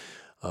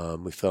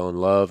we fell in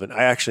love. And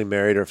I actually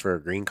married her for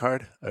a green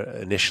card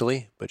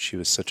initially, but she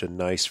was such a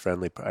nice,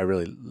 friendly, I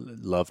really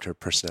loved her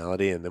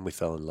personality. And then we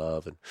fell in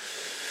love. And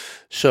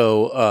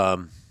so,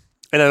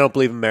 and I don't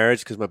believe in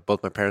marriage because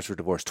both my parents were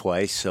divorced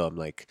twice. So I'm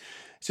like,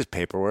 it's just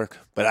paperwork,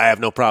 but I have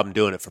no problem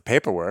doing it for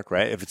paperwork,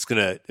 right? If it's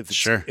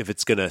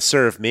gonna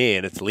serve me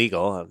and it's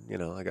legal,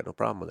 I got no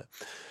problem with it.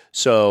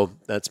 So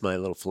that's my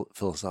little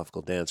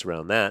philosophical dance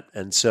around that.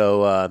 And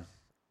so,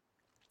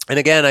 and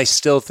again, I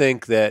still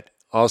think that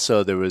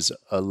also there was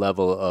a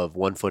level of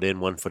 1 foot in,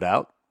 1 foot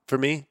out for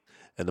me,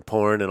 and the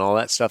porn and all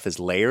that stuff is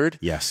layered.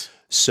 Yes.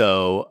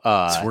 So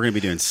we're gonna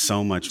be doing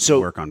so much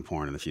work on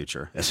porn in the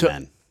future as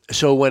men.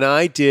 So when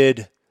I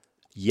did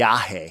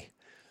Yahe,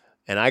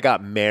 and I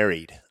got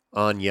married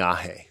on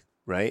Yahe,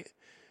 right?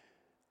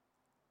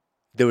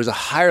 There was a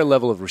higher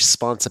level of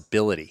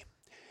responsibility,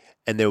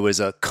 and there was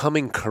a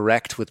coming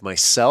correct with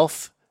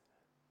myself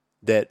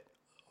that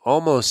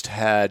almost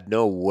had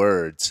no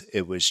words.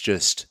 It was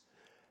just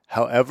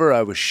however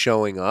I was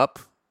showing up,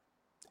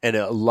 and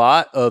a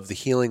lot of the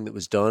healing that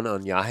was done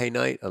on Yahe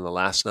night, on the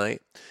last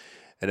night,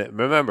 and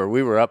remember,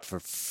 we were up for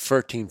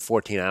 13,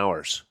 14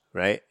 hours,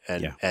 right?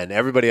 And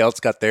everybody else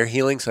got their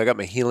healing. So I got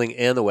my healing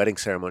and the wedding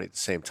ceremony at the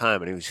same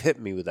time. And he was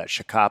hitting me with that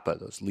shakapa,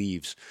 those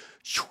leaves,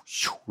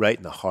 right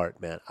in the heart,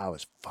 man. I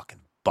was fucking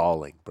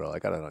bawling, bro. I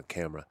got it on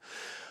camera.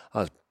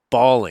 I was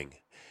bawling.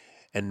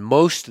 And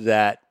most of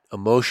that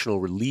emotional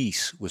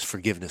release was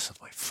forgiveness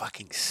of my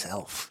fucking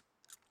self.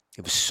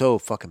 It was so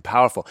fucking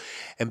powerful.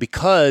 And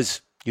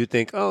because you'd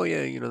think, oh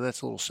yeah,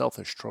 that's a little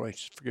selfish, Troy,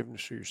 it's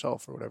forgiveness for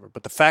yourself or whatever.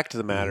 But the fact of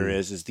the matter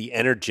is the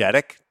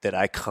energetic that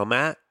I come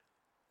at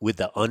with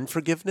the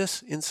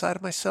unforgiveness inside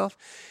of myself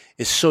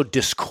is so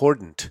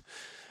discordant,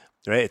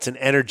 right? It's an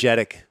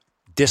energetic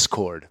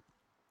discord.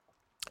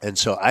 And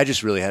so I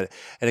just really had,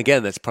 and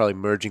again, that's probably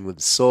merging with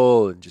the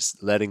soul and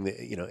just letting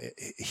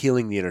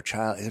healing the inner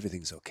child.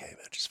 Everything's okay,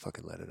 man. Just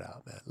fucking let it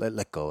out, man.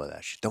 Let go of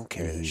that shit. Don't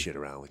carry that shit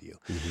around with you.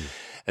 Mm-hmm.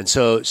 And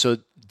so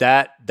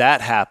that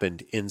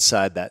happened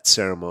inside that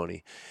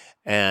ceremony,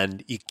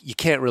 and you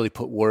can't really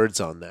put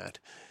words on that.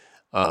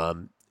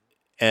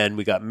 And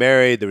we got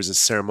married. There was a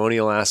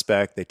ceremonial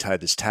aspect. They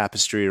tied this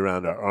tapestry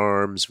around our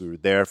arms. We were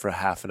there for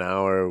half an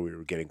hour. We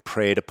were getting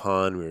prayed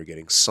upon. We were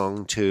getting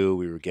sung to.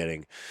 We were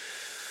getting,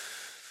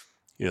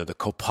 the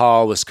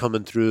copal was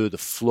coming through. The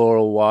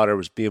floral water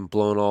was being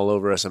blown all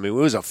over us. I mean, it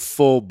was a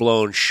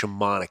full-blown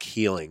shamanic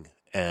healing.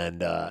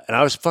 And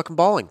I was fucking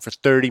bawling for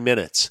 30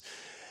 minutes.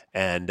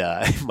 And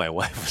my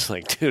wife was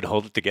like, dude,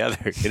 hold it together.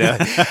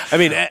 I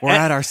mean, we're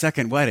at our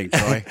second wedding,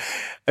 Troy.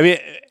 I mean,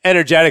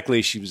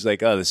 energetically, she was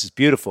like, oh, this is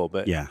beautiful.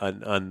 But yeah.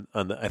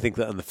 I think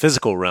that on the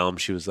physical realm,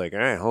 she was like, all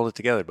right, hold it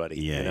together, buddy.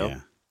 Yeah, yeah.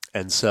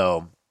 And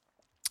so,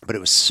 but it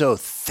was so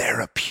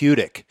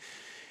therapeutic.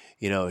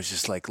 It was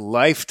just like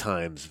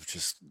lifetimes of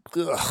just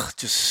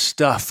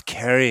stuff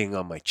carrying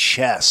on my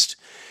chest,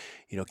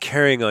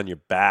 carrying on your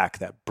back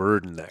that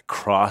burden, that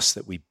cross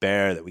that we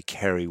bear, that we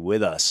carry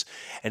with us.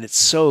 And it's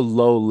so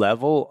low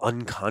level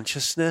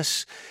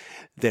unconsciousness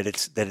that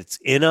it's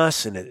in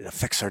us, and it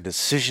affects our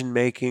decision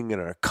making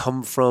and our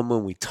come from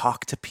when we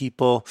talk to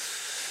people.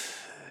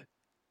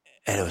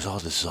 And it was all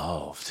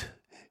dissolved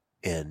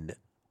in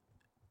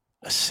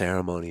a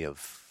ceremony of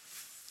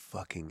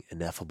fucking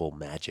ineffable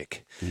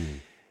magic,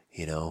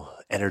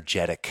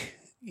 energetic,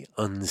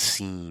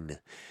 unseen,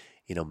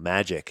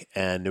 magic.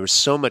 And there was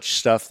so much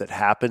stuff that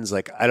happens.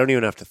 Like, I don't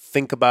even have to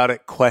think about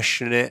it,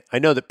 question it. I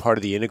know that part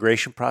of the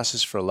integration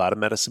process for a lot of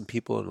medicine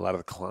people and a lot of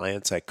the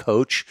clients I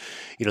coach,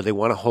 they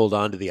want to hold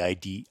on to the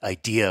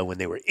idea when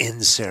they were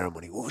in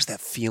ceremony. What was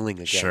that feeling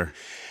again? Sure.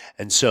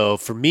 And so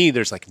for me,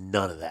 there's like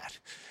none of that.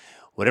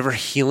 Whatever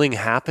healing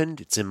happened,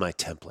 it's in my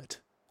template.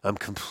 I'm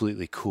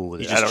completely cool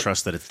with it. You just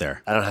trust that it's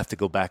there. I don't have to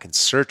go back and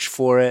search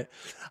for it.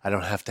 I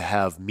don't have to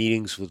have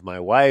meetings with my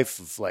wife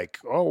of like,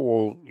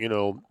 oh,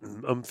 well,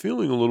 I'm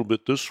feeling a little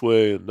bit this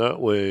way and that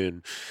way.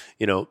 And,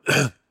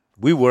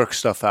 we work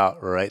stuff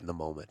out right in the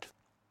moment.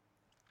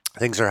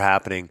 Things are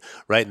happening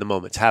right in the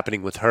moment. It's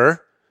happening with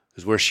her,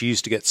 is where she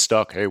used to get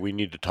stuck. Hey, we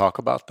need to talk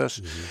about this.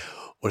 Mm-hmm.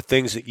 Or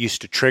things that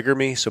used to trigger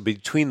me. So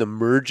between the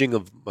merging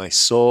of my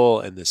soul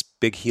and this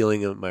big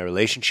healing of my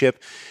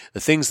relationship,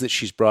 the things that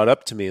she's brought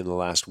up to me in the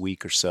last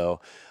week or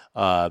so,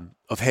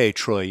 of, hey,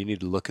 Troy, you need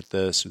to look at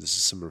this, or this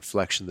is some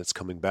reflection that's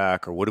coming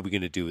back, or what are we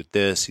going to do with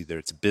this? Either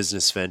it's a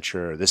business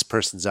venture, or this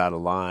person's out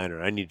of line,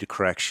 or I need a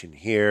correction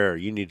here, or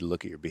you need to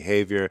look at your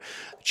behavior.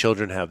 The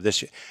children have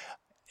this.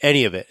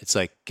 Any of it. It's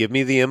like, give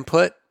me the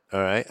input.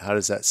 All right. How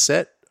does that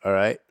sit? All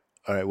right.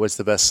 What's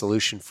the best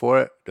solution for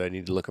it? Do I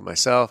need to look at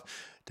myself?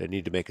 Do I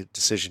need to make a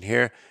decision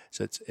here?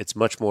 So it's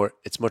much more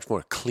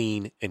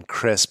clean and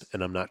crisp,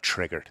 and I'm not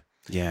triggered.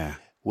 Yeah.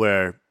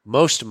 Where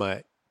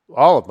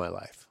all of my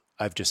life,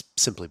 I've just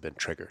simply been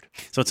triggered.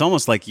 So it's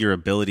almost like your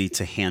ability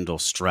to handle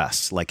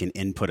stress, like an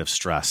input of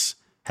stress,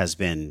 has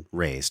been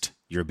raised.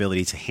 Your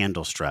ability to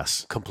handle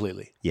stress.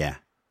 Completely. Yeah.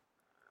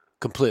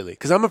 Completely.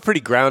 Because I'm a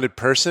pretty grounded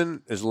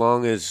person as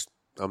long as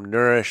I'm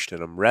nourished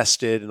and I'm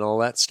rested and all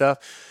that stuff.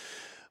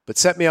 But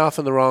set me off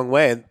in the wrong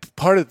way. And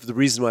part of the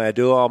reason why I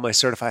do all my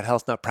certified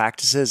health nut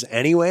practices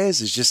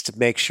anyways is just to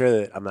make sure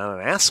that I'm not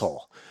an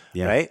asshole,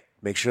 right?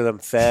 Make sure that I'm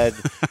fed,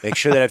 make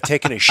sure that I've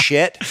taken a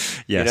shit,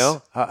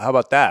 Yes. How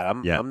about that?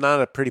 I'm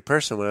not a pretty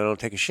person when I don't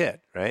take a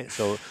shit, right?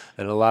 So,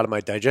 and a lot of my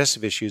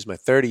digestive issues, my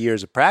 30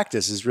 years of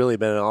practice has really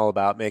been all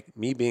about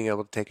me being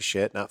able to take a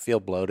shit, not feel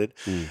bloated,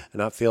 and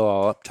not feel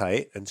all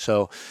uptight. And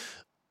so,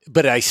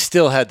 but I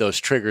still had those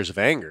triggers of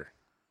anger.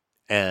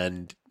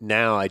 And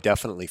now I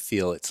definitely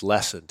feel it's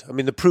lessened. I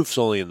mean, the proof's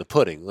only in the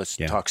pudding. Let's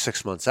talk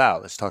 6 months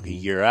out. Let's talk a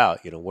year out.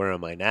 Where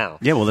am I now?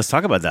 Yeah, well, let's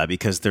talk about that,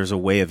 because there's a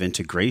way of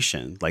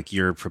integration. Like,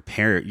 you're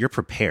prepared.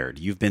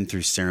 You've been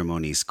through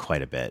ceremonies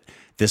quite a bit.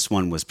 This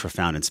one was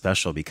profound and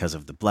special because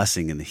of the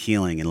blessing and the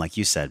healing. And like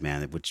you said,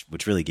 man,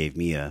 which really gave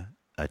me a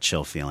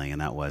chill feeling.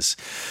 And that was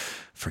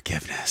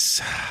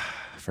forgiveness.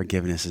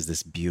 Forgiveness is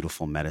this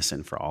beautiful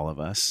medicine for all of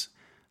us.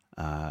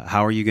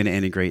 How are you going to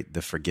integrate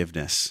the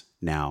forgiveness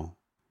now?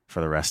 For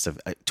the rest of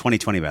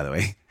 2020, by the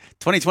way,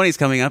 2020 is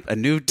coming up, a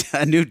new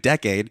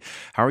decade.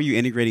 How are you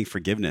integrating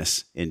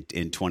forgiveness in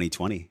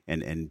 2020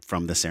 and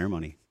from the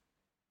ceremony?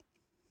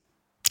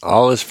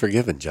 All is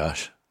forgiven,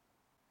 Josh.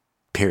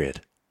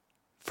 Period.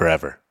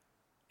 Forever.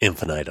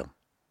 Infinitum.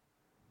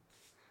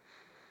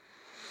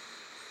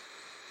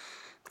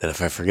 And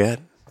if I forget,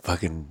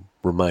 fucking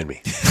remind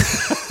me.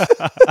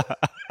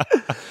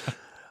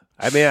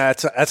 I mean,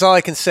 that's all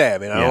I can say. I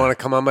mean, I don't want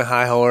to come on my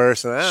high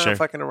horse and I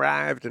fucking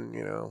arrived and,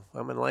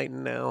 I'm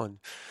enlightened now and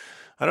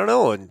I don't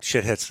know when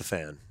shit hits the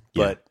fan.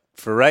 Yeah. But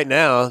for right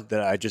now,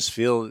 that I just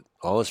feel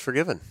all is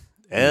forgiven.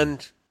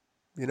 And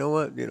you know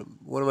what?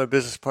 One of my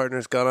business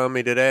partners got on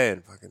me today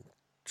and fucking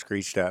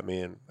screeched at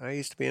me. And I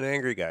used to be an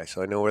angry guy,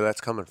 so I know where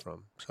that's coming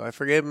from. So I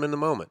forgave him in the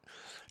moment.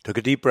 Took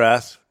a deep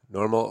breath.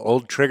 Normal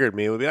old triggered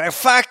me would be like,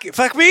 fuck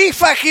me,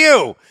 fuck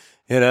you,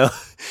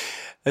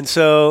 And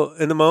so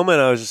in the moment,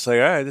 I was just like,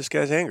 all right, this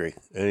guy's angry.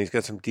 And he's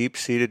got some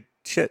deep-seated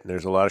shit. And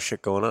there's a lot of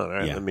shit going on. All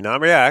right, let me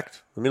not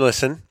react. Let me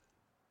listen.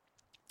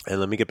 And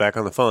let me get back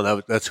on the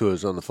phone. That's who I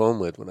was on the phone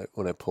with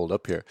when I pulled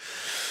up here.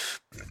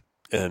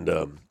 And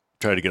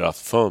tried to get off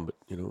the phone, but,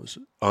 it was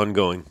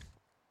ongoing.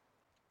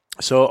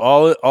 So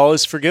all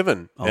is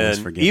forgiven. All is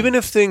forgiven. Even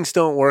if things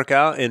don't work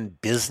out in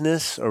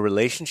business or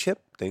relationship,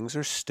 things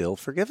are still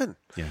forgiven.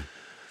 Yeah.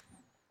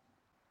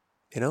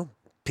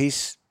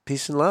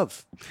 Peace and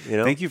love.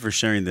 Thank you for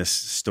sharing this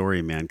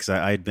story, man, because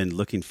I had been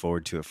looking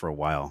forward to it for a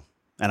while.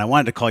 And I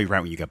wanted to call you right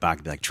when you got back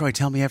and be like, Troy,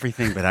 tell me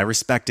everything. But I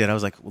respect it. I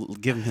was like, well,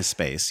 give him his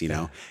space,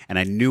 And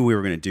I knew we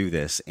were going to do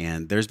this.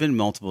 And there's been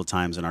multiple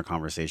times in our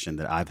conversation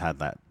that I've had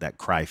that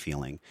cry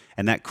feeling.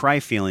 And that cry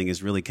feeling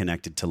is really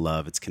connected to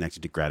love. It's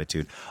connected to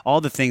gratitude.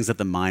 All the things that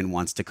the mind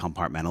wants to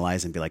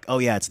compartmentalize and be like, oh,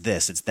 yeah, it's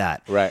this, it's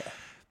that. Right.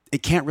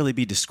 It can't really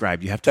be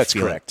described. You have to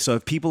feel correct. it. So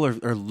if people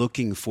are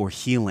looking for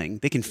healing,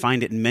 they can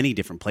find it in many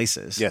different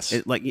places. Yes.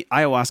 Like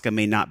ayahuasca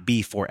may not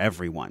be for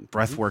everyone.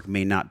 Breathwork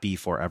may not be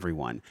for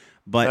everyone.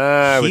 But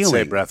I would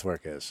say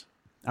breathwork is.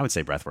 I would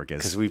say breath work is.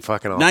 Because we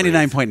fucking all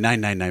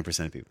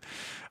 99.999% of people.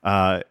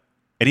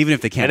 And even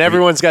if they can't, and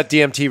everyone's got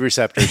DMT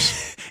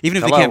receptors. even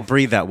if they can't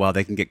breathe that well,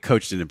 they can get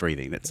coached into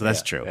breathing. So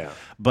that's true. Yeah.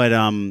 But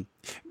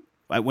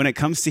when it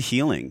comes to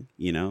healing,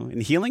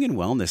 and healing and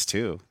wellness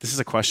too, this is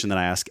a question that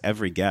I ask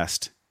every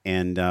guest.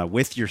 And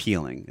with your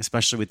healing,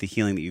 especially with the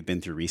healing that you've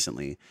been through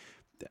recently,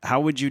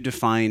 how would you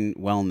define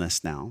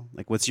wellness now?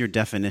 Like, what's your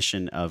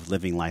definition of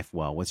living life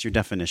well? What's your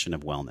definition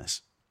of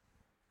wellness?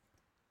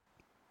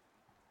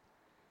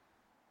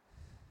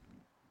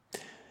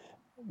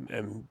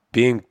 And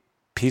being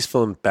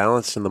peaceful and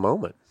balanced in the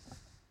moment.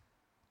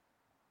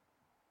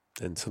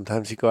 And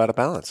sometimes you go out of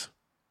balance.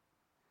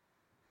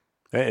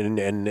 Right?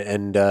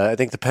 And I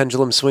think the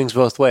pendulum swings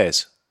both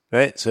ways.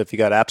 Right? So if you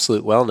got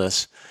absolute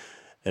wellness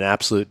and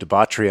absolute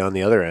debauchery on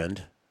the other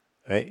end,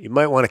 right, you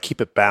might want to keep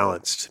it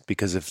balanced,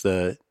 because if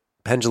the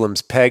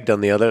pendulum's pegged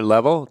on the other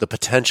level, the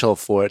potential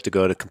for it to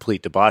go to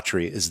complete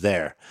debauchery is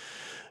there.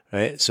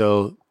 Right?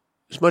 So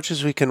as much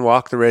as we can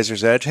walk the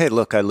razor's edge, hey,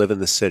 look, I live in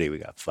the city. We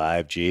got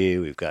 5G,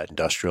 we've got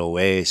industrial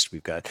waste,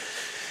 we've got,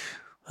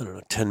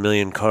 10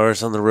 million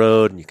cars on the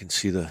road, and you can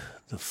see the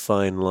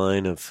fine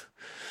line of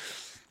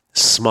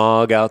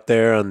smog out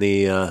there on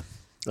the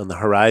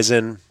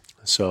horizon.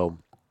 So,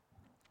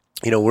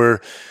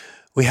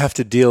 we have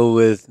to deal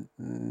with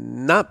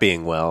not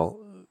being well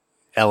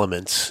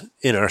elements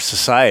in our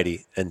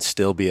society and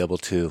still be able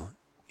to,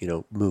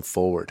 move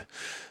forward.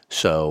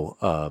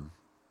 So,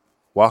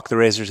 walk the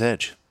razor's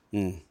edge.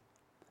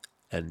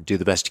 And do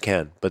the best you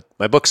can. But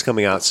my book's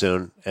coming out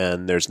soon,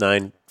 and there's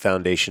 9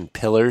 foundation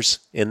pillars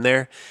in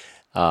there,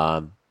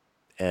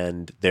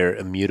 and they're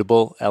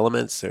immutable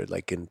elements. They're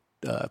like in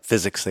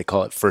physics, they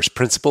call it first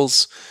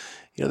principles.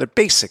 They're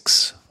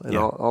basics, and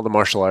all the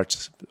martial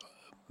arts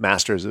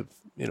masters have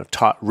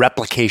taught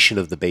replication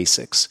of the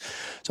basics.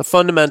 So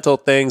fundamental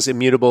things,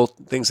 immutable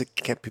things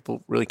that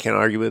people really can't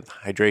argue with: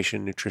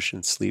 hydration,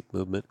 nutrition, sleep,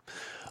 movement,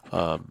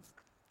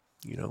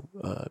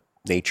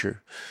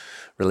 nature,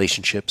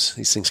 relationships.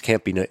 These things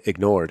can't be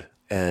ignored.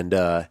 And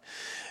I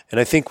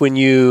think when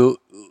you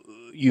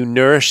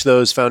nourish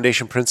those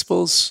foundation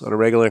principles on a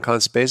regular and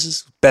constant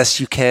basis, best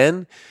you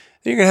can,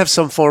 then you're going to have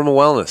some form of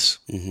wellness.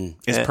 Mm-hmm.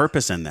 Is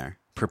purpose in there?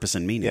 Purpose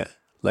and meaning. Yeah.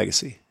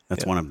 Legacy.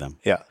 That's one of them.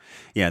 Yeah.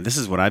 Yeah. This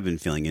is what I've been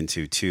feeling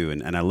into too.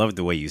 And I love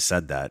the way you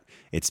said that.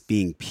 It's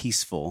being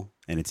peaceful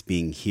and it's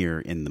being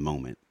here in the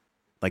moment.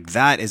 Like,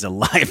 that is a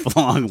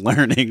lifelong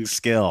learning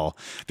skill,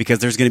 because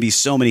there's going to be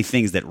so many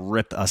things that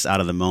rip us out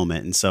of the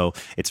moment. And so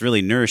it's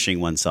really nourishing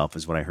oneself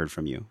is what I heard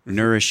from you. Mm-hmm.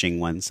 Nourishing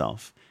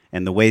oneself.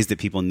 And the ways that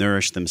people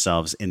nourish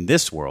themselves in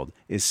this world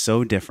is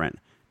so different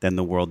than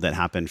the world that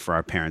happened for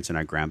our parents and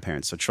our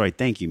grandparents. So Troy,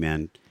 thank you,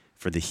 man,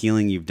 for the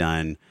healing you've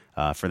done,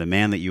 for the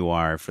man that you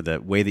are, for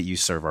the way that you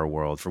serve our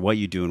world, for what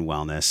you do in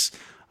wellness,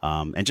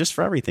 and just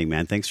for everything,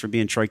 man. Thanks for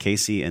being Troy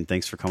Casey, and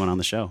thanks for coming on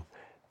the show.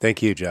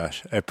 Thank you,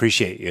 Josh. I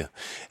appreciate you.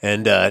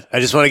 And I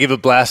just want to give a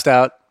blast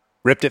out.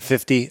 Ripped at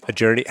 50, a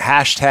journey. #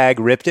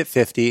 Ripped at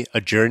 50,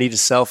 a journey to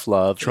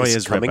self-love. Troy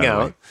is coming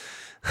out.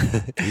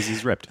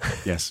 He's ripped.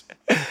 Yes.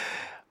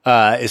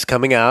 Is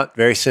coming out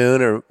very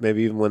soon, or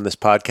maybe even when this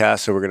podcast.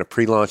 So we're going to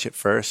pre-launch it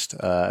first.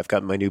 I've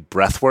got my new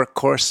breathwork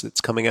course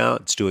that's coming out.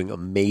 It's doing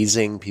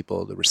amazing.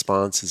 The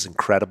response is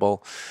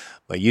incredible.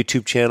 My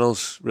YouTube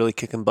channel's really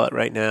kicking butt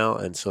right now,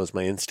 and so is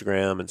my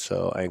Instagram. And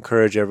so I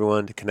encourage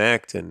everyone to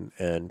connect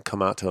and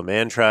come out to a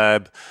Man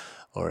Tribe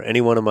or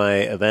any one of my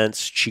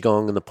events,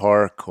 Qigong in the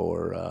Park,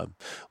 or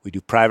we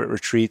do private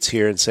retreats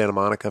here in Santa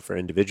Monica for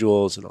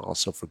individuals and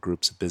also for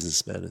groups of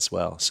businessmen as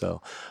well.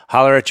 So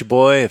holler at your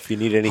boy if you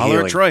need any healing.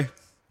 Holler at Troy.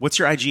 What's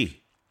your IG?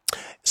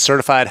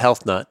 Certified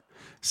Health Nut.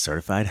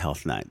 Certified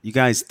Health Nut. You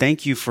guys,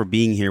 thank you for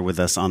being here with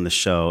us on the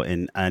show.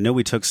 And I know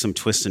we took some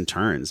twists and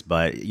turns,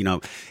 but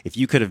if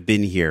you could have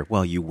been here,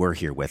 well, you were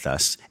here with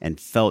us and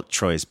felt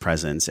Troy's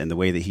presence and the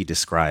way that he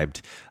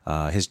described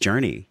his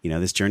journey,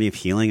 this journey of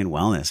healing and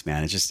wellness,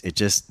 man. It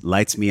just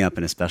lights me up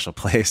in a special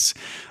place.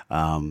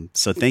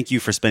 So thank you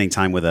for spending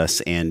time with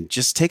us, and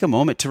just take a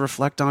moment to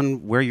reflect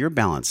on where you're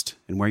balanced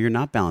and where you're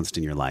not balanced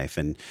in your life,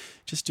 and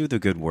just do the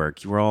good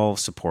work. You were all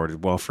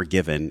supported, well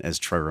forgiven, as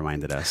Troy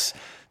reminded us.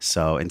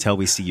 So until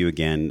we see you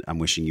again, I'm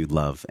wishing you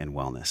love and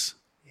wellness.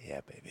 Yeah,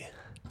 baby.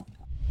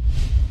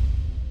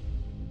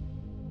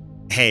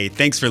 Hey,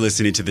 thanks for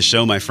listening to the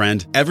show, my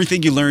friend.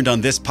 Everything you learned on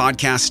this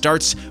podcast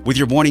starts with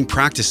your morning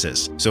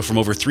practices. So from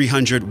over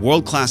 300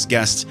 world-class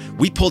guests,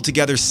 we pulled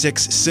together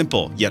 6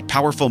 simple yet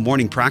powerful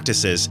morning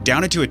practices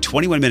down into a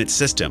 21-minute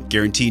system,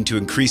 guaranteed to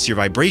increase your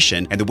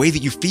vibration and the way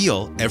that you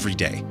feel every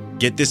day.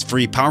 Get this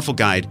free, powerful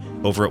guide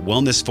over at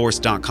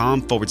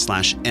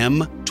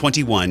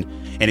wellnessforce.com/M21.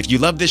 And if you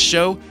love this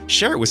show,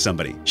 share it with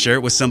somebody. Share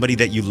it with somebody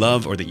that you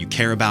love or that you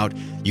care about.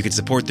 You can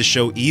support the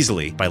show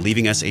easily by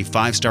leaving us a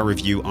 5-star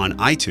review on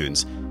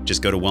iTunes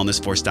Just go to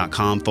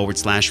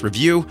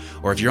wellnessforce.com/review,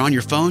 or if you're on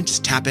your phone,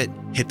 just tap it,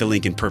 hit the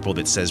link in purple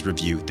that says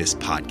review this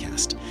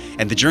podcast.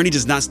 And the journey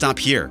does not stop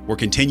here. We're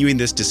continuing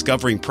this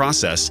discovering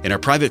process in our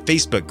private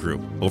Facebook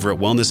group over at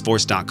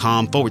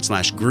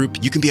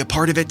wellnessforce.com/group. You can be a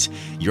part of it.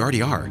 You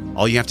already are.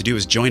 All you have to do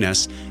is join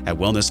us at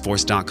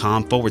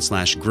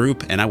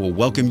wellnessforce.com/group, and I will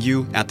welcome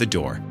you at the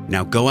door.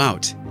 Now go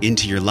out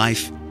into your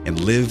life and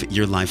live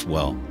your life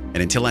well.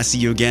 And until I see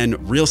you again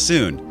real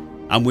soon,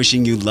 I'm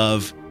wishing you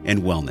love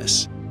and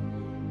wellness.